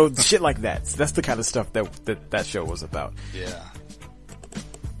 Shit like that. So that's the kind of stuff that show was about. Yeah.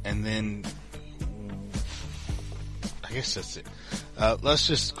 And then I guess that's it. Let's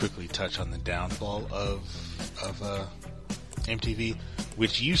just quickly touch on the downfall of MTV,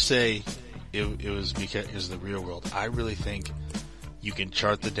 which you say it was because of the Real World. I really think you can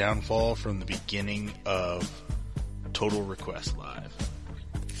chart the downfall from the beginning of Total Request Live.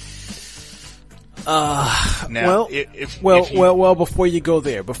 Before you go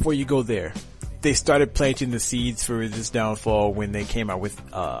there, they started planting the seeds for this downfall when they came out with,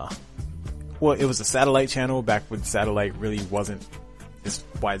 it was a satellite channel back when satellite really wasn't as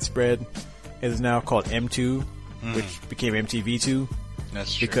widespread. It is now called M2, which became MTV2.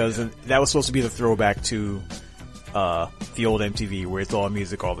 That's true. Because that was supposed to be the throwback to, the old MTV where it's all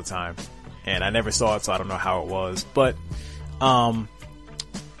music all the time. And I never saw it, so I don't know how it was. But,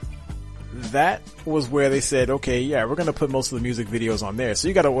 that was where they said, okay, yeah, we're gonna put most of the music videos on there, so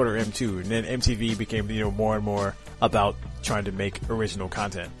you gotta order M2. And then MTV became, more and more about trying to make original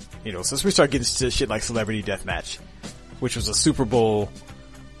content. Since we started getting to shit like Celebrity Deathmatch, which was a Super Bowl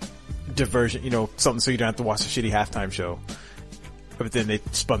diversion, something so you don't have to watch the shitty halftime show. But then they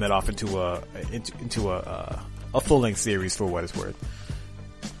spun that off into a full-length series for what it's worth.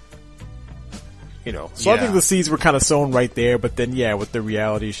 So I think the seeds were kind of sown right there, but then with the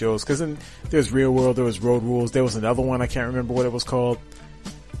reality shows, cause then there's Real World, there was Road Rules, there was another one, I can't remember what it was called,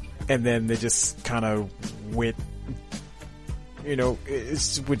 and then they just kind of went,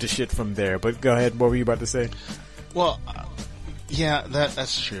 it's went to shit from there. But go ahead, what were you about to say? Well,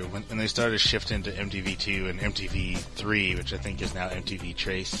 that's true. When they started shifting to MTV2 and MTV3, which I think is now MTV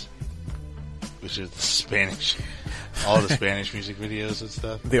Trace, which is the Spanish, all the Spanish music videos and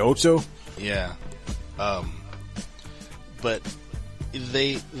stuff. The Ocho? Yeah. But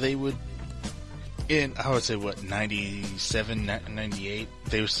they would, in, I would say 97, 98,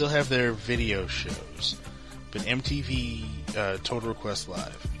 they would still have their video shows. But MTV, Total Request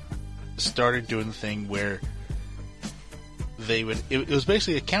Live started doing the thing where they would, it was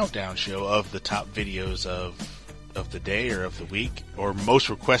basically a countdown show of the top videos of the day or of the week, or most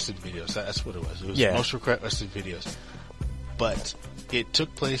requested videos. That's what it was. It was most requested videos. But it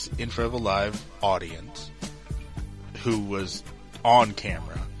took place in front of a live audience who was on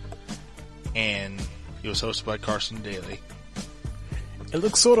camera, and it was hosted by Carson Daly. It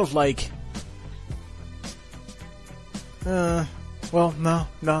looks sort of like, no,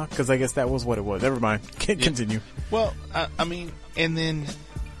 because I guess that was what it was. Never mind. Continue. Well, I mean, and then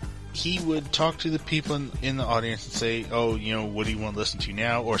he would talk to the people in the audience and say, oh, what do you want to listen to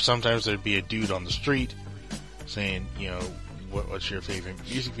now? Or sometimes there'd be a dude on the street saying, what's your favorite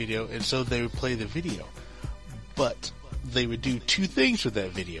music video? And so they would play the video. But they would do two things with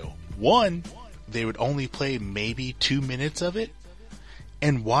that video. One, they would only play maybe 2 minutes of it.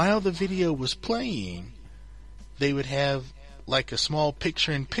 And while the video was playing, they would have like a small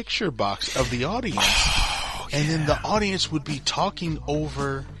picture-in-picture box of the audience. And then the audience would be talking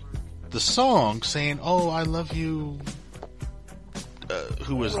over the song saying, oh, I love you,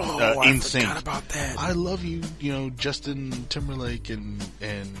 who was NSYNC. I love you, Justin Timberlake and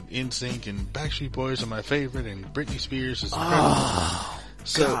NSYNC and Backstreet Boys are my favorite, and Britney Spears is incredible.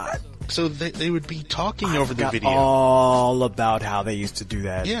 So they would be talking over the video. All about how they used to do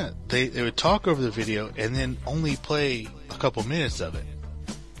that. Yeah, they would talk over the video and then only play a couple minutes of it.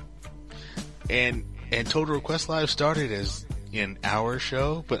 And Total Request Live started as an hour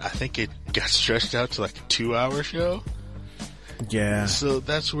show, but I think it got stretched out to like a 2-hour show. Yeah. So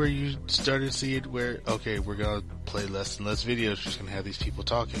that's where you started to see it where, okay, we're going to play less and less videos, we're just going to have these people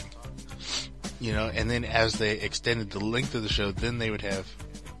talking. You know, and then as they extended the length of the show, then they would have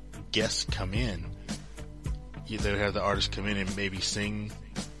guests come in. They would have the artists come in and maybe sing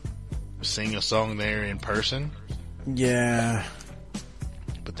a song there in person. Yeah.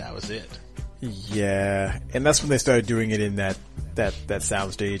 But that was it. Yeah. And that's when they started doing it in that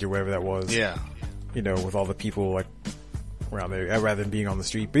sound stage or whatever that was. Yeah. You know, with all the people like around there rather than being on the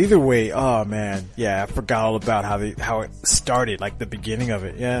street. But either way, oh man, yeah, I forgot all about how it started, like the beginning of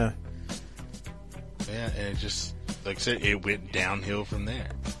it. Yeah. Yeah, and it just, like I said, it went downhill from there.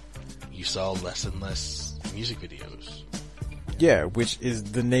 You saw less and less music videos. Yeah, which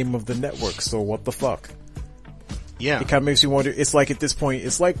is the name of the network, so what the fuck? Yeah. It kind of makes you wonder, it's like at this point,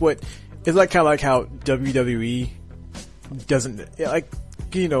 it's like kind of like how WWE doesn't, like,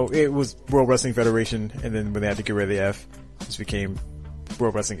 you know, it was World Wrestling Federation, and then when they had to get rid of the F, it just became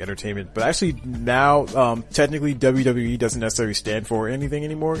World Wrestling Entertainment. But actually now, technically WWE doesn't necessarily stand for anything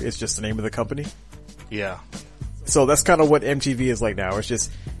anymore. It's just the name of the company. Yeah. So that's kind of what MTV is like now. It's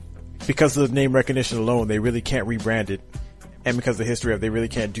just, because of the name recognition alone, they really can't rebrand it. And because of the history of it, they really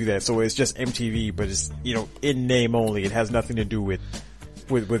can't do that. So it's just MTV, but it's, you know, in name only. It has nothing to do with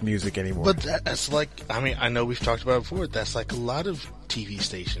music anymore. But that's like, I mean, I know we've talked about it before. That's like a lot of TV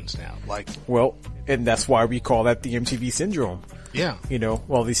stations now. Like, well, and that's why we call that the MTV syndrome. Yeah. You know,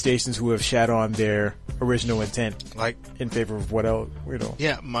 all these stations who have shat on their original intent, like, in favor of what else, you know.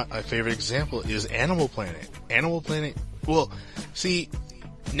 Yeah, my favorite example is Animal Planet. Animal Planet, well, see,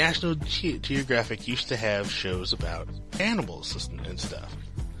 National Geographic used to have shows about animals and stuff.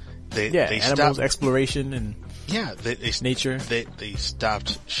 They animals, stopped, exploration, and nature. They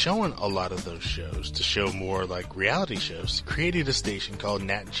stopped showing a lot of those shows to show more like reality shows. Created a station called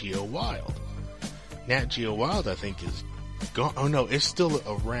Nat Geo Wild. Nat Geo Wild, I think, is gone. Oh no, it's still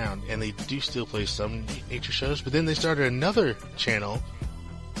around, and they do still play some nature shows. But then they started another channel.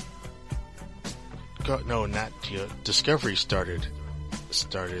 No, not Geo. Discovery started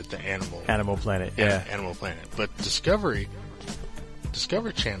the Animal Planet. Yeah, Animal Planet. But Discovery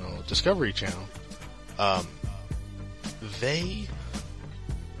Channel.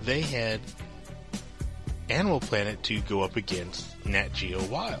 They had Animal Planet to go up against Nat Geo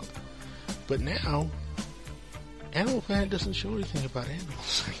Wild. But now, Animal Planet doesn't show anything about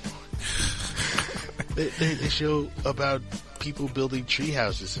animals anymore. they show about people building tree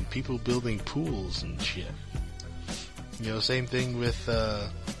houses and people building pools and shit. You know, same thing with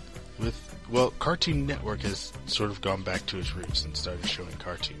Cartoon Network has sort of gone back to its roots and started showing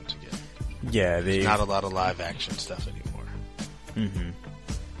cartoons again. Yeah, there's not a lot of live action stuff anymore. Mm-hmm.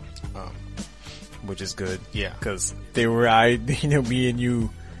 Which is good. Yeah. Because me and you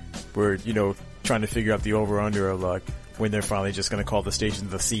were, trying to figure out the over-under of, like, when they're finally just going to call the station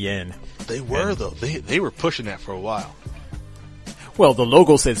the CN. They were, though. They were pushing that for a while. Well, the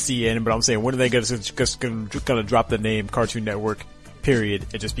logo said CN, but I'm saying, when are they going to drop the name Cartoon Network, period,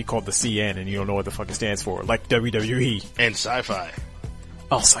 and just be called the CN, and you don't know what the fuck it stands for? Like WWE. And Sci-Fi.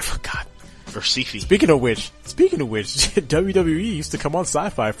 Oh, Sci-Fi, God. Or Sci-Fi. Speaking of which, WWE used to come on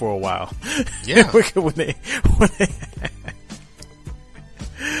Sci-Fi for a while. Yeah. when they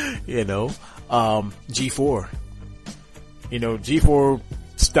G4. G4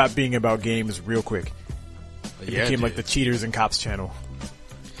 stopped being about games real quick. It became like the Cheaters and Cops channel.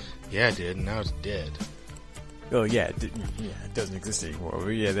 Yeah, it did. Now it's dead. Oh, yeah. It doesn't exist anymore. But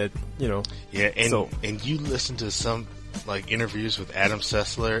yeah, that, Yeah, and you listen to some, like, interviews with Adam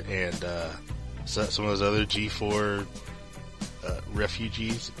Sessler and some of those other G4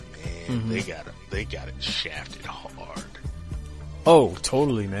 refugees, and they got it shafted hard. Oh,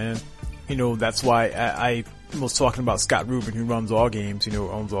 totally, man. That's why I was talking about Scott Rubin, who runs All Games,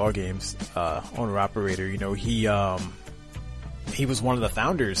 owns All Games, owner-operator. He was one of the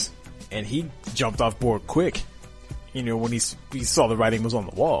founders, and he jumped off board quick, when he saw the writing was on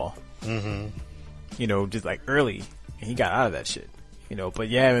the wall. Mm-hmm. Just like early, and he got out of that shit. But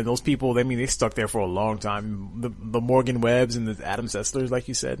yeah, man, those people, they stuck there for a long time. The Morgan Webbs and the Adam Sesslers, like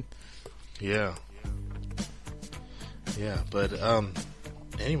you said. Yeah. Yeah, but,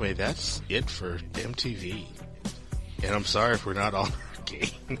 anyway, that's it for MTV. And I'm sorry if we're not on our game.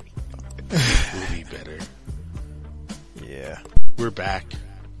 We'll be better. Yeah. We're back.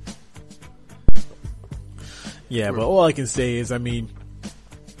 Yeah, but all I can say is, for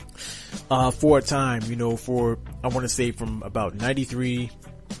a time, I want to say from about 93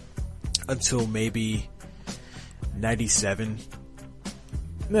 until maybe 97.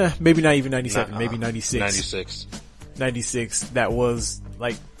 Nah, maybe not even 97, maybe 96. 96. 96, that was,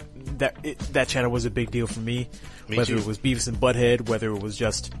 like, that channel was a big deal for me. Me whether too. it was Beavis and Butthead, whether it was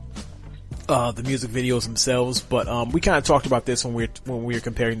just the music videos themselves. But we kind of talked about this when we were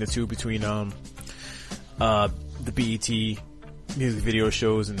comparing the two between the BET music video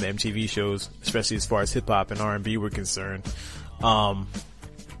shows and the MTV shows, especially as far as hip hop and R&B were concerned.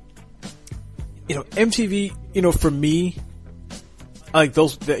 MTV, for me, like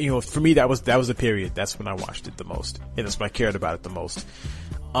those, for me that was the period. That's when I watched it the most, and that's when I cared about it the most.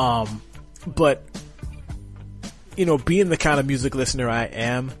 But being the kind of music listener I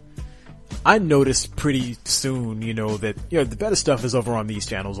am, I noticed pretty soon, that the better stuff is over on these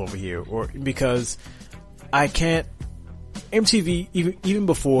channels over here, or because I can't. MTV even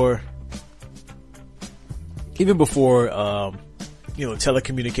before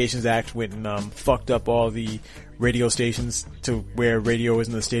Telecommunications Act went and fucked up all the radio stations to where radio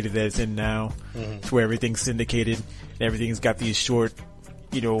isn't the state that it's in now, to where everything's syndicated and everything's got these short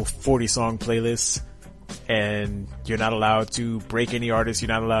 40 song playlists, and you're not allowed to break any artist, you're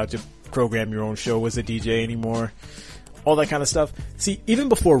not allowed to program your own show as a DJ anymore, all that kind of stuff. See, even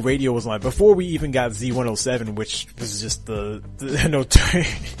before radio was on, before we even got Z107, which was just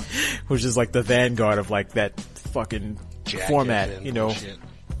which is like the vanguard of like that fucking Jack format, bullshit.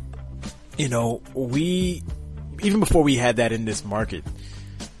 we, even before we had that in this market,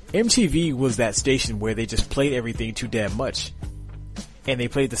 MTV was that station where they just played everything too damn much. And they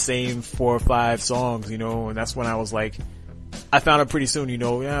played the same 4 or 5 songs, and that's when I was like, I found out pretty soon,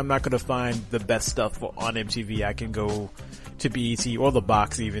 I'm not gonna find the best stuff on MTV. I can go to BET or the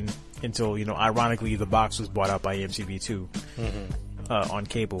Box even, until, ironically the Box was bought out by MTV too, on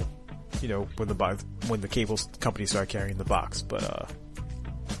cable, when the cable company started carrying the Box. But,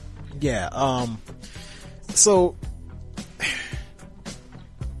 so,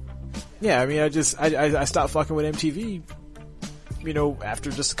 yeah, I mean, I stopped fucking with MTV,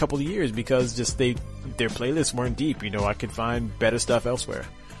 after just a couple of years, because just their playlists weren't deep. I could find better stuff elsewhere.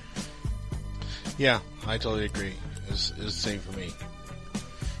 Yeah, I totally agree. It was the same for me.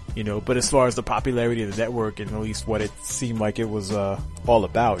 But as far as the popularity of the network and at least what it seemed like it was all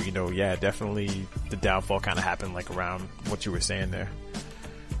about, definitely the downfall kind of happened like around what you were saying there.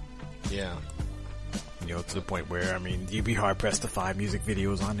 Yeah. To the point where, I mean, you'd be hard pressed to find music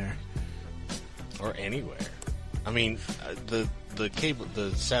videos on there. Or anywhere. I mean, the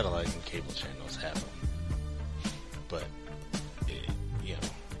satellite and cable channels have them, but you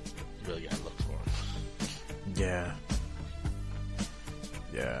really gotta look for them.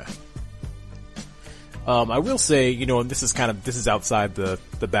 Yeah. I will say, and this is outside the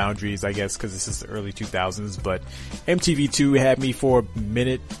boundaries, I guess, because this is the early 2000s, but MTV2 had me for a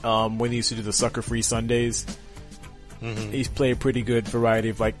minute, when they used to do the Sucker Free Sundays. They used to play a pretty good variety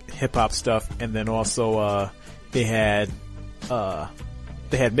of like hip hop stuff, and then also, they had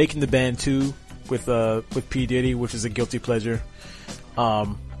Making the Band 2 with P. Diddy, which is a guilty pleasure.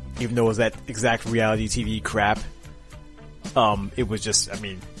 Even though it was that exact reality TV crap. It was just, for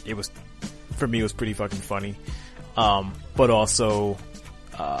me, it was pretty fucking funny. But also,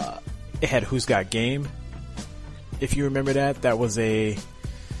 it had Who's Got Game. If you remember that was it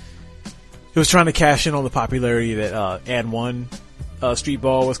was trying to cash in on the popularity that, And One, Street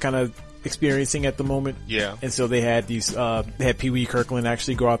Ball was kind of experiencing at the moment. Yeah. And so they had they had Pee Wee Kirkland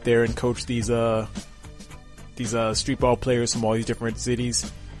actually go out there and coach these street ball players from all these different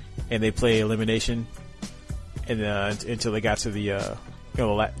cities, and they play elimination, and until they got to the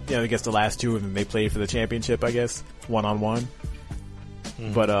I guess the last two, and then they played for the championship, I guess, 1-on-1.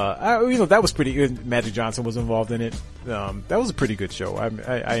 But that was pretty good. Magic Johnson was involved in it. That was a pretty good show.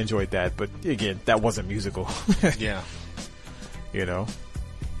 I enjoyed that, but again, that wasn't musical. Yeah. Yeah,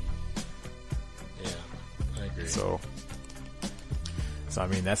 I agree. So I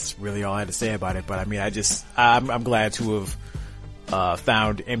mean, that's really all I had to say about it. But I mean, I'm glad to have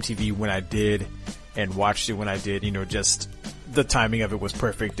found MTV when I did and watched it when I did. Just the timing of it was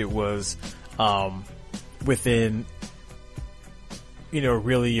perfect. It was within a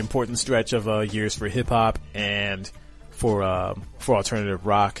really important stretch of years for hip hop and for alternative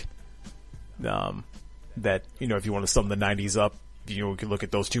rock. That if you want to sum the 90s up, we can look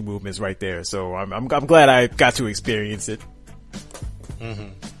at those two movements right there. So I'm glad I got to experience it.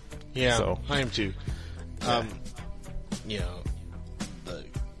 Yeah, so, I am too. The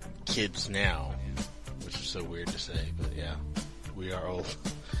kids now, which is so weird to say, but yeah, we are old.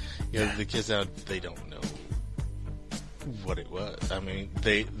 The kids now, they don't know what it was. I mean,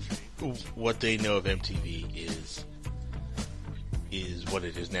 what they know of MTV is what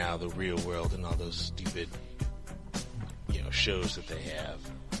it is now, the Real World and all those stupid, shows that they have.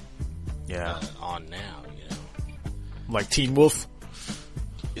 On now, like Teen Wolf.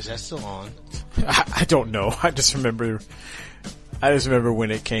 Is that still on? I don't know. I just remember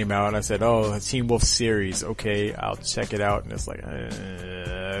when it came out and I said, oh, a Teen Wolf series. Okay, I'll check it out. And it's like,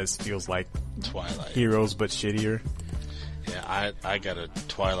 it feels like Twilight Heroes, but shittier. Yeah, I got a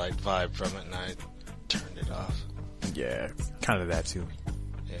Twilight vibe from it and I turned it off. Yeah, kind of that too.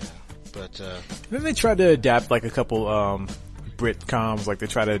 Yeah, but, then they tried to adapt like a couple, Brit coms, like they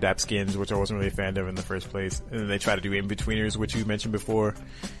try to adapt Skins, which I wasn't really a fan of in the first place. And then they try to do In-Betweeners, which you mentioned before.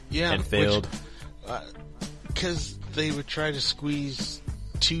 Yeah. And failed. Cause they would try to squeeze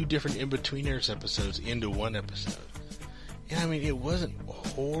 2 different In-Betweeners episodes into one episode. And I mean, it wasn't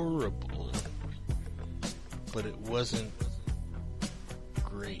horrible, but it wasn't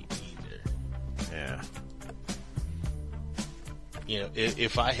great either. Yeah. You know,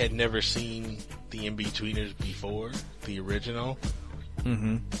 if I had never seen the In-Betweeners before, the original,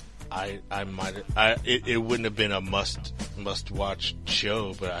 I might have, it wouldn't have been a must watch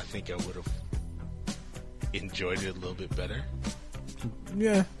show, but I think I would have enjoyed it a little bit better.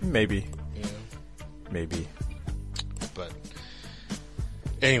 Yeah, maybe. You know? Maybe. But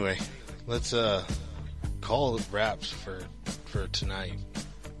anyway, let's call it wraps for tonight.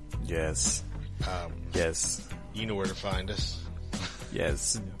 Yes. Yes. You know where to find us.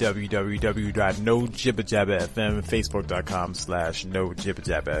 Yes, www.nojibbajabbafm,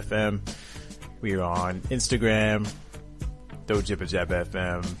 facebook.com/nojibbajabbafm. We are on Instagram,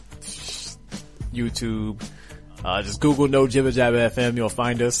 nojibbajabbafm, YouTube. Just Google No Jibba Jabba FM, you'll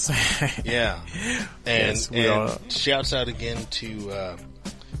find us. Yeah. And, yes, and shouts out again to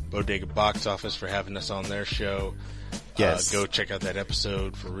Bodega Box Office for having us on their show. Yes. Go check out that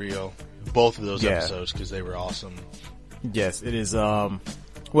episode for real. Both of those episodes, because they were awesome. Yes, it is, well,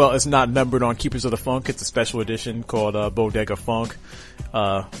 it's not numbered on Keepers of the Funk. It's a special edition called Bodega Funk,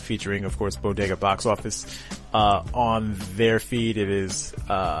 featuring, of course, Bodega Box Office. On their feed, it is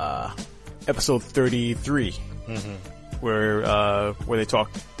episode 33, where they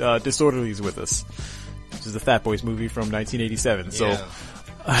talk Disorderlies with us, which is the Fat Boys movie from 1987. Yeah. So,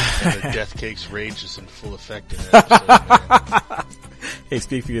 and the Death Cake's rage is in full effect in that episode, man. Hey,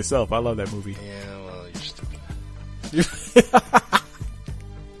 speak for yourself. I love that movie. Yeah, well, you're stupid.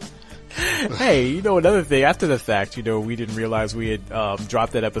 Hey, you know, another thing, after the fact, you know, we didn't realize we had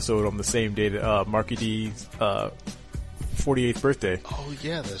dropped that episode on the same day that Marky D's 48th birthday. Oh,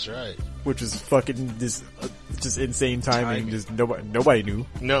 yeah, that's right. Which is fucking just insane timing. Just nobody knew.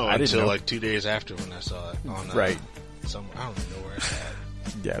 No, I didn't until know. like 2 days after when I saw it on right. Somewhere. I don't even know where it's at.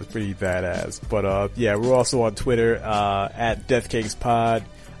 Yeah, it's pretty badass. But yeah, we're also on Twitter at DeathCakesPod.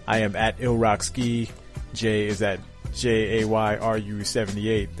 I am at IllRockSki. Jay is at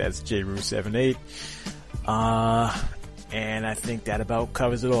JAYRU78. That's JRU78. And I think that about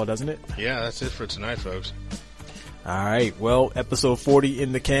covers it all, doesn't it? Yeah, that's it for tonight, folks. Alright, well, episode 40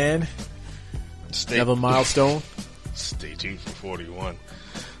 in the can. Another milestone. Stay tuned for 41.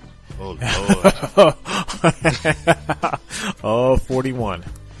 Oh, Lord. Oh, 41.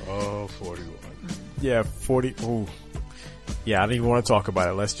 Oh, 41. Yeah, 40. Ooh. Yeah, I don't even want to talk about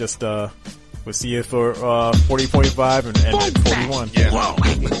it. Let's just, we'll see you for 40.5 and then 41. Yeah. Whoa,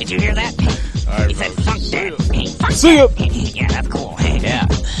 did you hear that? All right, he said funk that. Funk See ya. Yeah, that's cool. Yeah.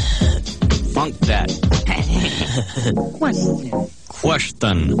 Funk that.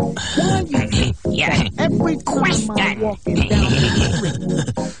 Question. Yeah. Every question.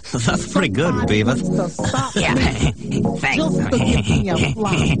 That's pretty good, Beavis. Yeah. Thanks.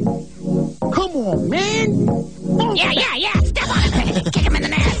 Come on, man. Yeah. Step on him. Kick him in the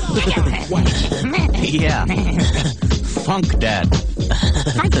nuts. Yeah. Funk that.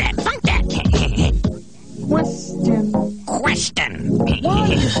 Funk that. Question. Why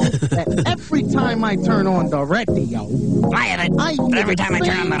is it that every time I turn on the radio, Why is it I that every time I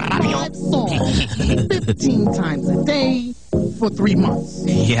turn on the radio, 15 times a day for 3 months?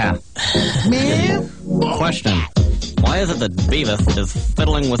 Yeah. Man, Question. Why is it that Beavis is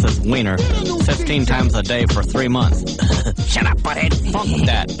fiddling with his wiener 15 times a day for 3 months? Shut up, butthead. Funk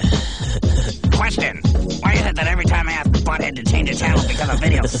that. Question. Why is it that every time I ask Butthead to change a channel because a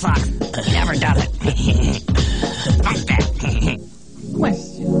video sucks, he never does it? Fuck that.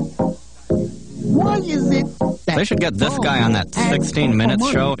 question. Why is it that They should get this guy on that 16 Minutes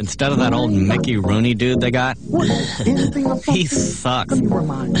show instead of that old Mickey Rooney dude they got. He sucks.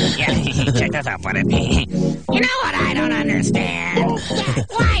 Yeah, check this out, Butthead. You know what I don't understand?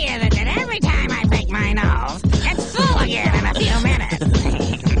 Why is it that every time I pick my nose, it's full again in a few minutes?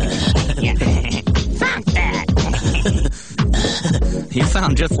 Yeah. Fuck that. You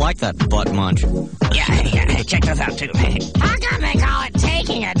sound just like that butt munch. Yeah, check this out, too. How come they call it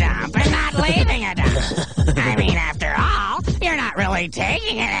taking a dump and not leaving a dump? I mean, after all, you're not really really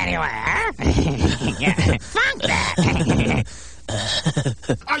taking it anywhere. Funk that.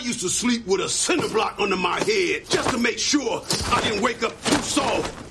 I used to sleep with a cinder block under my head just to make sure I didn't wake up too soft